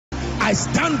I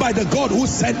stand by the God who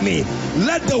sent me.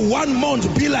 Let the 1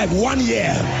 month be like 1 year.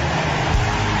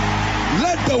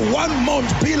 Let the 1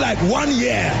 month be like 1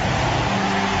 year.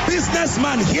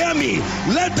 Businessman, hear me.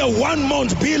 Let the 1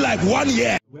 month be like 1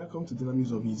 year. Welcome to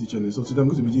Dunamis Hub channel. So today I'm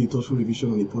going to be doing a thoughtful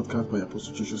revision on a podcast by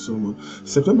Apostle Selman.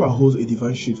 September holds a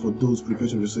divine shield for those prepared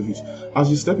to receive it. As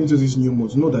you step into this new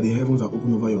month, know that the heavens are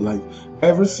open over your life.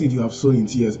 Every seed you have sown in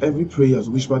tears, every prayer has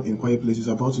whispered in quiet places, is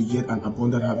about to get an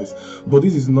abundant harvest. But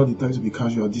this is not the time to be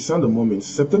casual. Discern the moment.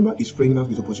 September is pregnant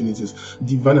with opportunities,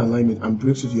 divine alignment, and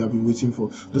breakthroughs you have been waiting for.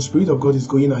 The Spirit of God is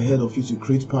going ahead of you to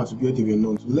create paths where they were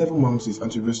known, to level mountains, and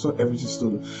to restore everything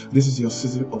stolen. This is your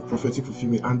season of prophetic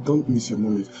fulfillment, and don't miss your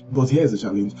moment. But here's the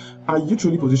challenge. Are you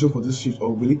truly positioned for this shift,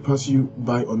 or will it pass you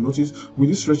by unnoticed? Will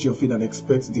you stretch your faith and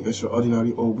expect the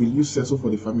extraordinary, or will you settle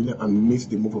for the familiar and miss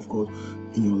the move of God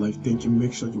in your life? Thank you.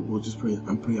 Make sure you watch this prayer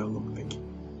and pray along. Thank you.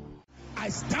 I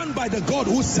stand by the God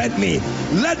who sent me.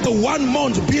 Let the 1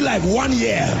 month be like 1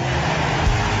 year.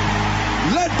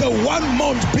 Let the 1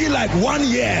 month be like 1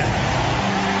 year.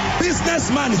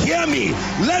 Businessman, hear me.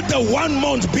 Let the 1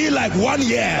 month be like 1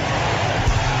 year.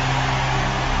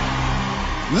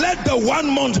 Let the 1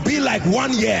 month be like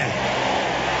 1 year.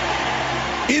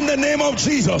 In the name of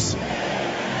Jesus.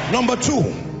 Number 2,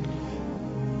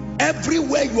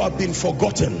 everywhere you have been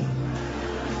forgotten.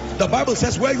 The Bible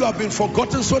says, where you have been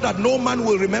forgotten so that no man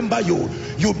will remember you,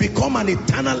 you become an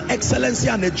eternal excellency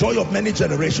and a joy of many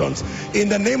generations. In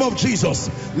the name of Jesus,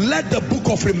 let the book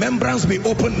of remembrance be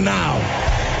opened now.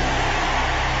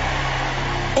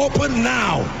 Open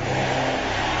now.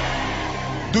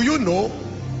 Do you know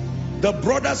the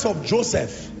brothers of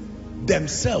Joseph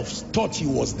themselves thought he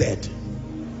was dead?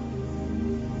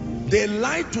 They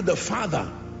lied to the father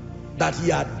that he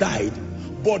had died,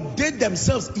 but they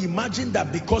themselves imagined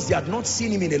that because they had not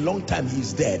seen him in a long time, he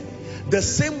is dead. The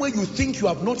same way you think you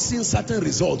have not seen certain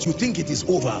results, you think it is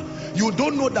over. You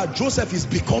don't know that Joseph is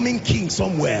becoming king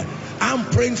somewhere. I'm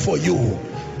praying for you.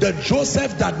 The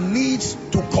Joseph that needs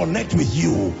to connect with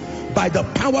you, by the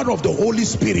power of the Holy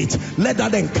Spirit, let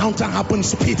that encounter happen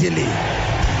speedily.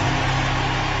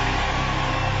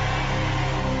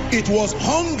 It was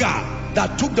hunger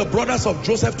that took the brothers of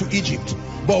Joseph to Egypt,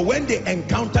 but when they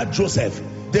encountered Joseph,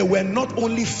 they were not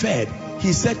only fed.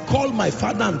 He said, call my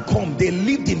father and come. They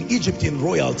lived in Egypt in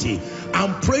royalty.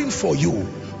 I'm praying for you.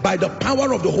 By the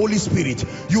power of the Holy Spirit,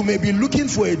 you may be looking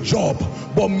for a job,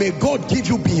 but may God give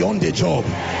you beyond a job.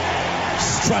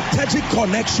 Strategic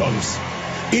connections.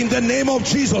 In the name of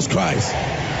Jesus Christ.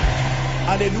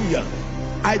 Hallelujah.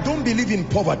 I don't believe in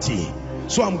poverty,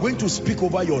 so I'm going to speak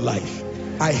over your life.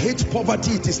 I hate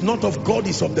poverty. It is not of God,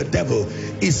 it's of the devil.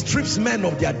 It strips men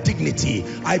of their dignity.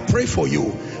 I pray for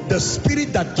you. The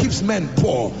spirit that keeps men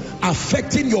poor,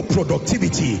 affecting your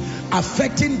productivity,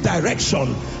 affecting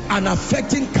direction, and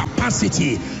affecting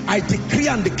capacity, I decree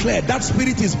and declare that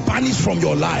spirit is banished from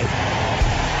your life.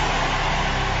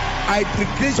 I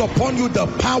decrease upon you the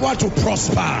power to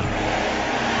prosper.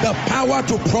 The power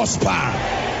to prosper.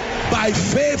 By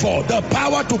favor, the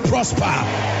power to prosper.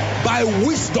 By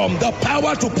wisdom, the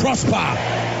power to prosper.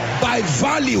 By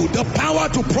value, the power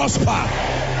to prosper.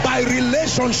 By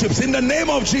relationships, in the name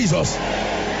of Jesus.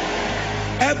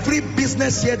 Every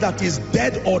business here that is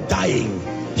dead or dying,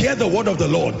 hear the word of the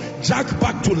Lord. Jack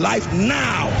back to life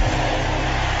now.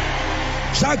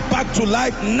 Jack back to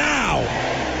life now.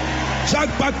 Jack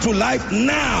back to life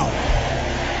now.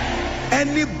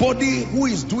 Anybody who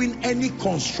is doing any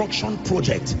construction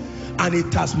project and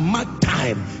it has marked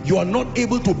time, you are not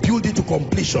able to build it to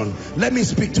completion, let me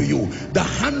speak to you. The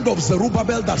hand of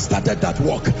Zerubbabel that started that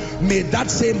work, may that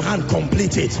same hand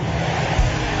complete it.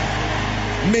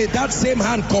 May that same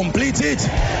hand complete it.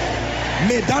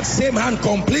 May that same hand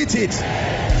complete it.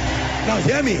 Now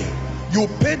hear me. You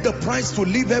paid the price to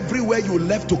live everywhere you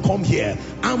left to come here.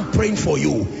 I'm praying for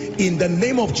you. In the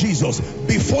name of Jesus,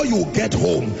 before you get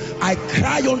home, I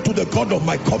cry unto the God of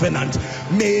my covenant.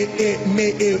 May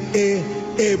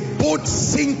a boat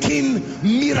sinking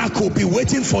miracle be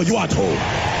waiting for you at home.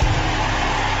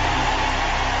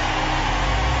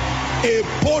 A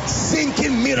boat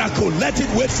sinking miracle, let it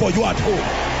wait for you at home.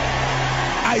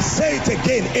 I say it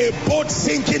again, a boat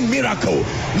sinking miracle,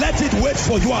 let it wait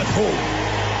for you at home.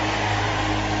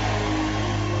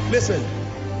 Listen,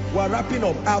 we're wrapping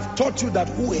up. I've taught you that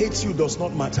who hates you does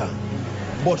not matter,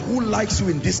 but who likes you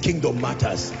in this kingdom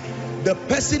matters. The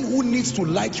person who needs to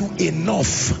like you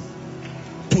enough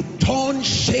to turn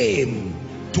shame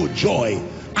to joy,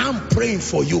 I'm praying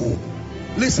for you.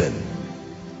 Listen,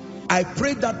 I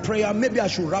prayed that prayer. Maybe I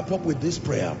should wrap up with this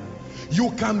prayer.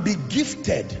 You can be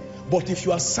gifted, But if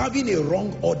you are serving a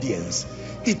wrong audience,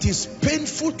 it is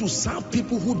painful to serve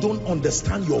people who don't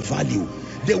understand your value.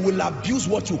 They will abuse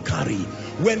what you carry.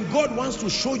 When God wants to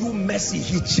show you mercy,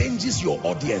 he changes your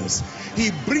audience.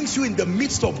 He brings you in the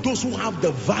midst of those who have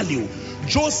the value.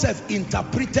 Joseph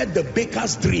interpreted the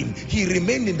baker's dream. He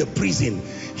remained in the prison.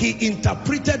 He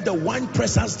interpreted the wine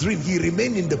presser's dream. He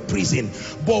remained in the prison.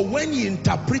 But when he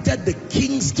interpreted the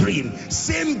king's dream,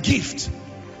 same gift.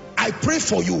 I pray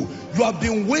for you. You have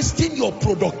been wasting your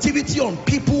productivity on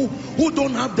people who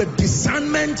don't have the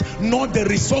discernment nor the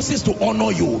resources to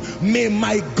honor you. May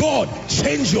my God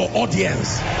change your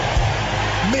audience.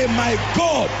 May my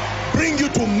God bring you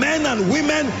to men and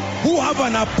women who have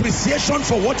an appreciation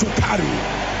for what you carry.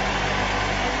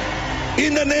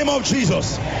 In the name of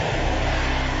Jesus.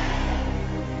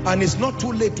 And it's not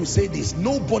too late to say this.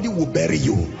 Nobody will bury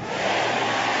you.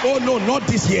 Oh no, not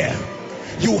this year.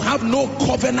 You have no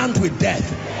covenant with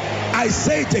death. I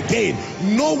say it again.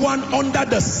 No one under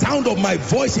the sound of my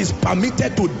voice is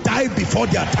permitted to die before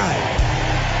their time.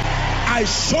 I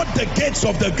shut the gates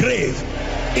of the grave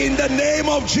in the name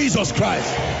of Jesus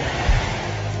Christ.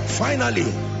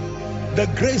 Finally,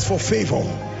 the grace for favor,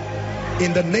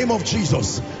 in the name of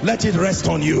Jesus, let it rest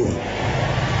on you.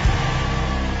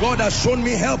 God has shown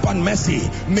me help and mercy.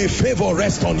 May favor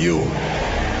rest on you.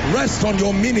 Rest on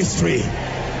your ministry.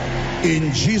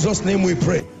 In Jesus' name we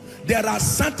pray. There are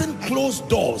certain closed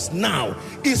doors now.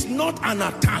 It's not an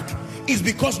attack. It's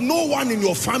because no one in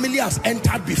your family has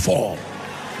entered before.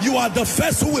 You are the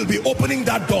first who will be opening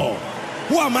that door.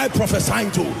 Who am I prophesying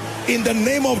to? In the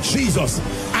name of Jesus,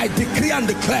 I decree and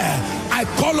declare, I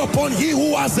call upon he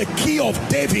who has the key of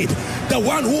David, the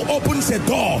one who opens a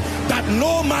door that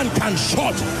no man can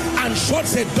shut, and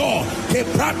shuts a door.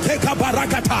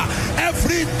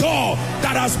 Every door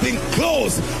that has been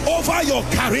closed over your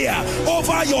career,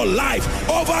 over your life,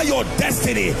 over your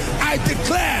destiny, I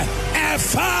declare,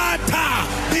 Ephata,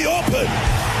 be open.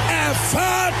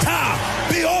 Ephata,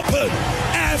 be open.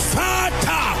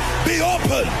 Ephata, be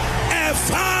open.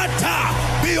 Ephata,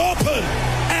 be open.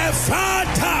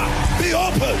 Ephata, be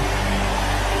open.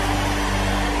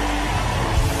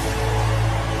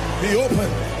 Be open.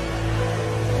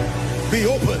 Be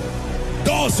open.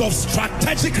 Doors of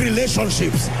strategic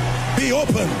relationships, be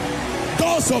open.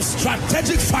 Doors of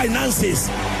strategic finances,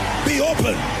 be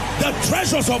open. The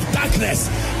treasures of darkness,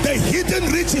 the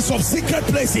hidden riches of secret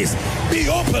places, be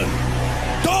open.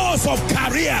 Doors of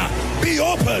career, be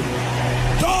open.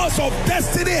 Doors of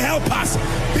destiny helpers,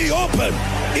 be open.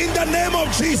 In the name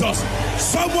of Jesus,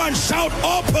 someone shout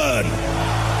open.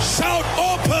 Shout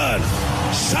open.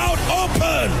 Shout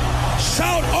open.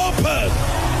 Shout open.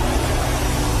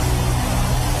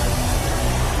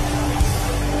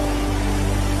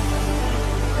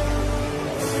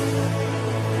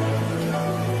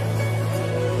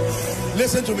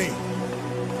 Listen to me.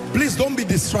 Please don't be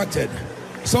distracted.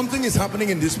 Something is happening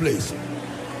in this place.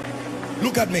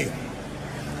 Look at me.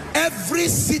 Every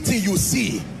city you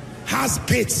see has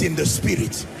gates in the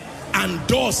spirit and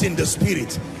doors in the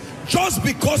spirit. Just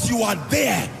because you are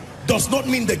there does not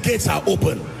mean the gates are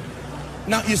open.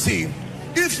 Now you see,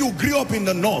 if you grew up in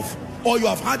the north or you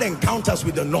have had encounters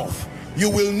with the north, you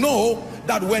will know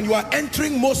that when you are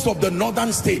entering most of the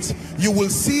northern states, you will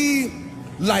see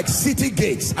like city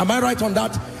gates. Am I right on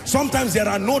that? Sometimes there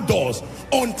are no doors.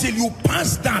 Until you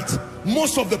pass that,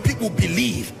 most of the people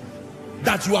believe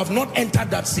that you have not entered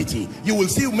that city. You will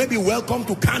see maybe welcome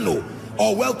to Kano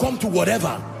or welcome to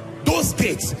whatever. Those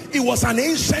gates, it was an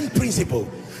ancient principle.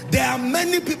 There are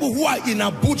many people who are in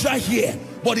Abuja here,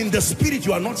 but in the spirit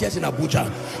you are not yet in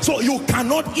Abuja. So you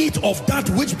cannot eat of that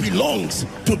which belongs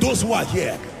to those who are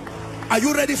here. Are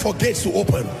you ready for gates to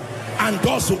open and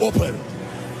doors to open?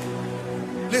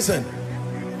 Listen,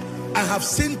 I have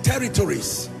seen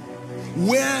territories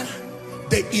where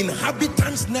the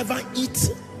inhabitants never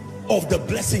eat of the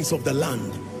blessings of the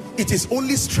land. It is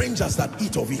only strangers that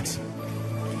eat of it.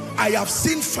 I have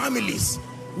seen families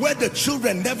where the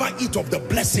children never eat of the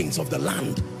blessings of the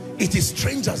land. It is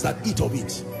strangers that eat of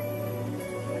it.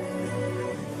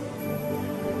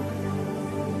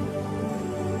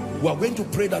 We are going to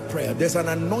pray that prayer. There's an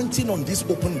anointing on these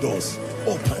open doors.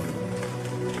 Open.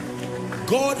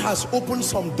 God has opened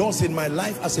some doors in my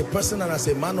life as a person and as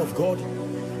a man of God,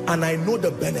 and I know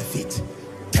the benefit.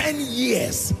 10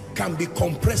 years can be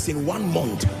compressed in 1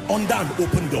 month under an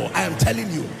open door. I am telling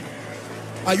you.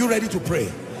 Are you ready to pray?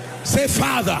 Say,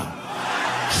 Father.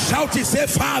 Shout it. Say,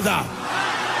 Father,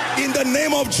 in the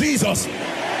name of Jesus,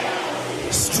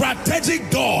 strategic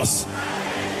doors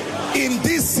in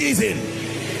this season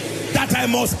that I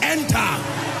must enter,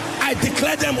 I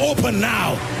declare them open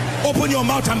now. Open your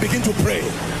mouth and begin to pray.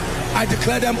 I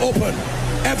declare them open.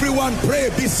 Everyone pray,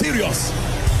 be serious.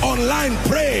 Online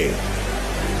pray.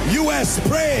 US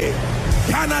pray.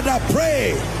 Canada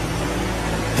pray.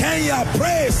 Kenya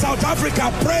pray. South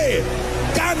Africa pray.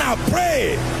 Ghana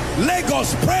pray.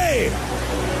 Lagos pray.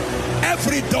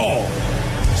 Every door,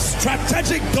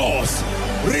 strategic doors,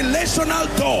 relational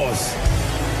doors,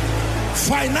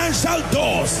 financial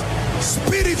doors,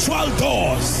 spiritual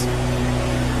doors.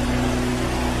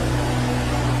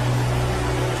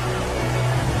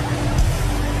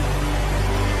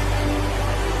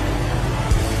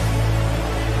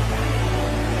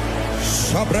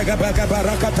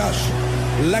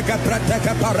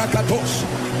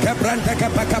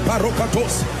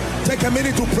 Take a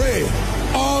minute to pray.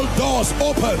 All doors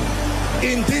open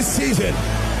in this season.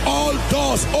 All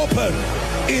doors open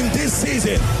in this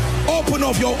season. Open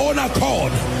of your own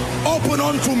accord. Open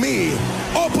unto me.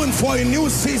 Open for a new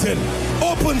season.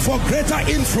 Open for greater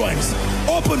influence.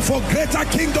 Open for greater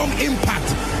kingdom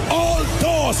impact. All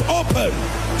doors open.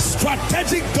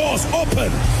 Strategic doors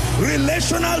open.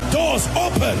 Relational doors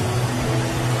open.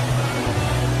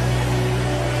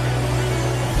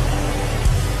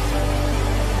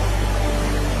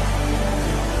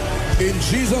 In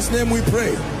Jesus' name we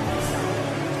pray.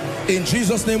 In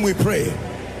Jesus' name we pray.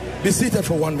 Be seated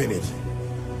for 1 minute.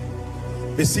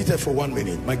 Be seated for 1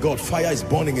 minute. My God, fire is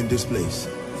burning in this place.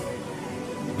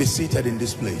 Be seated in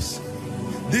this place.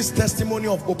 This testimony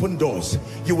of open doors,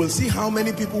 you will see how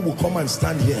many people will come and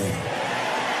stand here.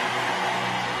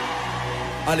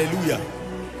 Hallelujah.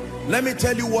 Let me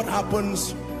tell you what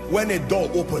happens when a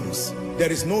door opens.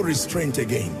 There is no restraint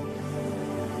again.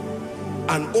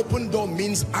 An open door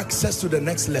means access to the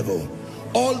next level.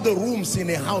 All the rooms in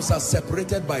a house are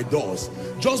separated by doors.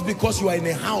 Just because you are in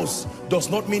a house does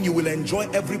not mean you will enjoy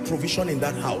every provision in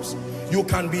that house. You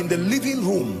can be in the living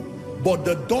room, but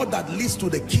the door that leads to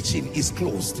the kitchen is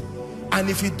closed. And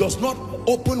if it does not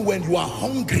open when you are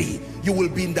hungry, you will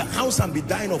be in the house and be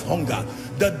dying of hunger.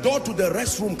 The door to the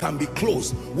restroom can be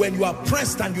closed. When you are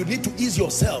pressed and you need to ease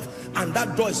yourself and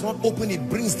that door is not open, it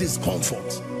brings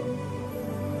discomfort.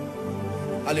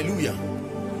 Hallelujah.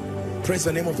 Praise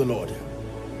the name of the Lord.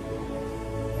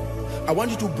 I want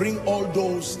you to bring all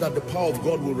those that the power of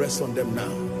God will rest on them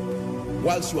now.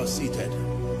 Whilst you are seated.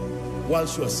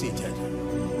 Whilst you are seated.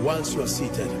 Whilst you are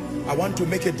seated. I want to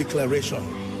make a declaration.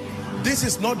 This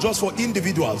is not just for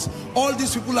individuals. All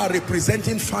these people are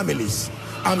representing families.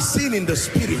 I'm seeing in the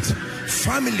spirit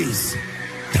families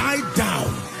tied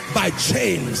down by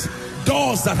chains,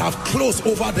 doors that have closed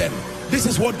over them. This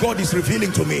is what God is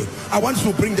revealing to me. I want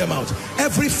to bring them out.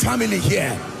 Every family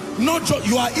here, not just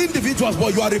you are individuals,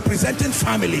 but you are representing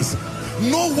families.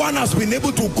 No one has been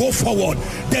able to go forward.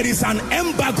 There is an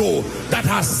embargo that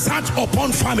has sat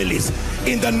upon families.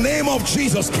 In the name of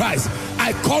Jesus Christ,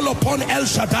 I call upon El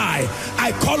Shaddai.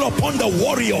 I call upon the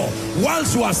warrior.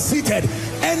 Whilst you are seated,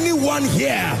 anyone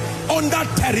here under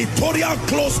territorial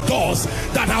closed doors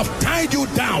that have tied you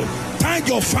down, tied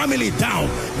your family down,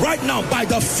 right now, by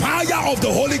the fire of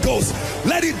the Holy Ghost,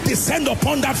 let it descend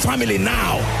upon that family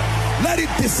now. Let it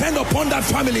descend upon that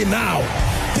family now.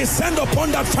 Descend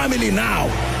upon that family now.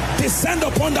 Descend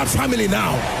upon that family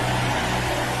now.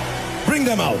 Bring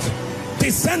them out.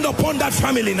 Descend upon that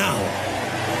family now.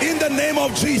 In the name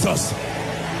of Jesus,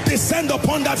 descend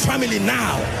upon that family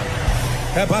now.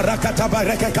 My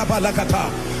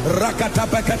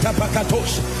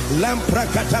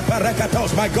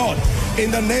God,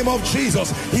 in the name of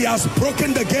Jesus, he has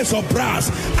broken the gates of brass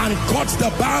and cut the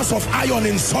bars of iron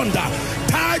in sunder.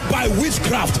 Tied by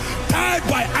witchcraft, tied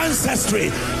by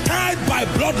ancestry, tied by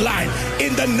bloodline,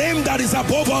 in the name that is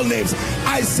above all names,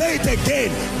 I say it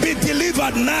again, be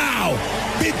delivered now.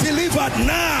 Be delivered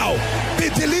now. Be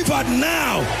delivered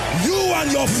now. You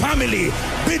and your family,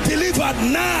 be delivered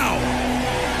now.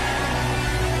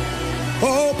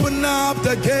 Open up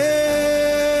the gate.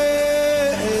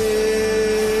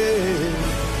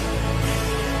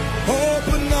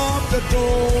 Open up the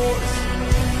doors.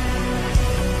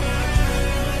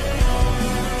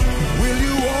 Will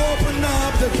you open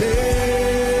up the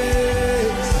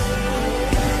gates?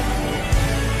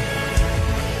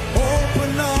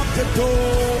 Open up the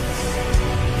doors.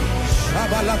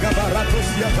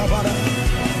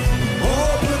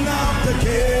 Open up the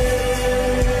gates.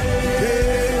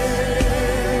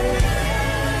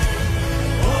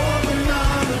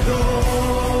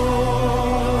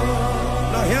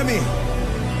 Now hear me.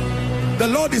 The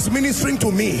Lord is ministering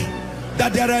to me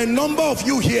that there are a number of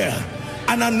you here,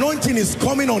 an anointing is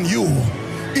coming on you.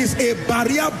 It's a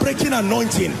barrier breaking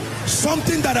anointing.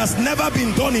 Something that has never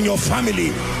been done in your family.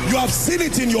 You have seen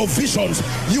it in your visions.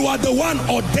 You are the one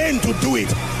ordained to do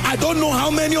it. I don't know how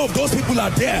many of those people are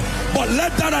there, but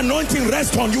let that anointing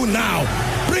rest on you now.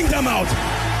 Bring them out.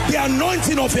 The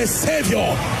anointing of a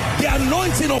savior, the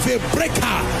anointing of a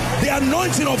breaker, the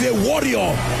anointing of a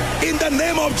warrior, in the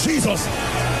name of Jesus.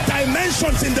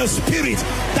 Dimensions in the spirit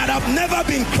that have never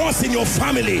been crossed in your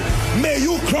family, may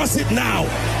you cross it now.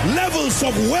 Levels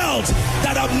of wealth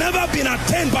that have never been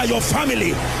attained by your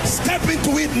family, step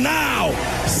into it now.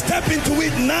 Step into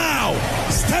it now.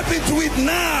 Step into it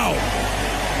now.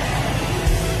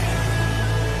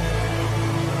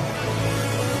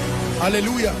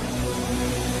 Hallelujah.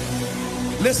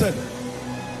 Listen,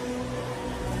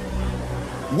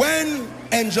 when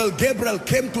angel Gabriel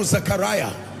came to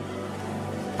Zechariah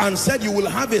and said, you will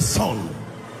have a son,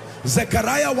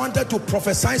 Zechariah wanted to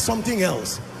prophesy something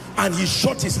else, and he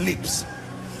shut his lips.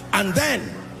 And then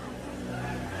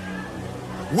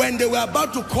when they were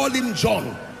about to call him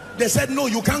John, they said, no,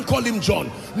 you can't call him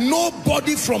John.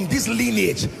 Nobody from this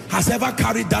lineage has ever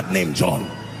carried that name, John.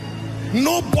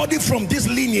 Nobody from this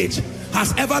lineage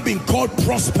has ever been called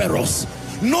prosperous.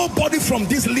 Nobody from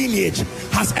this lineage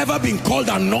has ever been called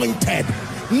anointed.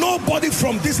 Nobody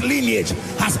from this lineage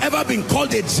has ever been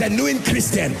called a genuine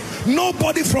Christian.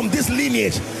 Nobody from this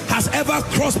lineage has ever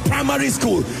crossed primary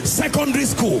school, secondary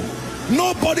school.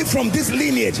 Nobody from this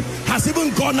lineage has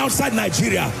even gone outside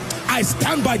Nigeria. I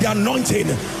stand by the anointing,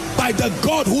 by the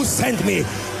God who sent me.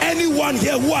 Anyone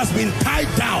here who has been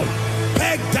tied down,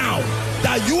 pegged down,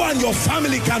 that you and your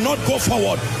family cannot go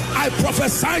forward, I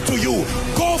prophesy to you,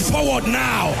 go forward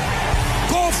now.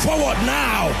 Go forward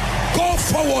now. Go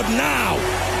forward now.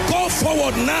 Go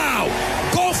forward now.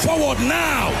 Go forward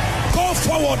now. Go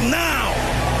forward now.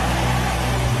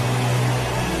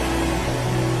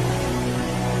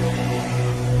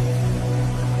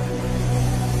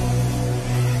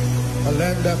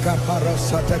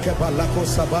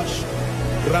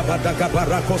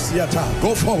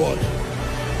 Go forward.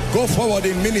 Go forward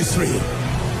in ministry.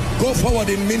 Go forward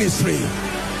in ministry.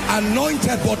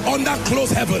 Anointed but under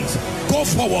closed heavens. Go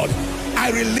forward.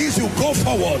 I release you. Go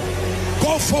forward.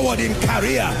 Go forward in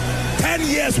career. 10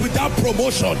 years without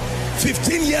promotion.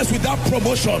 15 years without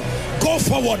promotion. Go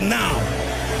forward now.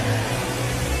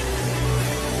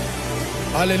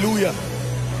 Hallelujah.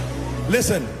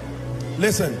 Listen.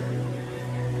 Listen.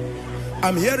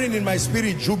 I'm hearing in my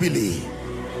spirit Jubilee.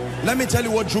 Let me tell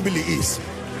you what Jubilee is.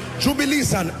 Jubilee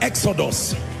is an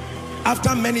exodus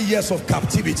after many years of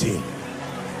captivity.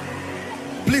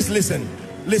 Please listen.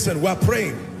 Listen, we're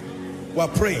praying. We're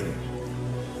praying.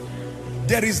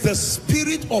 There is the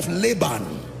spirit of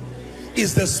Laban.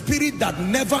 Is the spirit that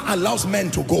never allows men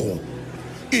to go.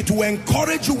 It will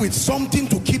encourage you with something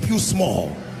to keep you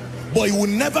small, but it will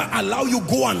never allow you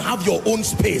go and have your own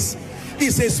space.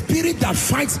 It's a spirit that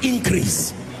fights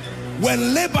increase.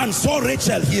 When Laban saw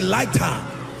Rachel, he liked her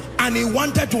and he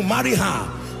wanted to marry her,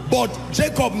 but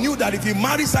Jacob knew that if he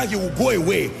marries her, he will go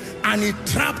away, and he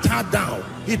trapped her down.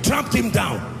 He trapped him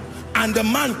down, and the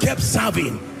man kept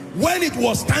serving. When it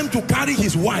was time to carry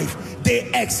his wife, they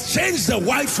exchanged the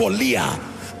wife for Leah,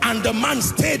 and the man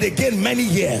stayed again many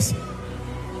years.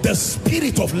 The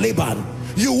spirit of Laban.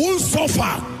 You won't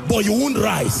suffer, but you won't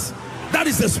rise. That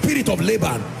is the spirit of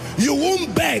Laban. You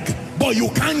won't beg, but you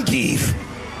can't give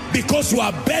because you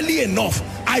are barely enough.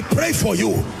 I pray for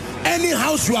you. Any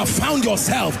house you have found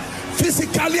yourself,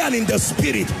 physically and in the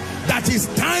spirit, that is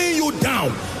tying you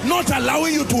down, not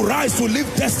allowing you to rise to live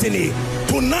destiny,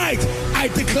 tonight I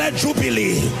declare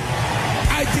Jubilee.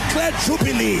 I declare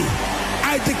Jubilee.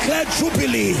 I declare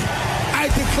Jubilee. I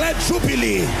declare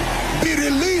Jubilee. Be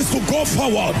released to go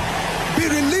forward. Be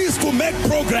released to make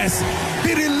progress.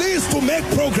 Be released to make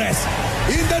progress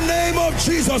in the name of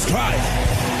Jesus Christ.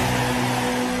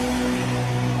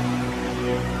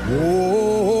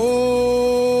 Oh,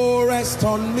 rest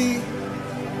on me.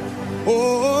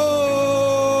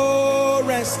 Oh,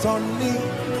 rest on me.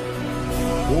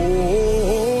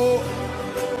 Oh,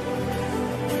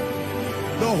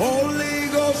 the Holy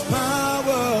Ghost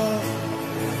power.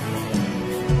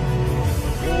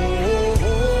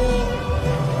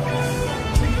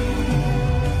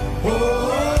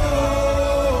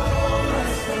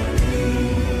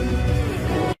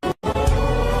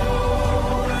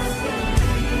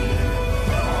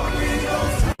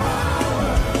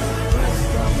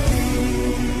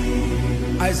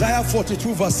 Isaiah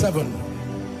 42 verse 7.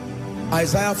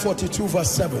 Isaiah 42 verse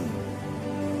 7.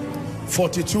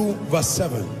 42 verse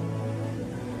 7.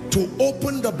 To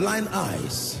open the blind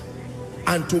eyes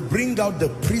and to bring out the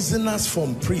prisoners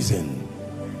from prison,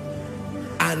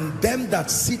 and them that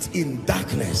sit in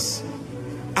darkness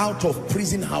out of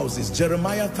prison houses.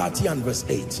 Jeremiah 30 and verse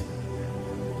 8.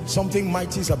 Something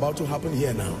mighty is about to happen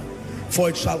here now. For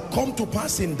it shall come to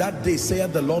pass in that day,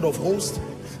 saith the Lord of hosts,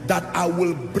 that I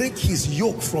will break his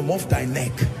yoke from off thy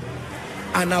neck,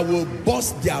 and I will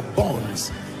burst their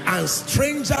bonds, and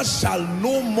strangers shall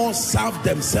no more serve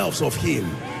themselves of him.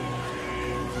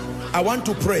 I want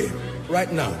to pray right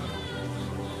now.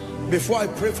 Before I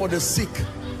pray for the sick,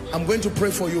 I'm going to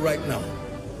pray for you right now,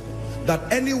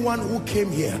 that anyone who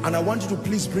came here, and I want you to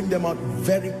please bring them out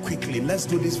very quickly. Let's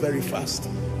do this very fast.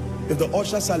 If the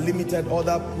ushers are limited, or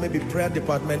that maybe prayer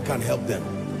department can help them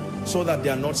so that they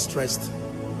are not stressed.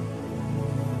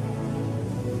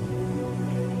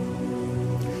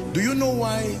 Do you know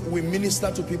why we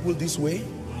minister to people this way?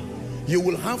 You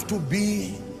will have to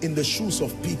be in the shoes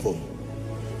of people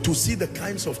to see the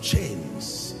kinds of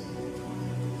chains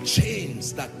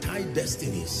that tie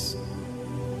destinies,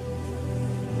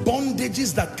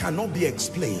 bondages that cannot be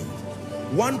explained.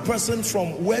 One person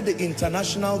from where the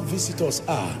international visitors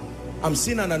are, I'm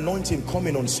seeing an anointing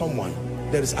coming on someone.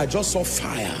 I just saw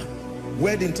fire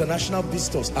where the international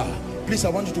visitors are. Please, I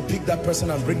want you to pick that person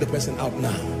and bring the person out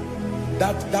now.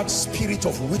 That spirit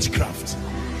of witchcraft.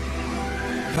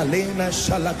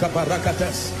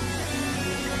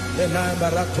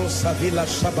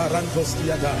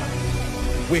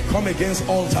 We come against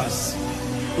altars.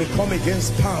 We come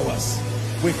against powers.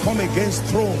 We come against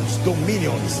thrones,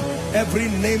 dominions, every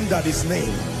name that is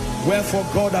named. Wherefore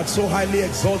God hath so highly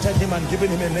exalted him and given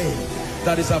him a name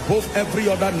that is above every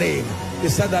other name. He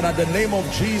said that at the name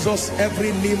of Jesus,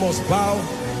 every knee must bow,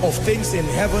 of things in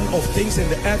heaven, of things in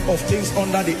the earth, of things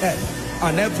under the earth.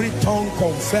 And every tongue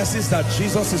confesses that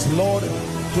Jesus is Lord,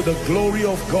 to the glory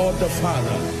of God the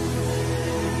Father.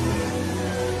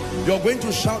 You're going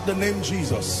to shout the name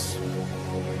Jesus.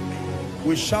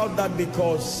 We shout that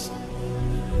because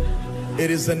it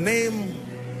is the name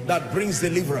that brings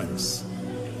deliverance.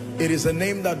 It is a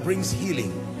name that brings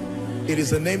healing. It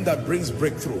is a name that brings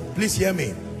breakthrough. Please hear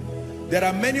me. There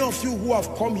are many of you who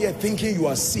have come here thinking you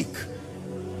are sick.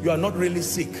 You are not really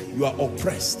sick. You are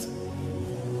oppressed.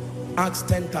 Acts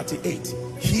 10:38.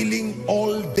 Healing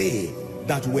all they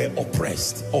that were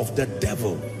oppressed of the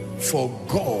devil, for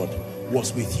God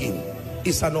was with him.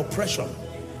 It's an oppression.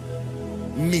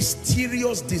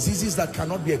 Mysterious diseases that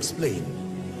cannot be explained.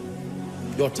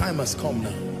 Your time has come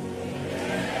now.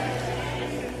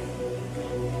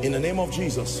 In the name of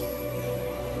Jesus,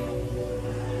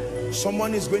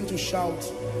 someone is going to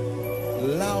shout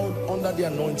loud under the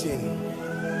anointing,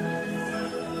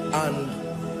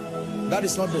 and that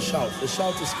is not the shout. The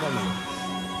shout is coming.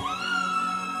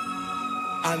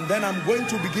 And then I'm going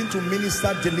to begin to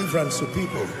minister deliverance to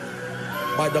people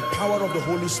by the power of the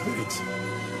Holy Spirit.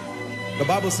 The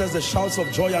Bible says the shouts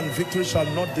of joy and victory shall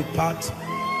not depart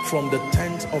from the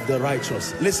tent of the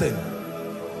righteous. Listen,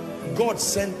 God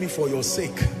sent me for your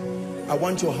sake. I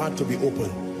want your heart to be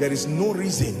open. There is no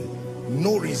reason.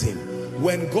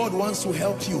 When God wants to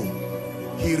help you,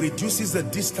 he reduces the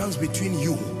distance between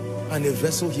you and a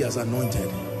vessel he has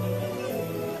anointed.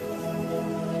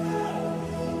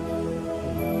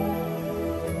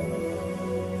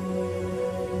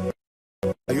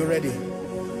 Are you ready?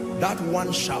 That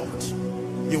one shout,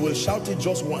 you will shout it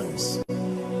just once,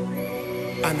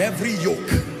 and every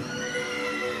yoke,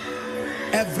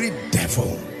 every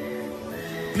devil,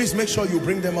 please make sure you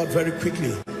bring them out very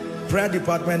quickly. Prayer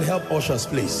department, help ushers,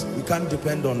 please. We can't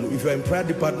depend on, if you're in prayer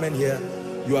department here,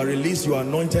 you are released, you are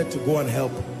anointed to go and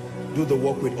help do the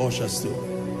work with ushers too.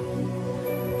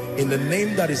 In the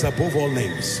name that is above all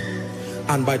names,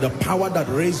 and by the power that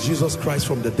raised Jesus Christ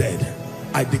from the dead,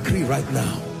 I decree right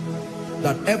now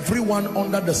that everyone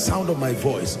under the sound of my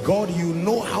voice, God, you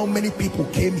know how many people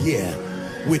came here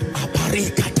with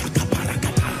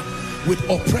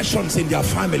oppressions in their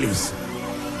families.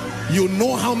 You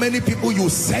know how many people you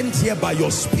sent here by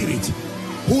your spirit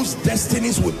whose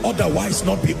destinies would otherwise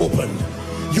not be opened.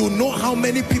 You know how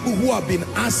many people who have been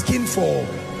asking for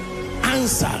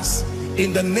answers.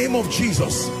 In the name of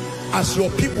Jesus, as your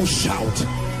people shout,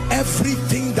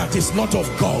 everything that is not of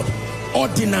God,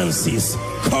 ordinances,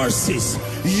 curses,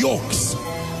 yokes,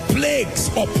 plagues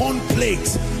upon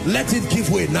plagues, let it give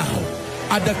way now.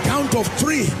 At the count of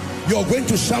 3, you're going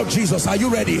to shout Jesus. Are you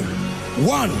ready?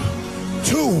 1,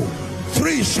 2,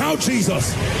 3. Shout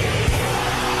Jesus.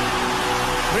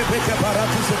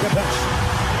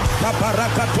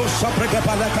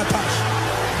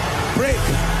 Break,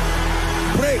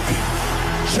 break,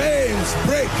 chains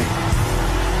break,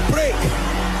 break,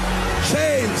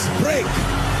 chains break.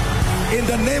 In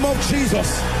the name of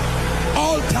Jesus,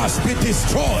 altars be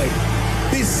destroyed,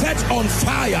 be set on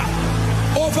fire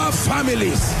over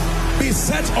families, be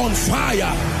set on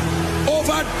fire.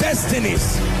 Over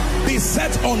destinies, be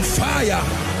set on fire.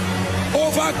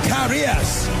 Over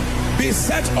careers, be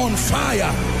set on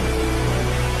fire.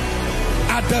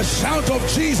 At the shout of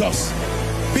Jesus,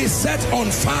 be set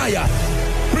on fire.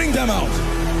 Bring them out.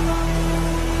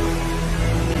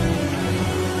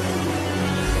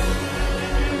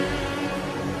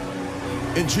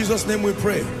 In Jesus' name we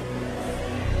pray.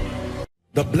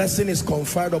 The blessing is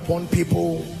conferred upon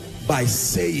people by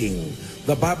saying.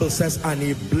 The Bible says, and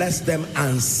he blessed them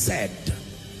and said.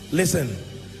 Listen,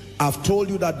 I've told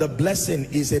you that the blessing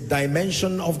is a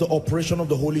dimension of the operation of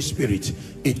the Holy Spirit.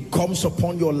 It comes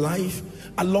upon your life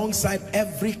alongside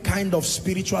every kind of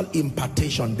spiritual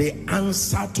impartation. They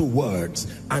answer to words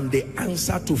and they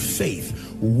answer to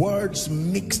faith. Words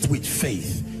mixed with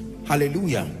faith.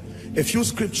 Hallelujah. A few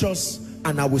scriptures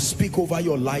and I will speak over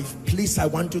your life. Please, I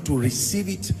want you to receive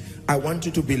it. I want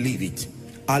you to believe it.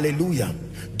 Hallelujah.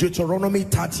 Deuteronomy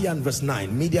 30 and verse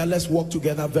 9. Media, let's walk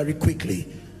together very quickly.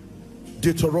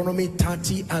 Deuteronomy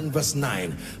 30 and verse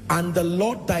 9. And the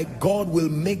Lord thy God will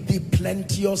make thee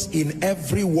plenteous in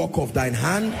every work of thine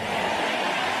hand,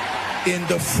 in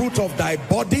the fruit of thy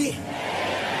body,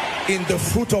 in the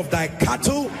fruit of thy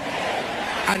cattle,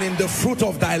 and in the fruit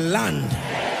of thy land.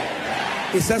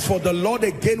 It says, for the Lord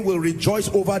again will rejoice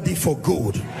over thee for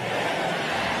good.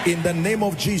 In the name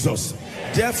of Jesus.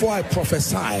 Therefore I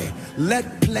prophesy,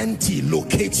 let plenty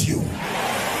locate you.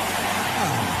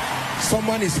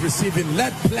 Someone is receiving.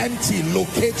 Let plenty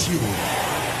locate you.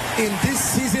 In this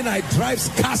season I drive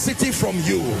scarcity from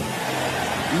you.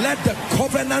 Let the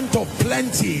covenant of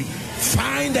plenty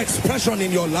find expression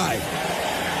in your life.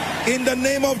 In the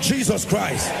name of Jesus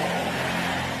Christ.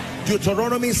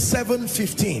 Deuteronomy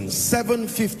 7:15.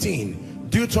 7:15.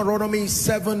 Deuteronomy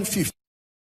 7:15.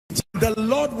 The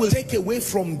Lord will take away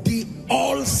from thee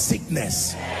all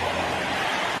sickness,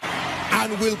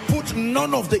 and will put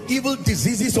none of the evil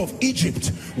diseases of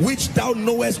Egypt which thou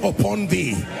knowest upon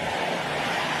thee,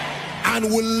 and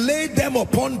will lay them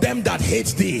upon them that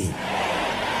hate thee.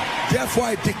 Therefore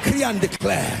I decree and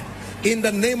declare in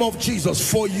the name of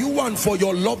Jesus, for you and for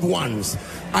your loved ones,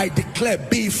 I declare,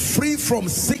 be free from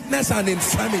sickness and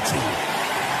infirmity.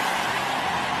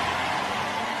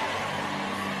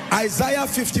 Isaiah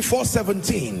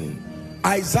 54:17.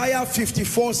 Isaiah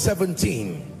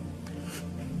 54:17.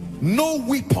 No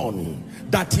weapon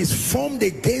that is formed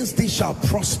against thee shall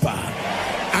prosper,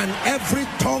 and every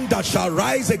tongue that shall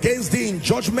rise against thee in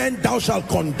judgment thou shalt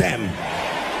condemn.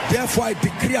 Therefore I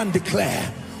decree and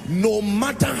declare, no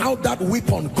matter how that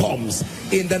weapon comes,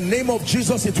 in the name of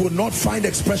Jesus, it will not find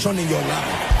expression in your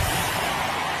life.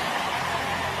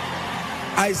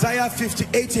 Isaiah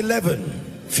 58:11.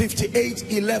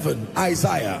 58:11.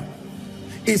 Isaiah.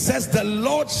 It says, the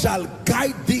Lord shall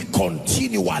guide thee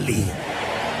continually.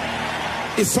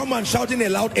 Is someone shouting a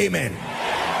loud amen?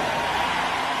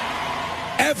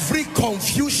 Every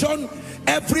confusion,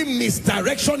 every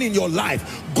misdirection in your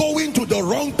life, going to the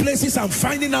wrong places and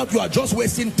finding out you are just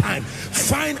wasting time,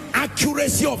 find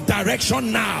accuracy of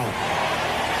direction now.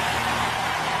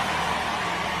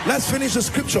 Let's finish the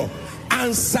scripture.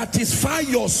 And satisfy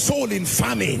your soul in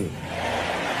famine,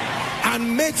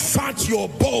 and make fat your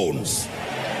bones,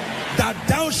 that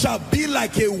thou shalt be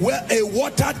like a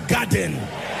watered garden,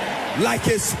 like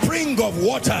a spring of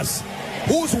waters,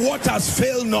 whose waters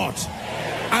fail not.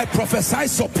 I prophesy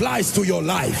supplies to your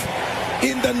life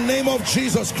in the name of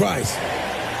Jesus Christ.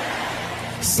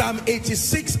 Psalm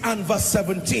 86 and verse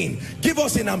 17. Give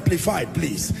us an amplified,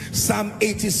 please. Psalm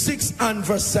 86 and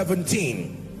verse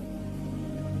 17.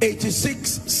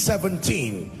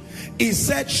 86:17. He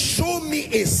said, show me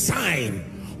a sign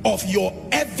of your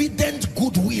evident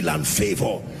goodwill and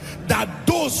favor, that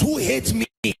those who hate me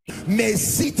may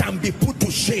sit and be put to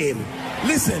shame.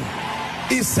 Listen,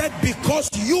 he said, because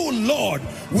you, Lord,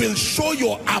 will show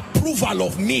your approval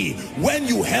of me when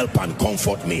you help and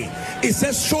comfort me. He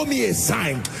says, show me a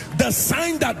sign. The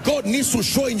sign that God needs to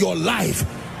show in your life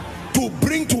to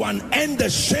bring to an end the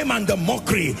shame and the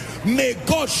mockery. May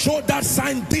God show that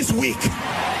sign this week.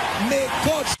 May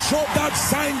God show that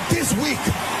sign this week.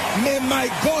 May my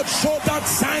God show that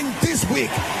sign this week,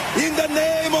 in the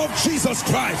name of Jesus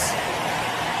Christ.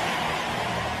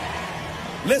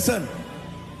 Listen,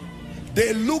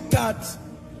 they looked at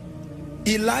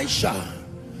Elisha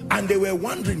and they were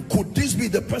wondering, could this be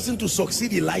the person to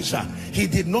succeed Elisha? He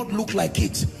did not look like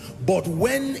it. But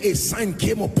when a sign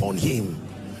came upon him,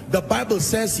 the Bible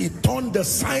says he turned. The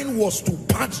sign was to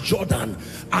part Jordan,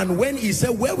 and when he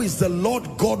said, where is the Lord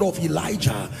God of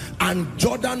Elijah? And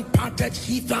Jordan parted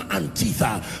hither and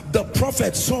thither. The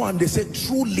prophet saw and they said,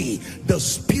 truly the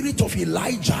spirit of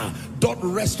Elijah doth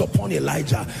rest upon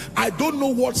Elijah. I don't know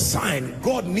what sign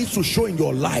God needs to show in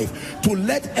your life to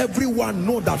let everyone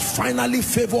know that finally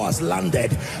favor has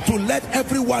landed, to let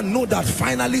everyone know that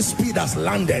finally speed has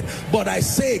landed. But I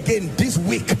say again, this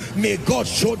week, may God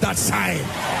show that sign.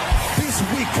 This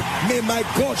week, may my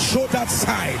God show that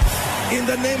sign in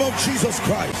the name of Jesus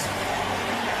Christ.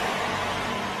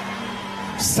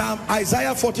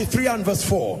 Isaiah 43 and verse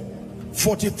 4.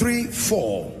 43,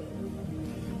 4.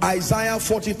 Isaiah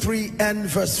 43 and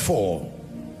verse 4.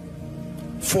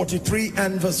 43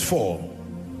 and verse 4.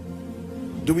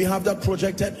 Do we have that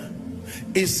projected?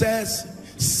 It says,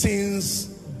 since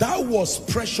thou wast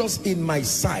precious in my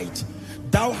sight,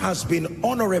 thou hast been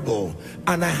honorable,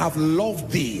 and I have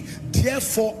loved thee.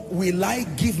 Therefore will I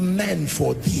give men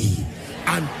for thee,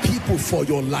 and people for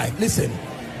your life. Listen,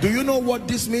 do you know what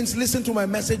this means? Listen to my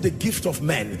message, the gift of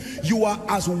men. You are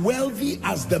as wealthy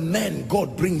as the men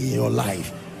God brings in your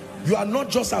life. You are not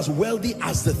just as wealthy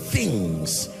as the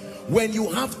things. When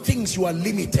you have things, you are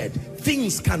limited.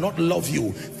 Things cannot love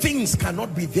you. Things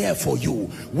cannot be there for you.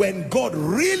 When God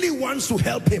really wants to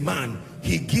help a man,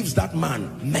 he gives that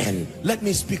man men. Let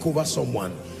me speak over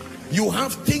someone. You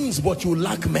have things, but you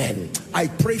lack men. I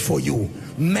pray for you.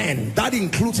 Men, that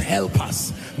includes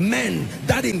helpers. Men,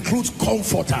 that includes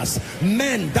comforters.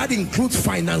 Men, that includes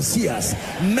financiers.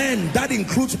 Men, that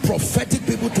includes prophetic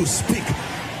people to speak.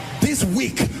 This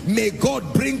week, may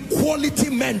God bring quality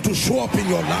men to show up in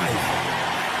your life.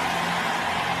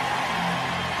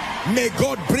 May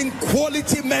God bring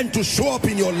quality men to show up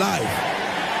in your life.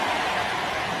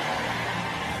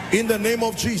 In the name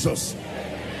of Jesus.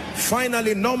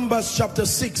 Finally, Numbers chapter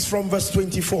 6 from verse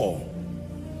 24.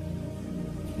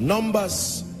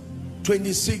 Numbers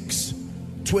 26,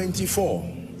 24.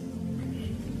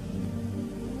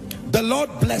 The Lord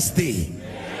bless thee.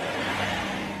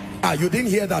 You didn't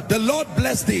hear that. The Lord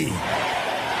bless thee.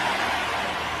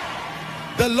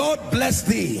 The Lord bless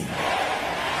thee.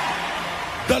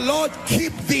 The Lord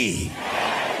keep thee.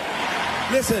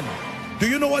 Listen, do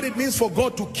you know what it means for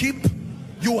God to keep?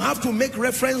 You have to make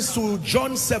reference to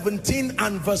John 17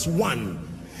 and verse 1.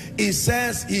 It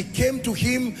says, he came to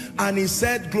him and he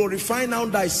said, glorify now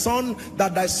thy son,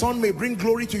 that thy son may bring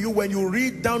glory to you. When you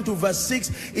read down to verse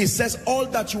 6, it says, all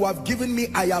that you have given me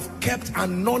I have kept,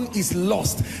 and none is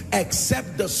lost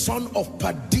except the son of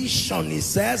perdition. It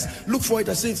says, look for it,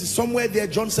 I think it's somewhere there,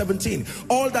 John 17.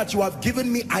 All that you have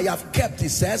given me I have kept, it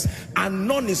says, and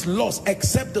none is lost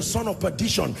except the son of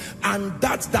perdition. And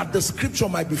that's that the scripture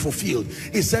might be fulfilled.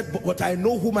 It said, but I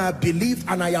know whom I have believed,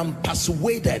 and I am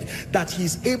persuaded that he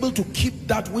is able to keep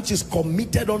that which is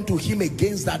committed unto him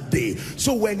against that day.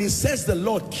 So when he says the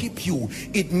Lord keep you,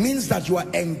 it means that you are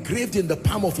engraved in the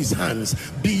palm of his hands,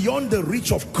 beyond the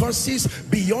reach of curses,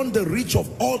 beyond the reach of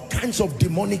all kinds of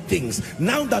demonic things.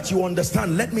 Now that you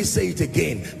understand, let me say it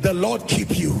again. The Lord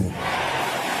keep you.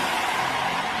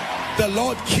 The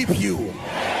Lord keep you.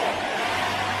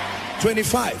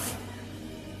 25.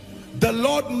 The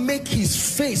Lord make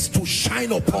his face to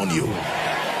shine upon you.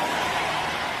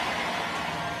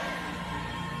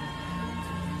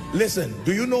 Listen,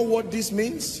 do you know what this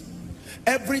means?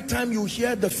 Every time you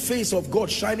hear the face of God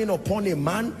shining upon a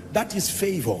man, that is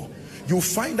favor. You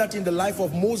find that in the life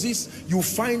of Moses. You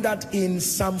find that in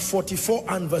Psalm 44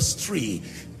 and verse 3.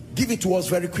 Give it to us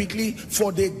very quickly.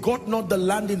 For they got not the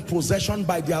land in possession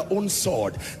by their own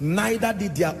sword, neither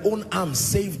did their own arm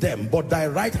save them, but thy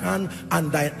right hand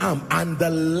and thy arm and the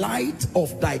light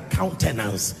of thy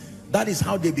countenance. That is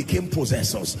how they became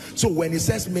possessors. So when he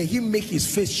says, may he make his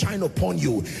face shine upon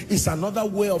you, it's another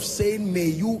way of saying, may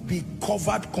you be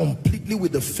covered completely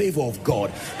with the favor of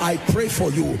God. I pray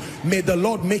for you. May the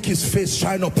Lord make his face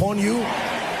shine upon you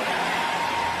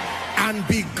and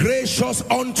be gracious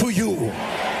unto you.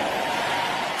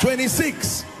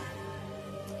 26.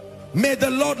 May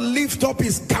the Lord lift up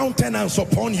his countenance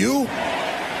upon you.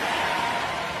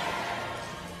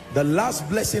 The last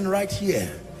blessing right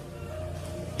here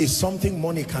is something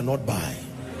money cannot buy.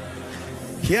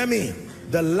 Hear me.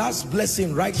 The last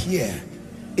blessing right here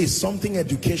is something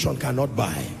education cannot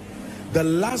buy. The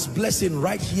last blessing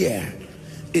right here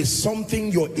is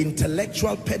something your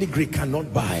intellectual pedigree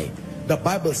cannot buy. The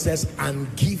Bible says, and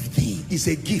give thee. It's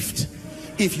a gift.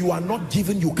 If you are not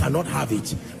given, you cannot have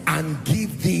it. And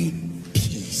give thee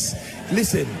peace.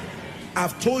 Listen,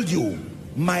 I've told you,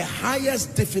 my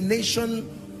highest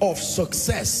definition of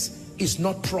success is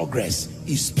not progress,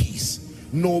 is peace.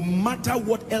 No matter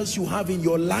what else you have in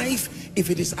your life, If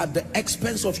it is at the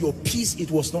expense of your peace, it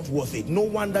was not worth it. No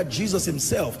wonder Jesus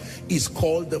himself is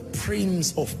called the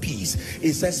Prince of Peace.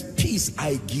 He says, peace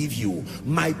I give you,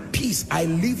 my peace I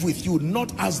live with you,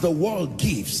 not as the world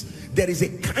gives. There is a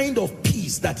kind of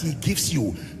peace that he gives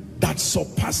you that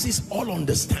surpasses all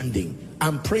understanding.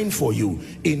 I'm praying for you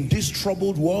in this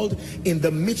troubled world, in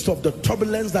the midst of the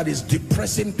turbulence that is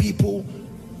depressing people,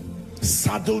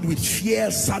 saddled with fear,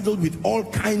 saddled with all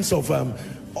kinds of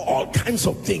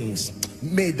things.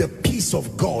 May the peace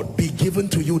of God be given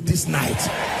to you this night.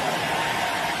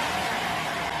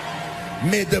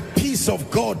 May the peace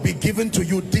of God be given to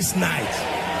you this night,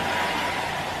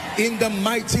 in the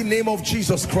mighty name of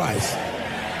Jesus Christ.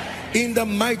 In the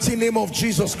mighty name of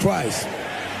Jesus Christ.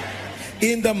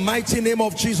 In the mighty name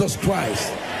of Jesus Christ.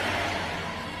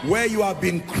 Where you have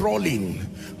been crawling,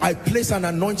 I place an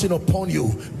anointing upon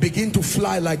you. Begin to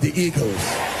fly like the eagles.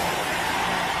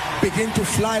 Begin to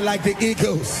fly like the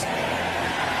eagles.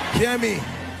 Hear me.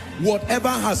 Whatever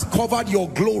has covered your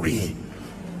glory,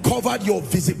 covered your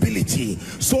visibility,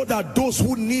 so that those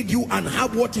who need you and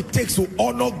have what it takes to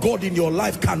honor God in your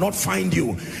life cannot find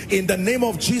you, in the name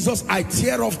of Jesus, I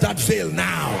tear off that veil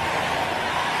now.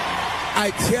 I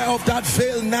tear off that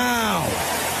veil now.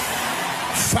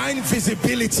 Find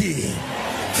visibility.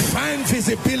 Find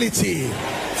visibility.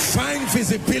 Find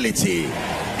visibility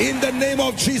in the name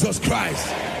of Jesus Christ.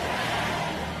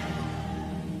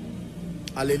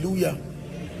 Hallelujah.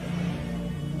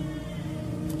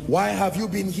 Why have you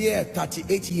been here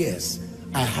 38 years?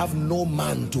 I have no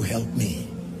man to help me.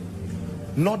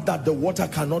 Not that the water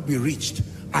cannot be reached.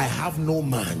 I have no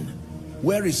man.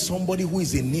 Where is somebody who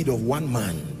is in need of one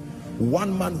man?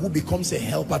 One man who becomes a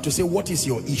helper to say, what is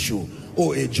your issue?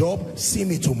 Oh, a job? See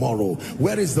me tomorrow.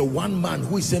 Where is the one man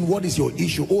who is saying, what is your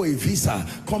issue? Oh, a visa?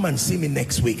 Come and see me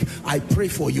next week. I pray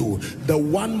for you. The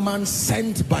one man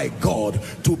sent by God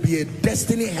to be a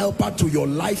destiny helper to your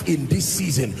life in this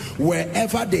season.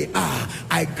 Wherever they are,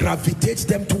 I gravitate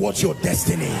them towards your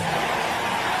destiny.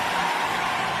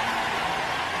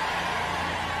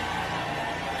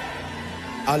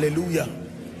 Hallelujah.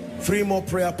 3 more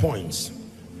prayer points.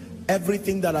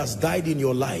 Everything that has died in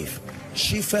your life,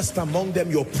 chiefest among them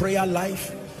your prayer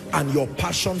life and your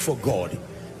passion for God.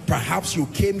 Perhaps you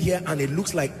came here and it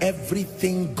looks like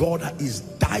everything God is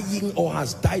dying or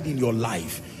has died in your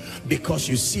life. Because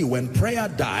you see, when prayer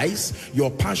dies, your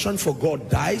passion for God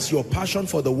dies, your passion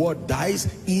for the word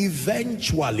dies.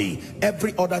 Eventually,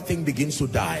 every other thing begins to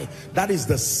die. That is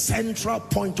the central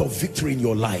point of victory in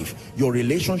your life. Your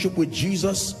relationship with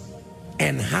Jesus,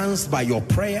 enhanced by your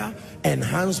prayer,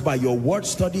 enhanced by your word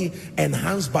study,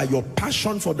 enhanced by your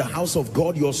passion for the house of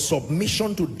God, your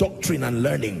submission to doctrine and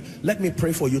learning. Let me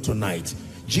pray for you tonight.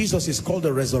 Jesus is called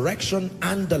the resurrection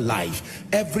and the life.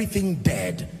 Everything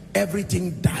dead,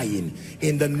 everything dying.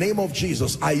 In the name of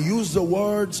Jesus, I use the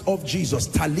words of Jesus,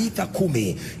 Talitha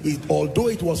Kumi. Although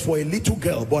it was for a little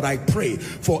girl, but I pray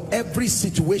for every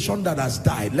situation that has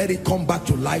died, let it come back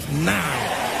to life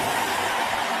now.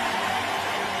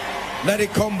 Let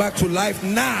it come back to life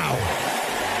now.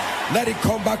 Let it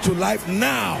come back to life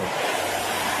now.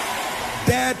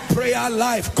 Dead prayer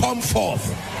life, come forth.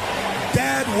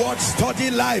 Dead word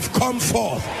study life, come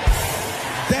forth.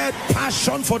 Dead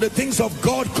passion for the things of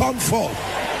God, come forth.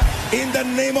 In the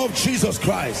name of Jesus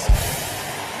Christ.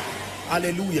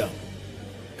 Hallelujah.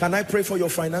 Can I pray for your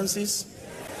finances?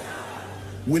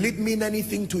 Will it mean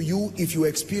anything to you if you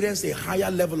experience a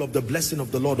higher level of the blessing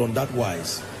of the Lord on that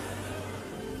wise?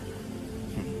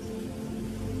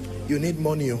 You need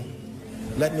money.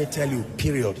 Let me tell you,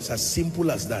 period. It's as simple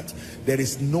as that. There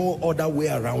is no other way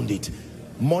around it.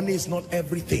 Money is not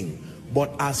everything.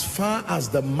 But as far as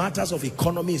the matters of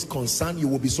economy is concerned, you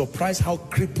will be surprised how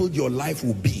crippled your life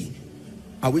will be.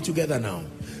 Are we together now?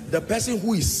 The person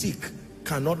who is sick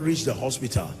cannot reach the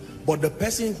hospital. But the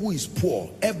person who is poor,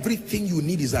 everything you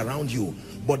need is around you.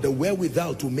 But the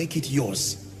wherewithal to make it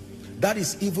yours, that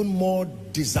is even more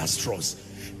disastrous.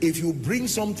 If you bring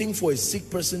something for a sick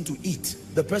person to eat,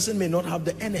 the person may not have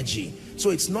the energy. So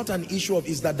it's not an issue of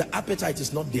is that the appetite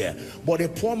is not there. But a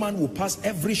poor man will pass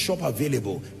every shop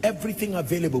available, everything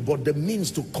available, but the means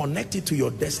to connect it to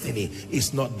your destiny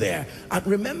is not there. And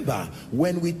remember,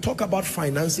 when we talk about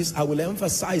finances, I will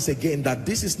emphasize again that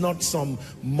this is not some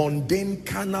mundane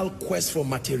carnal quest for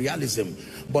materialism.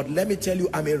 But let me tell you,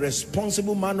 I'm a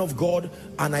responsible man of God,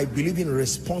 and I believe in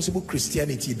responsible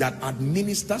Christianity that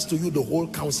administers to you the whole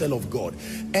counsel of God.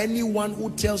 Anyone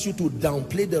who tells you to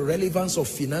downplay the relevance of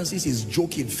finances is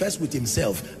joking, first with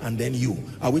himself and then you.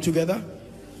 Are we together?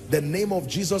 The name of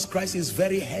Jesus Christ is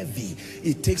very heavy.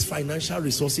 It takes financial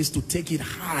resources to take it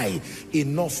high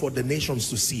enough for the nations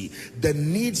to see. The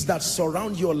needs that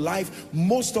surround your life,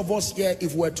 most of us here,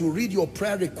 if we're to read your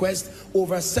prayer request,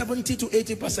 over 70 to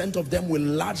 80% of them will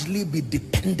largely be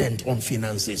dependent on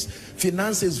finances.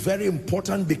 Finance is very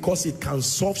important because it can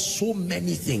solve so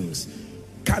many things.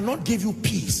 Cannot give you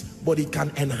peace, but it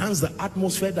can enhance the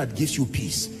atmosphere that gives you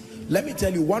peace. Let me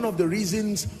tell you, one of the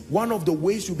reasons, one of the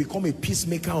ways you become a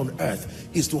peacemaker on earth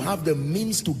is to have the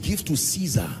means to give to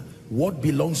Caesar what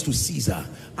belongs to Caesar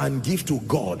and give to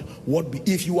God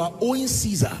if you are owing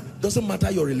Caesar, doesn't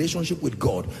matter your relationship with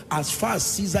God, as far as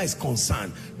Caesar is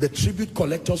concerned, the tribute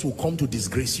collectors will come to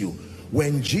disgrace you.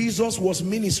 When Jesus was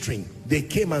ministering, they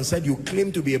came and said, you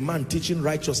claim to be a man teaching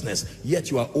righteousness, yet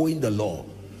you are owing the law.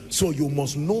 So you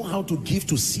must know how to give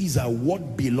to Caesar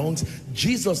what belongs.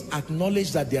 Jesus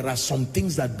acknowledged that there are some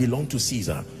things that belong to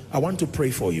Caesar. I want to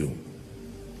pray for you.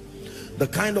 The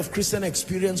kind of Christian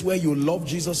experience where you love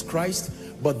Jesus Christ,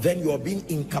 but then you are being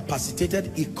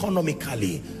incapacitated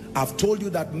economically. I've told you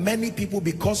that many people,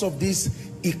 because of this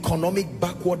economic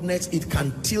backwardness, it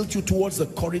can tilt you towards the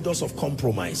corridors of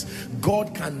compromise.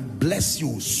 God can bless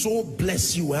you, so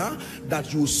bless you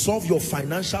that you solve your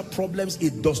financial problems.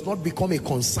 It does not become a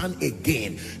concern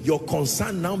again. Your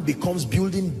concern now becomes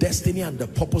building destiny and the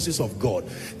purposes of God.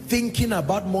 Thinking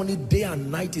about money day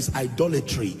and night is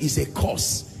idolatry, is a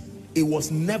curse. It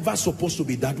was never supposed to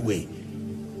be that way.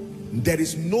 There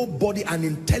is nobody, an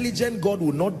intelligent God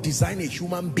will not design a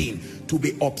human being to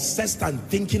be obsessed and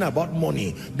thinking about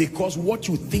money, because what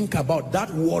you think about, that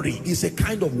worry, is a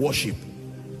kind of worship.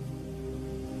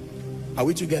 Are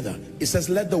we together? It says,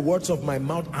 let the words of my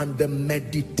mouth and the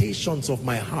meditations of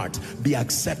my heart be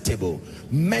acceptable.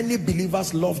 Many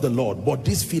believers love the Lord, but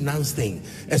this finance thing,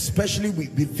 especially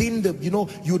within the,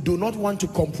 you do not want to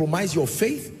compromise your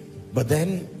faith, but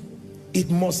then it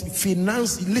must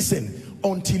finance. Listen,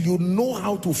 until you know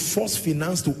how to force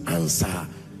finance to answer,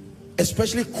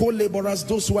 especially co-laborers,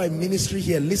 those who are in ministry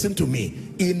here, listen to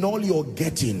me. In all you're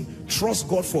getting, trust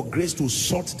God for grace to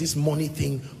sort this money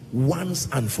thing once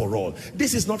and for all.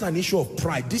 This is not an issue of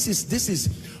pride. This is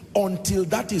until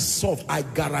that is solved, I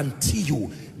guarantee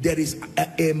you there is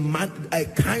a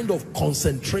kind of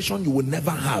concentration you will never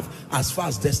have as far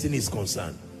as destiny is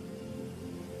concerned.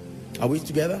 Are we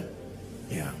together?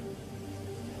 Yeah.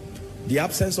 The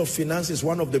absence of finance is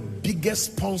one of the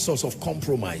biggest sponsors of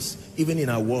compromise, even in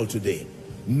our world today.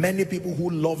 Many people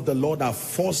who love the Lord are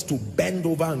forced to bend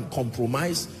over and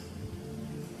compromise.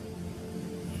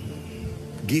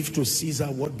 Give to Caesar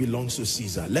what belongs to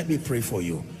Caesar. Let me pray for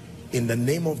you. In the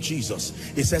name of Jesus.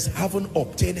 It says, having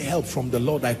obtained help from the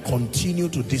Lord, I continue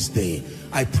to this day.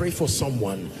 I pray for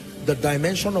someone. The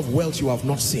dimension of wealth you have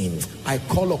not seen, I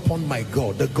call upon my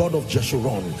God, the God of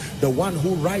Jeshurun, the one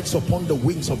who rides upon the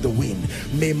wings of the wind.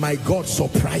 May my God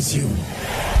surprise you.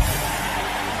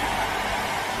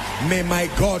 May my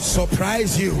God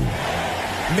surprise you.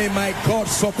 May my God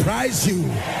surprise you.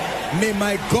 May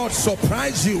my God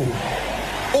surprise you.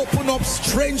 Open up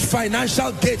strange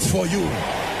financial gates for you.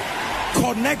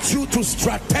 Connect you to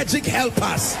strategic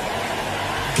helpers.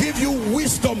 Give you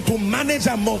wisdom to manage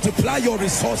and multiply your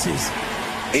resources.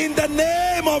 In the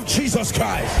name of Jesus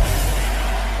Christ.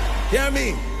 Hear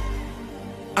me?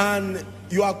 And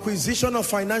your acquisition of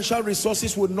financial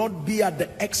resources will not be at the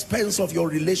expense of your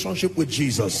relationship with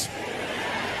Jesus.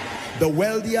 The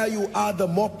wealthier you are, the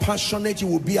more passionate you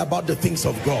will be about the things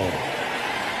of God.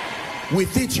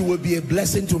 With it, you will be a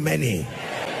blessing to many.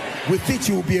 With it,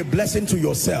 you will be a blessing to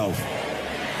yourself.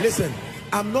 Listen,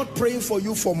 I'm not praying for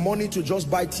you for money to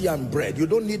just buy tea and bread. You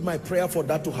don't need my prayer for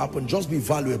that to happen. Just be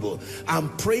valuable. I'm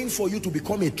praying for you to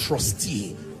become a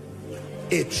trustee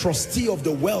of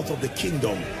the wealth of the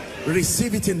kingdom.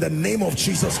 Receive it in the name of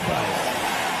Jesus Christ.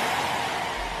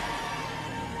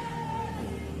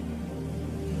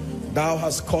 Thou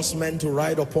hast caused men to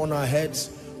ride upon our heads.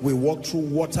 We walk through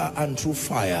water and through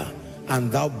fire,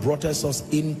 and thou broughtest us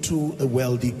into a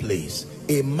wealthy place.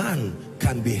 A man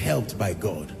can be helped by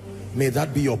God. May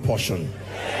that be your portion.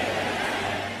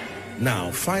 Now,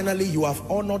 finally, you have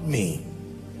honored me.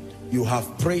 You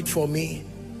have prayed for me.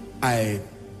 I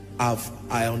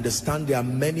understand there are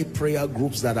many prayer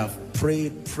groups that have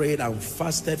prayed and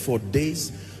fasted for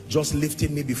days, just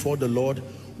lifting me before the Lord.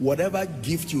 Whatever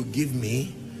gift you give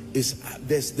me,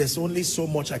 there's only so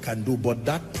much I can do, but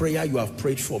that prayer you have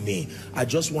prayed for me, I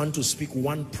just want to speak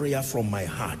one prayer from my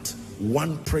heart.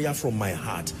 One prayer from my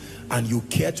heart, and you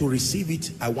care to receive it.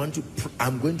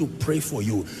 I'm going to pray for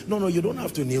you. No, you don't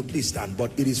have to kneel, please stand, but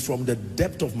it is from the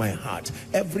depth of my heart.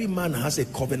 Every man has a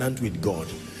covenant with God.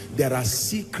 There are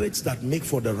secrets that make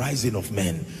for the rising of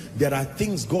men. There are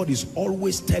things God is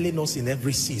always telling us in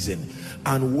every season.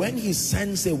 And when he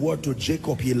sends a word to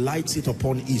Jacob, he lights it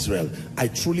upon Israel. I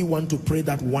truly want to pray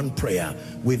that one prayer.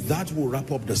 With that, we'll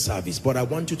wrap up the service. But I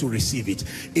want you to receive it.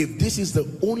 If this is the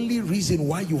only reason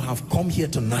why you have come here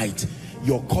tonight,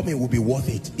 your coming will be worth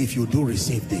it if you do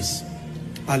receive this.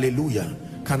 Hallelujah.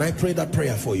 Can I pray that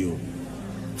prayer for you?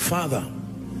 Father,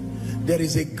 there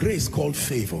is a grace called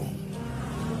favor.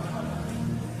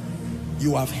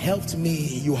 You have helped me.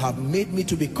 You have made me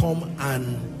to become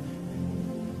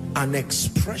an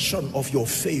expression of your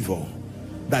favor.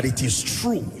 That it is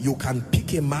true. You can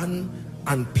pick a man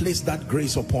and place that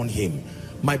grace upon him.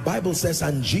 My Bible says,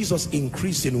 and Jesus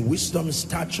increased in wisdom,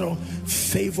 stature,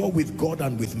 favor with God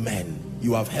and with men.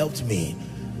 You have helped me.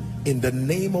 In the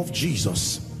name of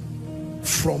Jesus,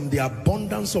 from the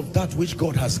abundance of that which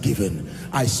God has given,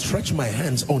 I stretch my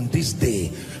hands on this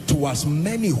day to as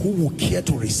many who will care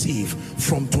to receive.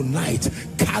 From tonight,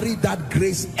 carry that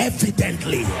grace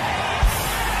evidently.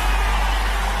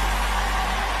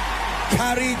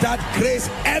 Carry that grace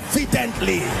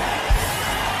evidently.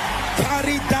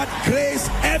 Carry that grace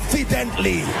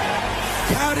evidently.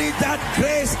 Carry that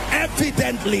grace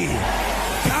evidently.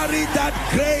 Carry that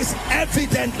grace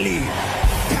evidently.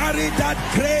 Carry that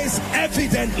grace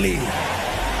evidently.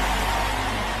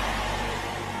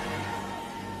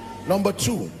 Number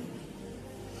two,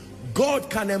 God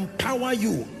can empower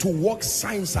you to work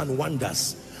signs and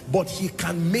wonders, but he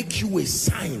can make you a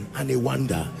sign and a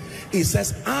wonder. He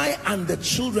says, I and the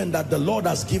children that the Lord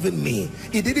has given me.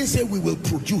 He didn't say we will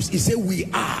produce. He said we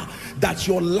are. That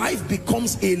your life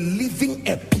becomes a living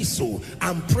epistle.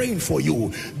 I'm praying for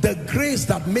you. The grace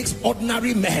that makes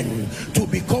ordinary men to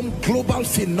become global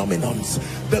phenomenons.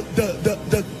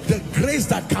 The grace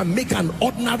that can make an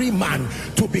ordinary man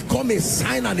to become a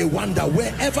sign and a wonder.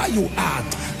 Wherever you are,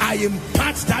 I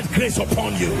impart that grace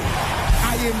upon you.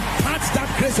 I impart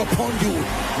that grace upon you.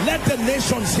 Let the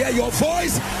nations hear your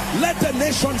voice. Let the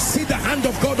nations see the hand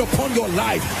of God upon your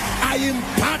life. I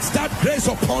impart that grace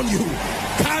upon you.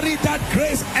 Carry that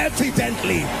grace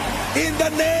evidently in the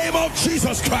name of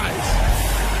Jesus Christ.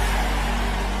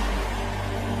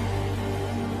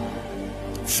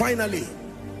 Finally,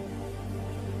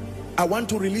 I want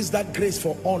to release that grace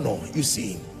for honor. You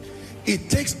see, it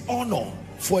takes honor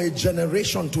for a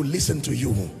generation to listen to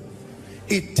you.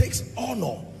 It takes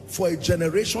honor for a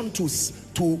generation to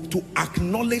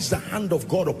acknowledge the hand of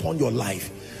God upon your life.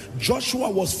 Joshua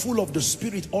was full of the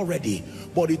Spirit already,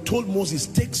 but he told Moses,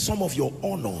 take some of your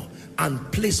honor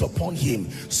and place upon him,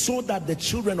 so that the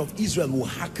children of Israel will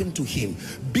hearken to him.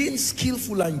 Being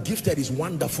skillful and gifted is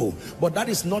wonderful, but that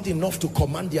is not enough to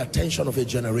command the attention of a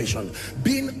generation.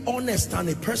 Being honest and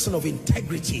a person of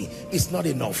integrity is not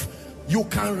enough. You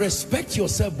can respect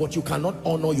yourself, but you cannot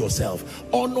honor yourself.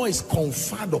 Honor is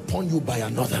conferred upon you by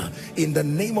another. In the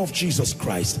name of Jesus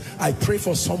Christ, I pray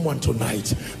for someone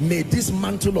tonight. May this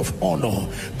mantle of honor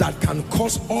that can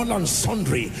cause all and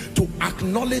sundry to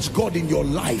acknowledge God in your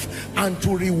life and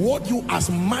to reward you as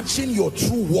matching your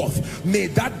true worth, may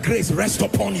that grace rest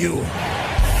upon you.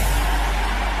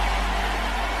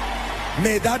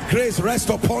 May that grace rest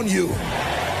upon you.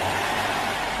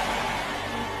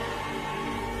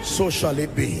 So shall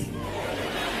it be,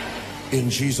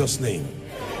 in Jesus' name.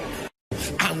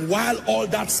 And while all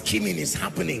that scheming is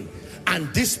happening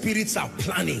and these spirits are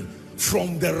planning,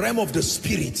 from the realm of the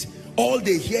spirit, all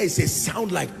they hear is a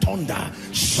sound like thunder.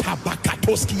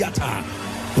 Shabakatoskiata,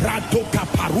 Pradoka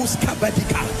Paruska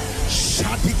Bedika,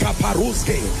 Shadika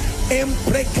Paruske,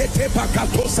 Emprekete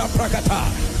Bakatosa Prakata,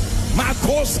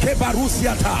 Makoske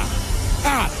Barusiata.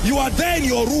 You are there in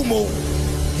your room.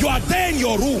 Oh. You are there in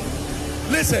your room.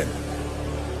 Listen,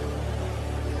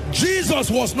 Jesus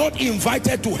was not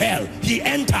invited to hell. He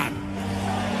entered.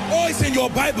 Oh, it's in your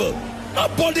Bible.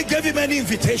 Nobody gave him any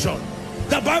invitation.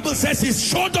 The Bible says he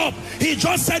showed up. He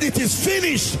just said it is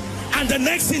finished. And the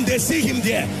next thing they see him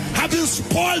there, having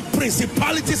spoiled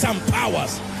principalities and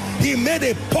powers, he made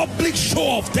a public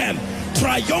show of them,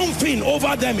 triumphing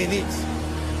over them in it.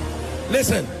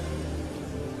 Listen,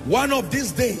 one of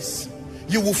these days,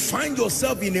 you will find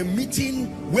yourself in a meeting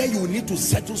where you need to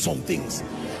settle some things.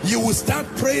 You will start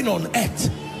praying on earth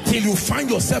till you find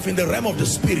yourself in the realm of the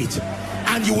spirit,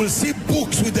 and you will see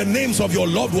books with the names of your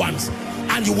loved ones,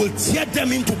 and you will tear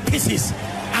them into pieces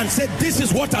and say, this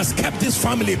is what has kept this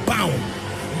family bound.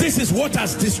 This is what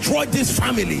has destroyed this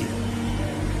family.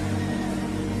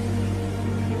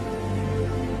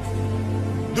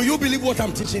 Do you believe what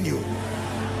I'm teaching you?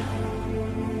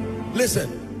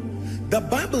 Listen. The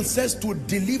Bible says to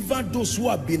deliver those who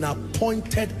have been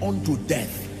appointed unto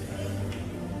death.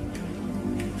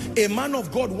 A man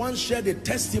of God once shared a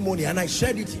testimony, and I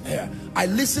shared it here. I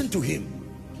listened to him.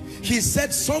 He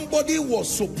said somebody was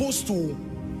supposed to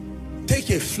take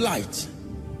a flight.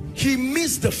 He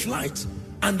missed the flight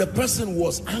and the person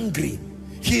was angry.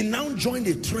 He now joined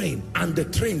a train and the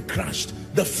train crashed.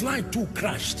 The flight too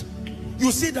crashed.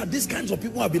 You see that these kinds of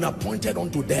people have been appointed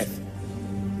unto death.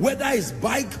 Whether it's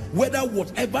bike, whether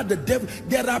whatever, the devil,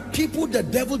 there are people the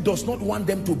devil does not want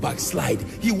them to backslide.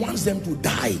 He wants them to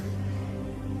die.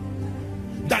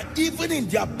 That even in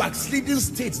their backsliding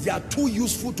states, they are too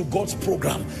useful to God's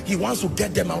program. He wants to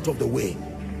get them out of the way.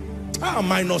 Ah,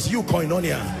 minus you,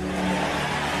 Koinonia.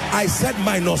 I said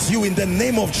minus you in the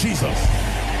name of Jesus.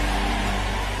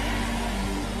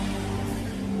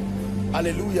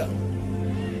 Hallelujah.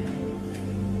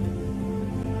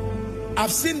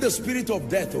 I've seen the spirit of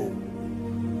death. Oh,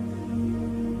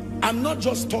 I'm not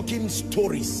just talking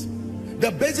stories. The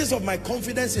basis of my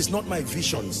confidence is not my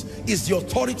visions, it's the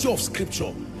authority of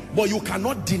scripture. But you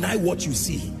cannot deny what you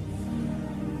see.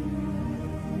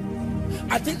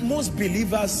 I think most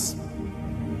believers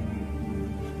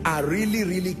are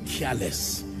really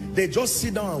careless. They just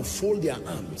sit down and fold their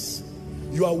arms.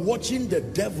 You are watching the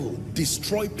devil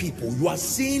destroy people. You are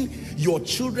seeing your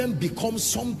children become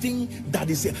something that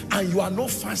is, and you are not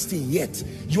fasting yet.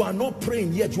 You are not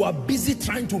praying yet. You are busy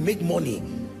trying to make money.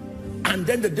 And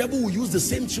then the devil will use the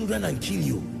same children and kill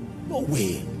you. No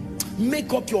way.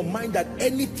 Make up your mind that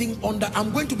anything under,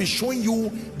 I'm going to be showing you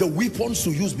the weapons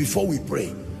to use before we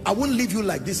pray. I won't leave you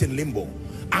like this in limbo.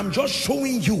 I'm just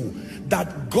showing you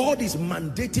that God is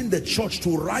mandating the church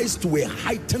to rise to a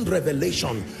heightened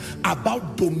revelation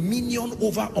about dominion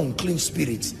over unclean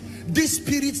spirits. These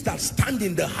spirits that stand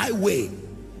in the highway,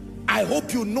 I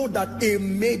hope you know that a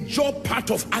major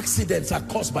part of accidents are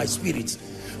caused by spirits.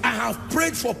 I have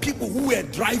prayed for people who were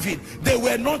driving. They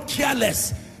were not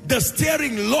careless. The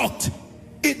steering locked.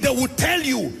 They would tell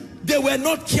you they were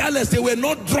not careless. They were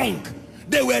not drunk.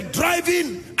 They were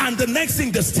driving, and the next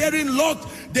thing, the steering locked.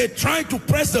 They tried to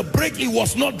press the brake. It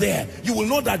was not there. You will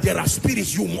know that there are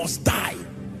spirits. You must die.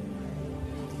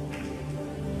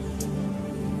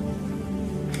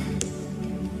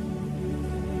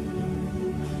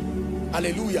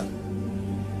 Hallelujah.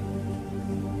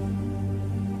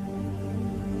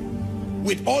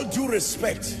 With all due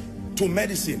respect to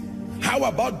medicine, how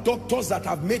about doctors that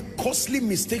have made costly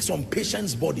mistakes on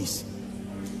patients' bodies?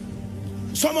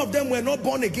 Some of them were not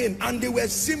born again and they were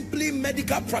simply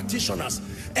medical practitioners,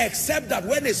 except that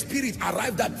when a spirit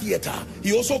arrived at theater,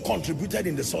 he also contributed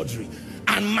in the surgery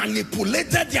and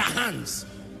manipulated their hands.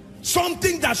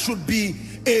 Something that should be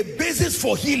a basis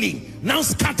for healing now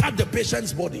scattered the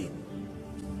patient's body.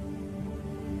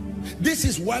 This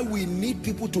is why we need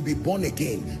people to be born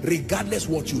again, regardless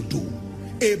what you do.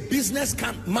 A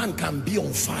businessman can be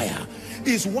on fire.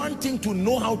 It's one thing to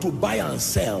know how to buy and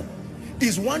sell.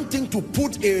 It's one thing to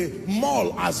put a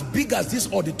mall as big as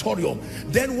this auditorium.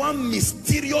 Then one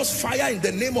mysterious fire in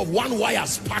the name of one wire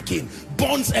sparking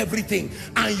burns everything.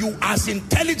 And you, as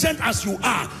intelligent as you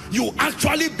are, you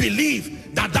actually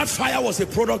believe that that fire was a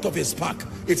product of a spark.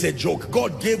 It's a joke.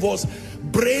 God gave us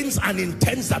brains and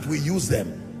intents that we use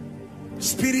them.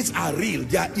 Spirits are real.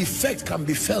 Their effect can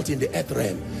be felt in the earth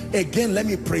realm. Again, let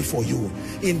me pray for you.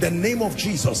 In the name of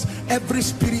Jesus, every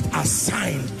spirit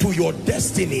assigned to your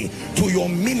destiny, to your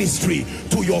ministry,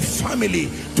 to your family,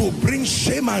 to bring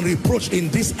shame and reproach in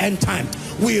this end time,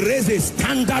 we raise a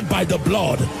standard by the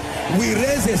blood. We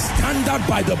raise a standard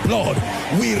by the blood.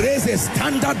 We raise a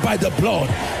standard by the blood.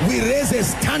 We raise a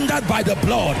standard by the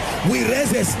blood. We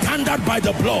raise a standard by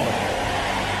the blood.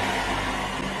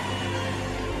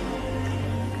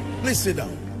 Please sit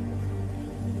down.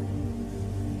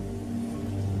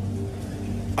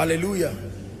 Hallelujah.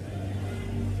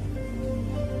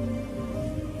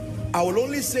 I will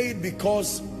only say it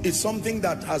because it's something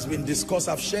that has been discussed.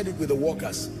 I've shared it with the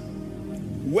workers.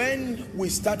 When we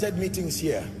started meetings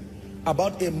here,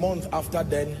 about a month after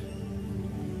then,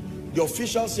 the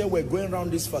officials here were going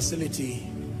around this facility,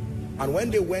 and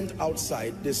when they went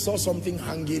outside, they saw something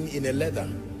hanging in a leather,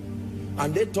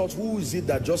 and they thought, who is it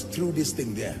that just threw this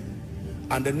thing there?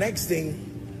 And the next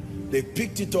thing, they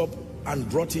picked it up and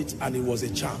brought it, and it was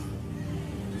a charm.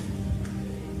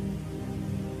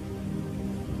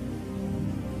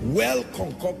 Well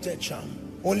concocted charm.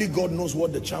 Only God knows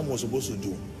what the charm was supposed to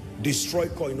do. Destroy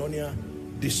Koinonia,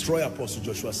 destroy Apostle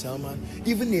Joshua Selman.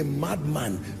 Even a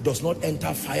madman does not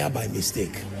enter fire by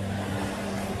mistake.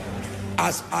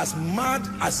 As mad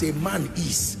as a man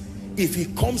is, if he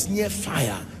comes near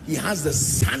fire, he has the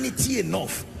sanity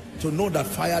enough to know that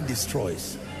fire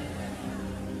destroys.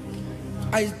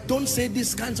 I don't say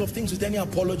these kinds of things with any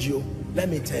apology. Let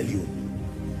me tell you,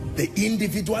 The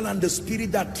individual and the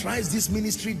spirit that tries this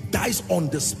ministry dies on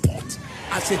the spot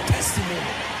as a testimony.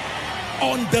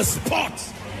 On the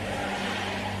spot.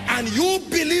 And you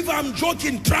believe I'm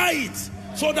joking, try it,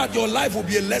 so that your life will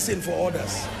be a lesson for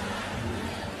others.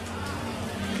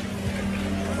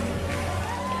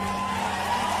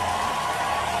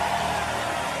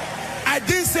 I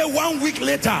didn't say 1 week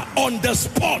later, on the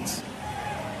spot.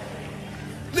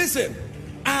 Listen,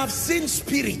 I have seen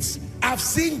spirits, I've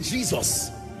seen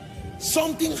Jesus.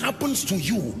 Something happens to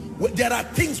you. There are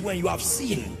things when you have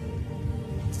seen.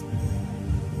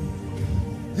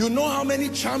 You know how many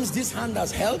charms this hand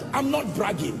has held? I'm not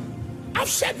bragging. I've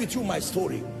shared with you my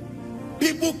story.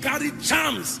 People carry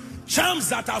charms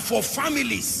that are for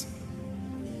families,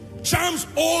 charms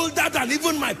older than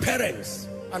even my parents.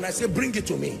 And I say, bring it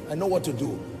to me. I know what to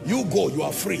do. You go, you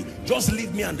are free. Just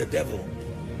leave me and the devil.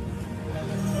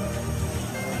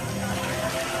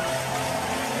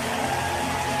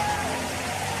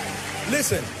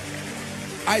 Listen,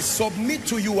 I submit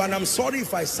to you, and I'm sorry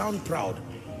if I sound proud,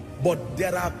 but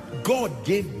God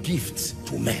gave gifts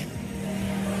to men.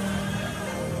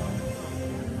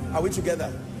 Are we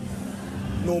together?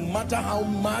 No matter how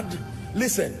mad,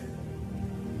 listen,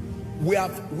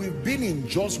 we've been in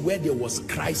just where there was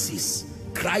crisis.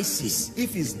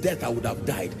 If it's death, I would have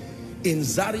died. In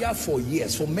Zaria for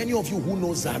years, for many of you who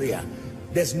know Zaria,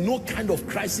 there's no kind of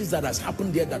crisis that has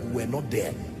happened there that we're not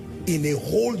there. In a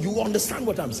whole, you understand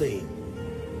what I'm saying?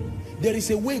 There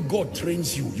is a way God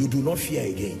trains you. You do not fear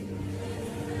again.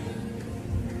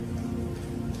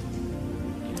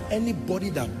 Anybody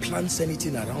that plants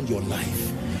anything around your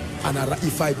life, and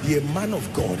if I be a man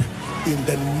of God, in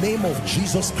the name of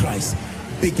Jesus Christ,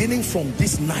 beginning from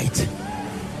this night,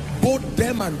 both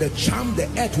them and the charm, the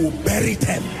earth will bury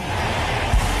them.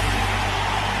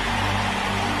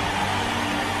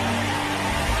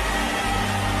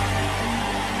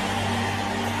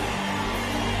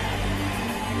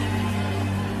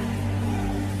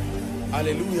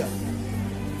 Hallelujah.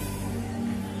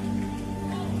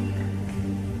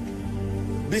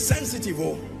 Be sensitive,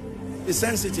 oh. Be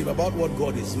sensitive about what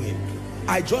God is doing.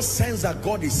 I just sense that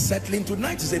God is settling.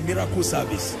 Tonight is a miracle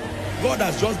service. God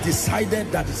has just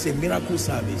decided that it's a miracle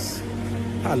service.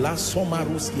 For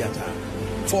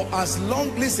as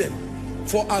long, listen,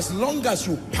 for as long as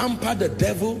you pamper the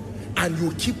devil and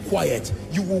you keep quiet,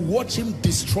 you will watch him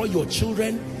destroy your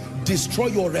children, destroy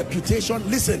your reputation.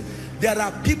 Listen, there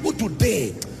are people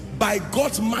today, by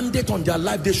God's mandate on their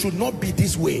life, they should not be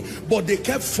this way, but they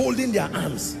kept folding their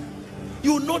arms.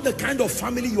 You know the kind of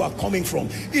family you are coming from.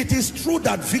 It is true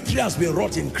that victory has been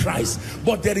wrought in Christ,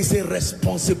 but there is a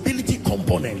responsibility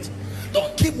component.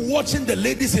 Don't keep watching the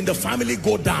ladies in the family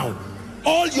go down.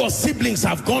 All your siblings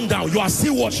have gone down. You are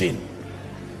still watching.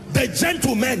 The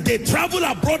gentlemen, they travel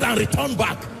abroad and return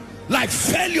back like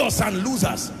failures and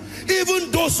losers. Even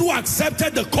those who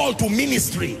accepted the call to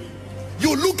ministry,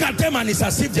 you look at them and it's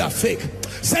as if they are fake.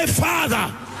 Say,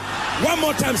 Father. One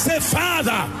more time. Say,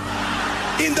 Father,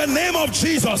 in the name of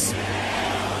Jesus,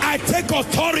 I take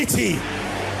authority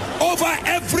over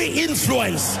every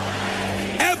influence,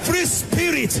 every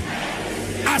spirit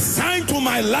assigned to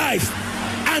my life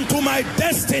and to my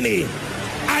destiny.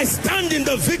 I stand in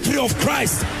the victory of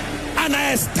Christ and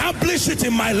I establish it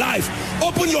in my life.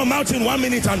 Open your mouth in 1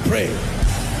 minute and pray.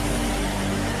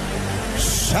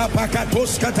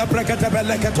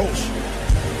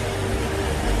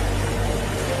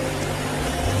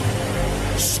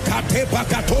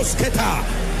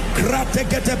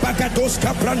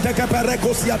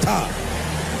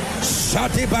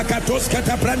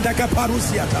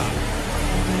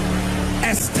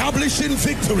 Establishing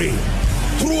victory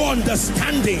through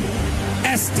understanding,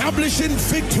 establishing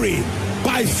victory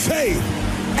by faith,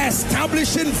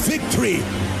 establishing victory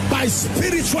by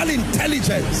spiritual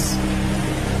intelligence.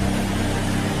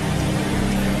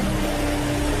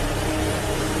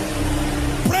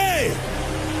 Pray.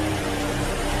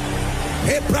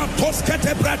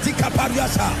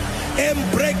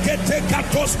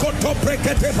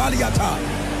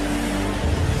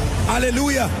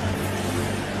 Hallelujah.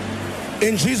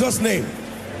 In Jesus' name.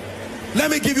 Let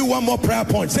me give you one more prayer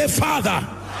point. Say, Father,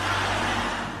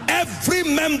 every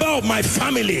member of my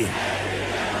family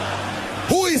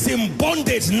who is in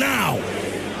bondage now,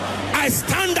 I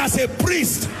stand as a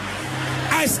priest,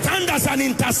 I stand as an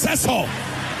intercessor,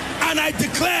 and I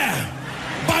declare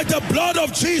by the blood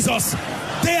of Jesus,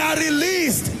 they are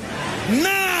released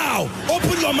now.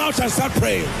 Open your mouth and start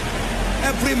praying.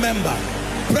 Every member,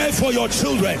 pray for your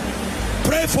children,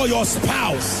 pray for your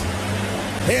spouse.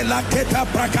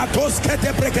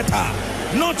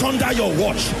 Not under your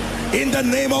watch, in the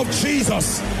name of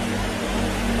Jesus.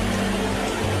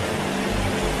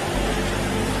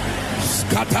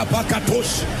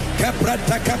 Katapakatos,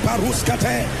 Kebreta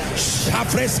Kaparuskate,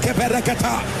 Shafres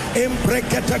Keberekata,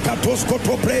 Embreketa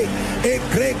Katoskotobre,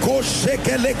 Egreko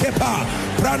Shekelekepa,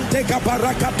 Pranteka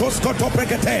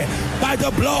Barakatoskotobrekete. By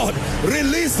the blood,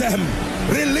 release them.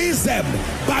 Release them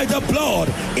by the blood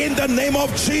in the name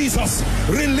of Jesus.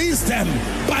 Release them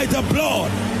by the blood.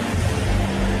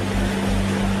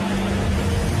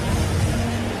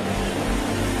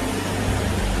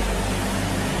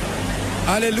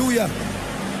 Hallelujah.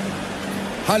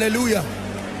 Hallelujah.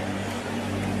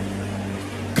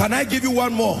 Can I give you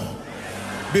one more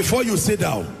before you sit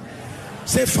down?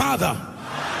 Say, Father,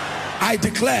 I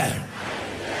declare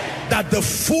that the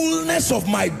fullness of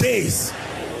my days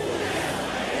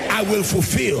I will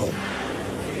fulfill.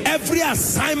 Every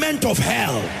assignment of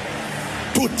hell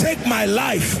to take my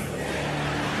life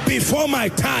before my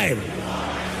time,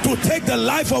 to take the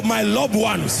life of my loved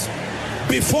ones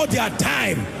before their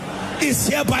time, is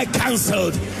hereby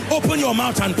cancelled. Open your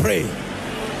mouth and pray.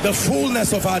 The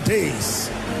fullness of our days,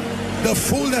 the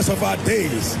fullness of our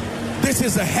days. This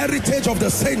is the heritage of the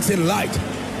saints in light.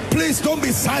 Please don't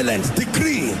be silent.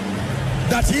 Decree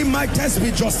that he might test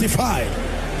be justified.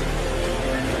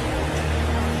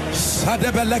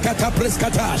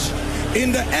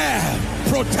 In the air,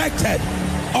 protected.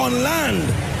 On land,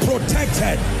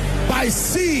 protected. By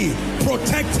sea,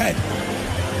 protected.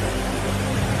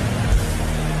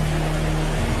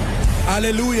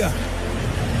 Hallelujah.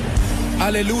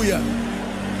 Hallelujah.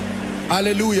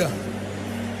 Hallelujah.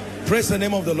 Praise the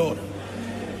name of the Lord.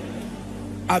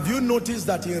 Have you noticed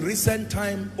that in recent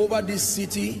time over this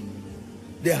city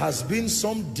there has been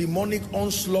some demonic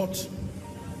onslaught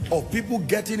of people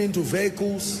getting into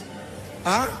vehicles?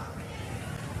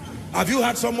 Have you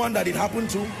had someone that it happened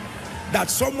to? That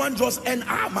someone just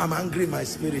I'm angry in my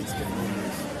spirit.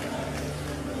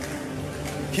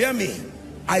 Hear me.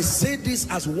 I say this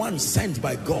as one sent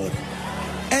by God.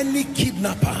 Any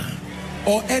kidnapper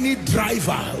or any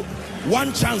driver,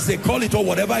 one chance they call it or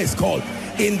whatever it's called,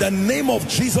 in the name of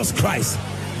Jesus Christ,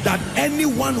 that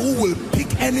anyone who will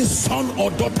pick any son or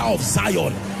daughter of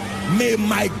Zion, may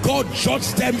my God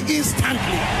judge them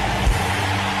instantly.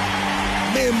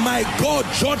 May my God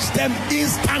judge them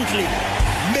instantly.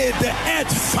 May the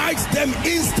earth fight them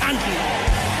instantly.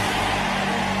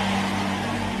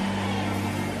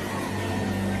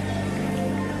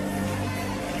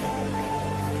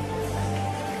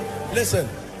 Listen,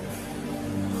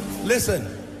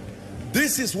 listen.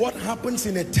 This is what happens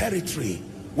in a territory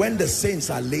when the saints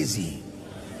are lazy.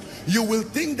 You will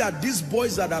think that these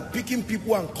boys that are picking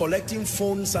people and collecting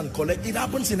phones and it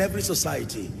happens in every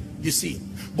society, you see.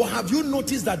 But have you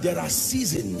noticed that there are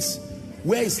seasons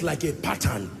where it's like a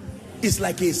pattern? It's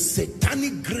like a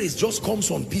satanic grace just comes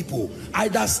on people,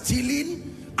 either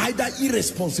stealing, either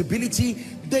irresponsibility.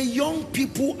 The young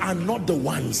people are not the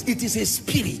ones. It is a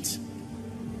spirit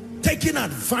taking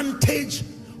advantage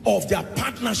of their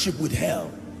partnership with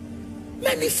hell.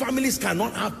 Many families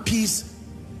cannot have peace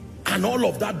and all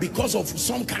of that because of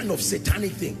some kind of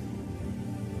satanic thing.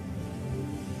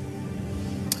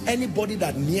 Anybody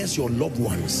that nears your loved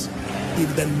ones,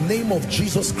 in the name of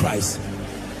Jesus Christ,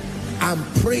 I'm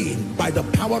praying by the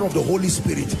power of the Holy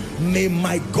Spirit, may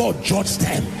my God judge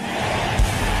them.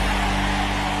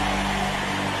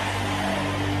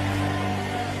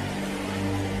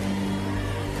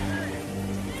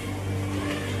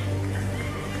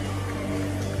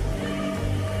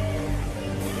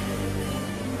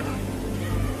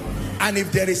 And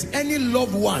if there is any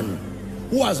loved one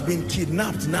who has been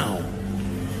kidnapped now,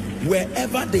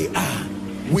 wherever they are,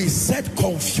 we set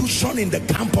confusion in the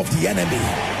camp of the enemy.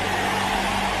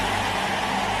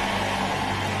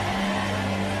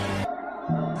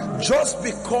 Just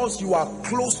because you are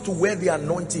close to where the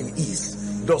anointing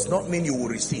is does not mean you will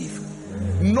receive.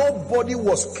 Nobody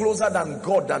was closer than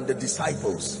God than the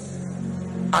disciples,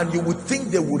 and you would think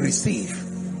they will receive.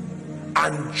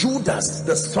 And Judas,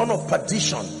 the son of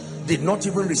perdition, did not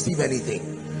even receive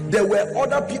anything. There were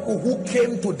other people who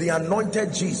came to the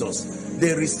anointed Jesus.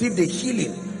 They received a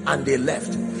healing and they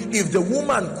left. If the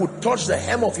woman could touch the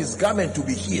hem of his garment to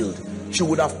be healed, she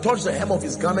would have touched the hem of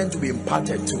his garment to be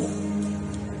imparted to.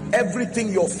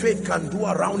 Everything your faith can do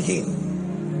around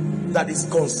him that is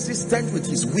consistent with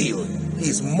his will, he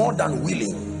is more than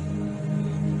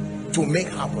willing to make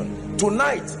happen.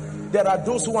 Tonight, there are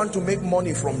those who want to make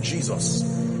money from Jesus.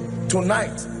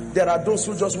 Tonight, there are those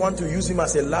who just want to use him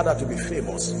as a ladder to be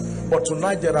famous. But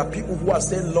tonight there are people who are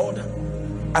saying, Lord,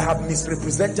 I have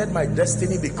misrepresented my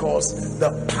destiny because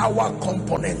the power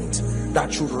component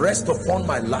that should rest upon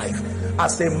my life,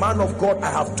 as a man of God,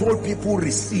 I have told people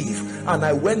receive, and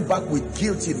I went back with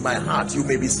guilt in my heart. You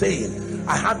may be saying,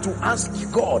 I had to ask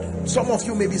God. Some of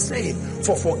you may be saying,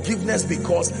 for forgiveness,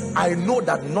 because I know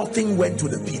that nothing went to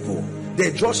the people.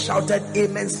 They just shouted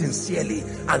amen sincerely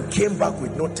and came back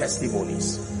with no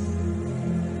testimonies.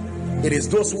 It is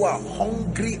those who are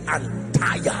hungry and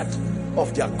tired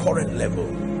of their current level.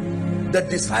 The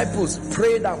disciples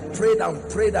prayed and prayed and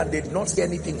prayed and they did not see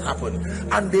anything happen.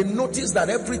 And they noticed that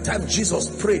every time Jesus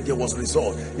prayed, there was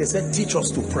result. They said, teach us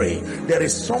to pray. There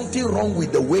is something wrong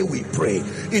with the way we pray.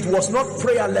 It was not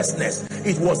prayerlessness.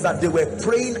 It was that they were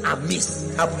praying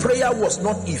amiss. A prayer was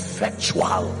not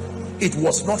effectual. It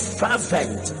was not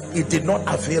fervent. It did not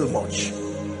avail much.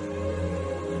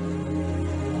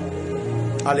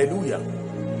 Hallelujah.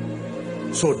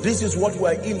 So this is what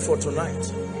we're in for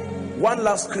tonight. One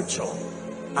last scripture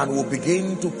and we'll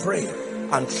begin to pray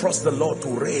and trust the Lord to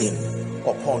reign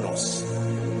upon us.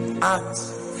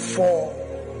 Acts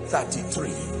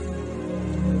 4:33.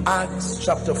 Acts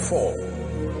chapter 4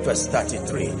 verse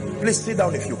 33. Please sit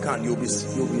down if you can. You'll be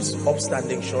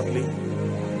upstanding shortly.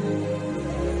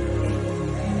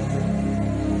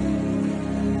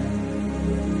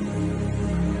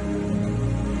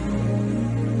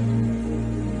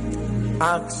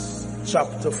 Acts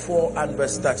chapter 4 and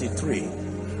verse 33.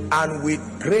 And with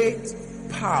great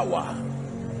power,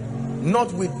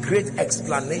 not with great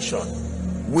explanation,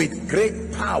 with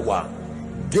great power,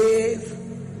 gave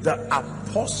the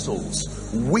apostles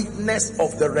witness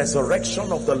of the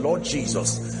resurrection of the Lord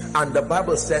Jesus. And the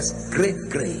Bible says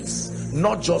great grace,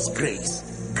 not just grace,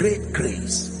 great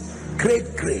grace,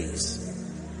 great grace,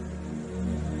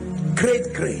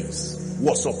 great grace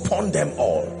was upon them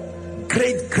all.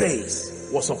 Great grace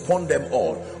was upon them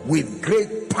all, with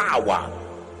great power,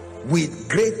 with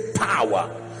great power.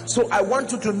 So I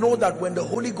want you to know that when the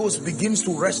Holy Ghost begins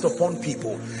to rest upon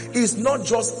people, it's not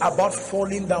just about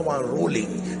falling down and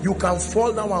rolling. You can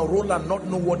fall down and roll and not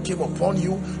know what came upon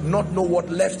you, not know what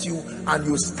left you, and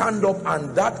you stand up,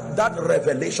 and that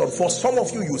revelation, for some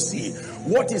of you, you see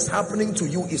what is happening to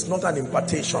you is not an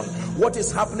impartation. What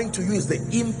is happening to you is the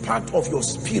impact of your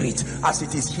spirit as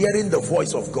it is hearing the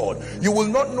voice of God. You will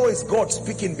not know it's God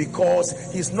speaking because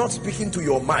he's not speaking to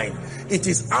your mind. It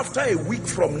is after a week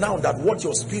from now that what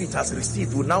your spirit has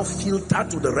received will now filter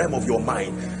to the realm of your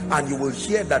mind, and you will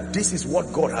hear that this is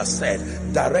what God has said,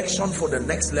 direction for the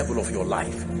next level of your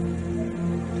life.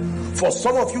 For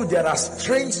some of you, there are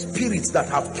strange spirits that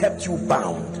have kept you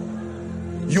bound.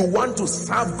 You want to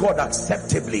serve God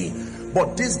acceptably,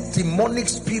 but these demonic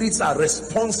spirits are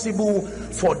responsible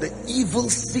for the evil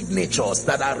signatures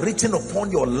that are written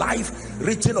upon your life,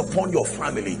 written upon your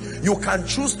family. You can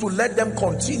choose to let them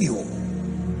continue,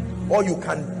 or you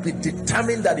can be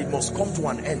determined that it must come to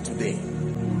an end today.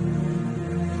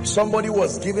 Somebody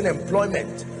was given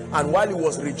employment, and while he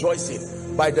was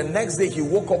rejoicing, by the next day he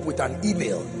woke up with an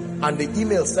email, and the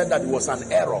email said that it was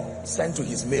an error sent to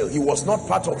his mail. He was not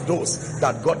part of those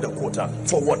that got the quota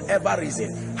for whatever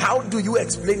reason. How do you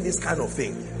explain this kind of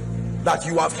thing? That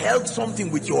you have held something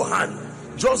with your hand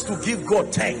just to give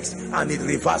God thanks and it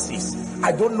reverses.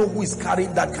 I don't know who is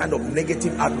carrying that kind of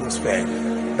negative atmosphere.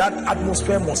 That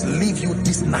atmosphere must leave you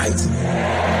this night.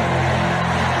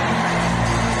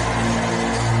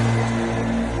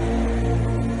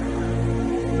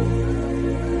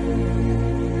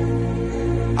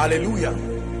 Hallelujah.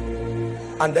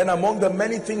 And then among the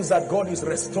many things that God is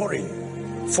restoring,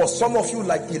 for some of you,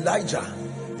 like Elijah,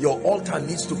 your altar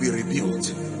needs to be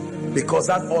rebuilt, because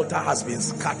that altar has been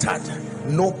scattered.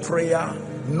 No prayer,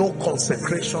 no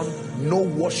consecration, no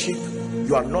worship.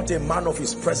 You are not a man of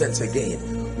his presence again.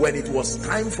 When it was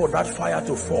time for that fire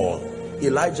to fall,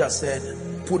 Elijah said,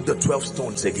 put the 12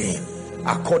 stones again,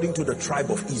 according to the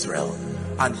tribe of Israel.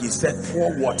 And he said,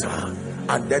 pour water,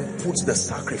 and then put the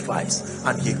sacrifice,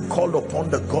 and he called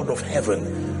upon the God of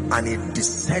heaven, and it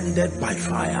descended by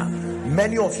fire.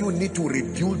 Many of you need to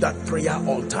rebuild that prayer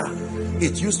altar.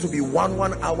 It used to be 1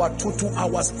 hour, 2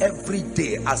 hours every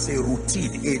day as a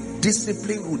routine, a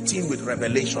disciplined routine with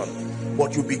revelation.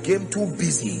 But you became too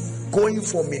busy going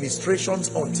for ministrations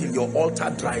until your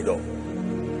altar dried up.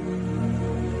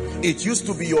 It used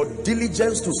to be your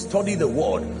diligence to study the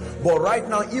word, but right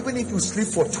now, even if you sleep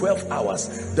for 12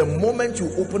 hours, the moment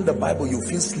you open the Bible, you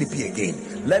feel sleepy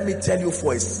again. Let me tell you,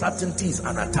 for a certainty, is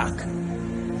an attack.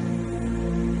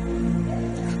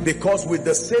 Because with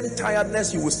the same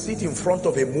tiredness, you will sit in front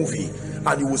of a movie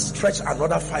and you will stretch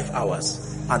another 5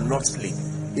 hours and not sleep.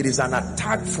 It is an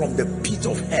attack from the pit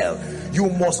of hell. You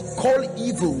must call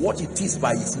evil what it is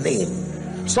by its name.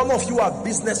 Some of you are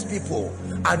business people,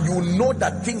 and you know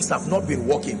that things have not been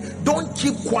working, don't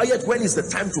keep quiet when it's the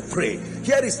time to pray.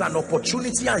 Here is an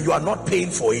opportunity and you are not paying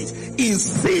for it.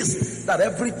 Insist that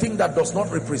everything that does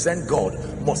not represent God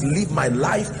must leave my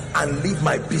life and leave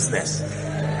my business.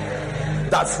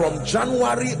 That from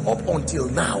January up until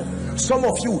now, some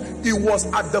of you, it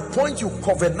was at the point you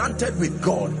covenanted with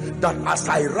God that as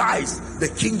I rise, the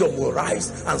kingdom will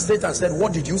rise. And Satan said,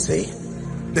 what did you say?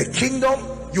 The kingdom?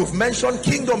 You've mentioned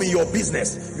kingdom in your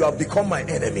business. You have become my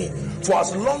enemy. For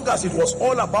as long as it was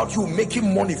all about you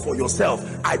making money for yourself,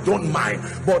 I don't mind.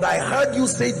 But I heard you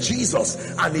say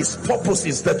Jesus and his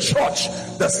purposes, the church,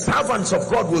 the servants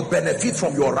of God will benefit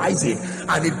from your rising.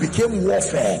 And it became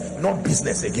warfare, not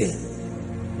business again.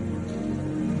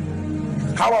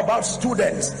 How about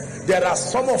students? There are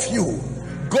some of you,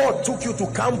 God took you to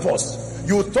campus.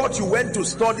 You thought you went to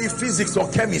study physics or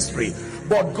chemistry,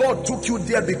 but God took you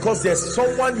there because there's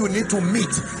someone you need to meet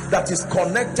that is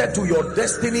connected to your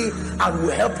destiny and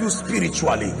will help you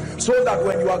spiritually, so that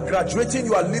when you are graduating,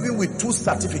 you are living with 2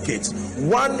 certificates,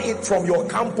 one from your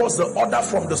campus, the other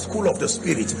from the school of the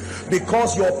spirit.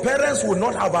 Because your parents would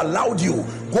not have allowed you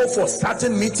go for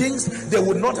certain meetings, they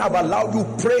would not have allowed you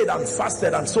prayed and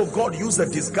fasted, and so God used the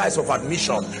disguise of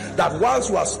admission, that whilst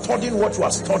you are studying what you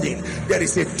are studying, there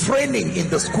is a training in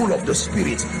the school of the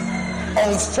spirit.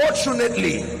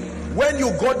 Unfortunately, when you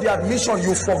got the admission,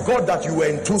 you forgot that you were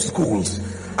in 2 schools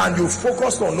and you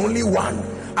focused on only one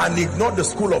and ignored the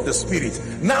school of the spirit.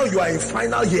 Now you are in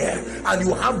final year and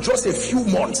you have just a few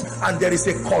months and there is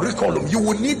a curriculum. You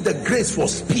will need the grace for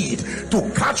speed to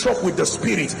catch up with the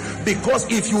spirit, because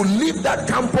if you leave that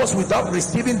campus without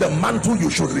receiving the mantle you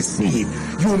should receive,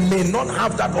 you may not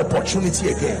have that opportunity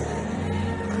again.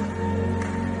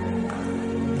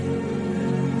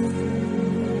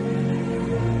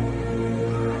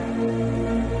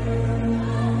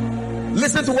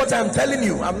 Listen to what I'm telling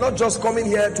you. I'm not just coming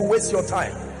here to waste your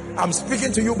time. I'm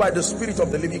speaking to you by the Spirit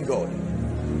of the living God.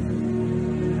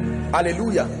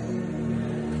 Hallelujah.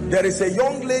 There is a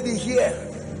young lady here.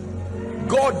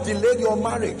 God delayed your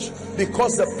marriage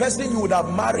because the person you would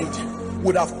have married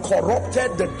would have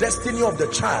corrupted the destiny of the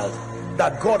child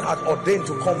that God had ordained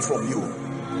to come from you.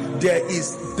 There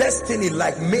is destiny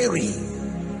like Mary,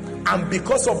 and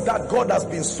because of that, God has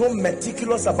been so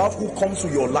meticulous about who comes to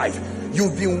your life.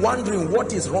 You've been wondering,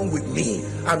 what is wrong with me?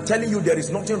 I'm telling you, there is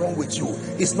nothing wrong with you.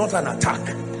 It's not an attack.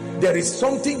 There is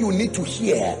something you need to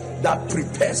hear that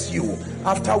prepares you,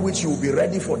 after which you will be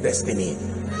ready for destiny.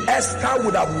 Esther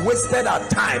would have wasted her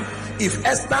time. If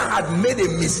Esther had made a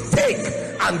mistake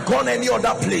and gone any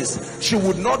other place, she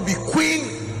would not be queen,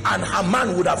 and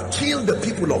Haman would have killed the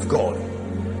people of God.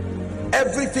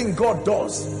 Everything God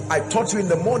does, I taught you in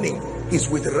the morning, is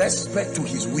with respect to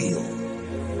his will.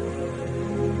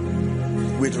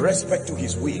 With respect to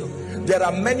his will. There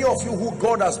are many of you who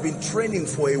God has been training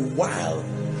for a while,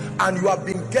 and you have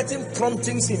been getting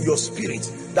promptings in your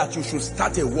spirit that you should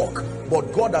start a walk,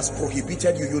 but God has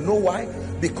prohibited you. You know why?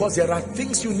 Because there are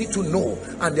things you need to know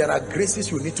and there are graces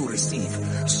you need to receive,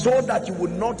 so that you will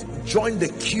not join the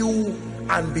queue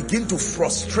and begin to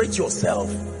frustrate yourself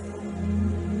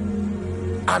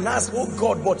and ask, oh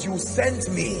God, but you sent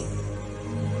me.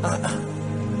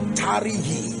 Tarry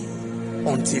ye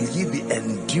until ye be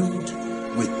endued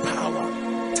with power.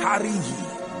 Tarry ye.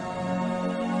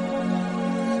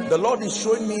 The Lord is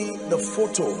showing me the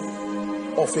photo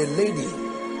of a lady.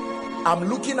 I'm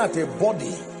looking at a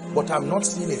body, but I'm not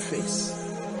seeing a face.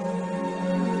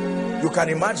 You can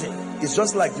imagine, it's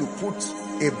just like you put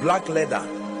a black leather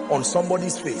on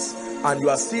somebody's face and you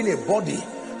are seeing a body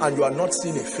and you are not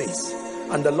seeing a face.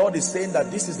 And the Lord is saying that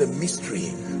this is the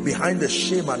mystery behind the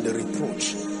shame and the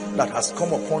reproach that has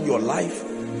come upon your life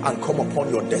and come upon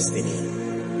your destiny.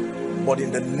 But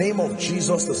in the name of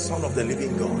Jesus, the Son of the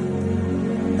living God,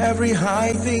 every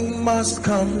high thing must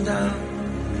come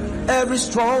down, every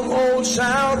stronghold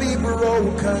shall be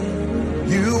broken.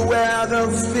 You wear the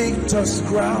victor's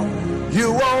crown,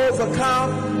 you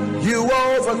overcome, you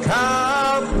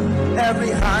overcome.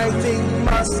 Every high thing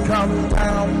must come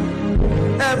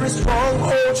down, every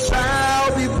stronghold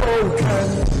shall be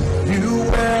broken. You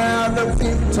wear the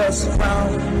victor's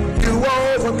crown, you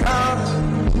overcome.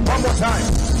 One more time.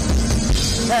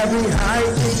 Every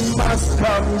high thing must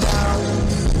come down,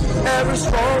 every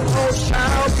stronghold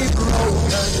shall be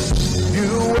broken.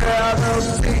 You wear the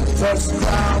victor's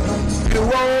crown, you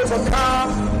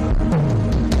overcome.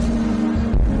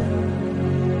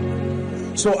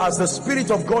 So as the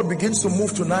Spirit of God begins to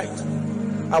move tonight,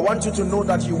 I want you to know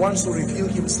that he wants to reveal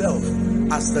himself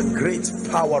as the great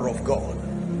power of God.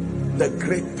 The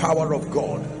great power of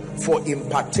God for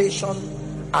impartation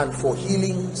and for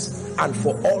healings and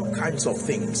for all kinds of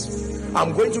things.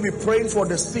 I'm going to be praying for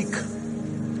the sick.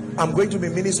 I'm going to be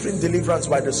ministering deliverance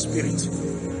by the Spirit.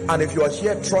 And if you are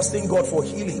here trusting God for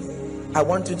healing, I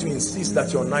want you to insist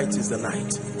that your night is the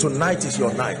night. Tonight is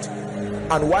your night.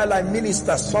 And while I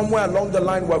minister, somewhere along the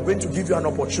line, we're going to give you an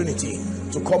opportunity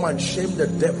to come and shame the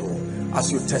devil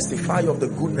as you testify of the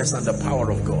goodness and the power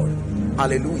of God.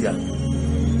 Hallelujah.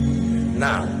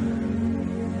 Now,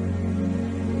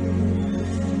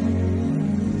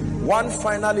 one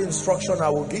final instruction I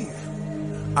will give,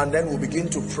 and then we'll begin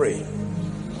to pray.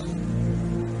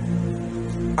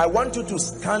 I want you to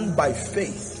stand by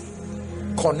faith,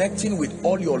 connecting with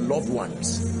all your loved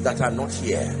ones that are not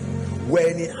here.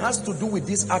 When it has to do with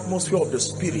this atmosphere of the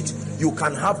Spirit, you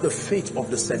can have the faith of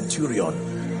the centurion.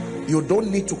 You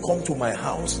don't need to come to my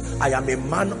house. I am a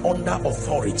man under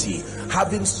authority,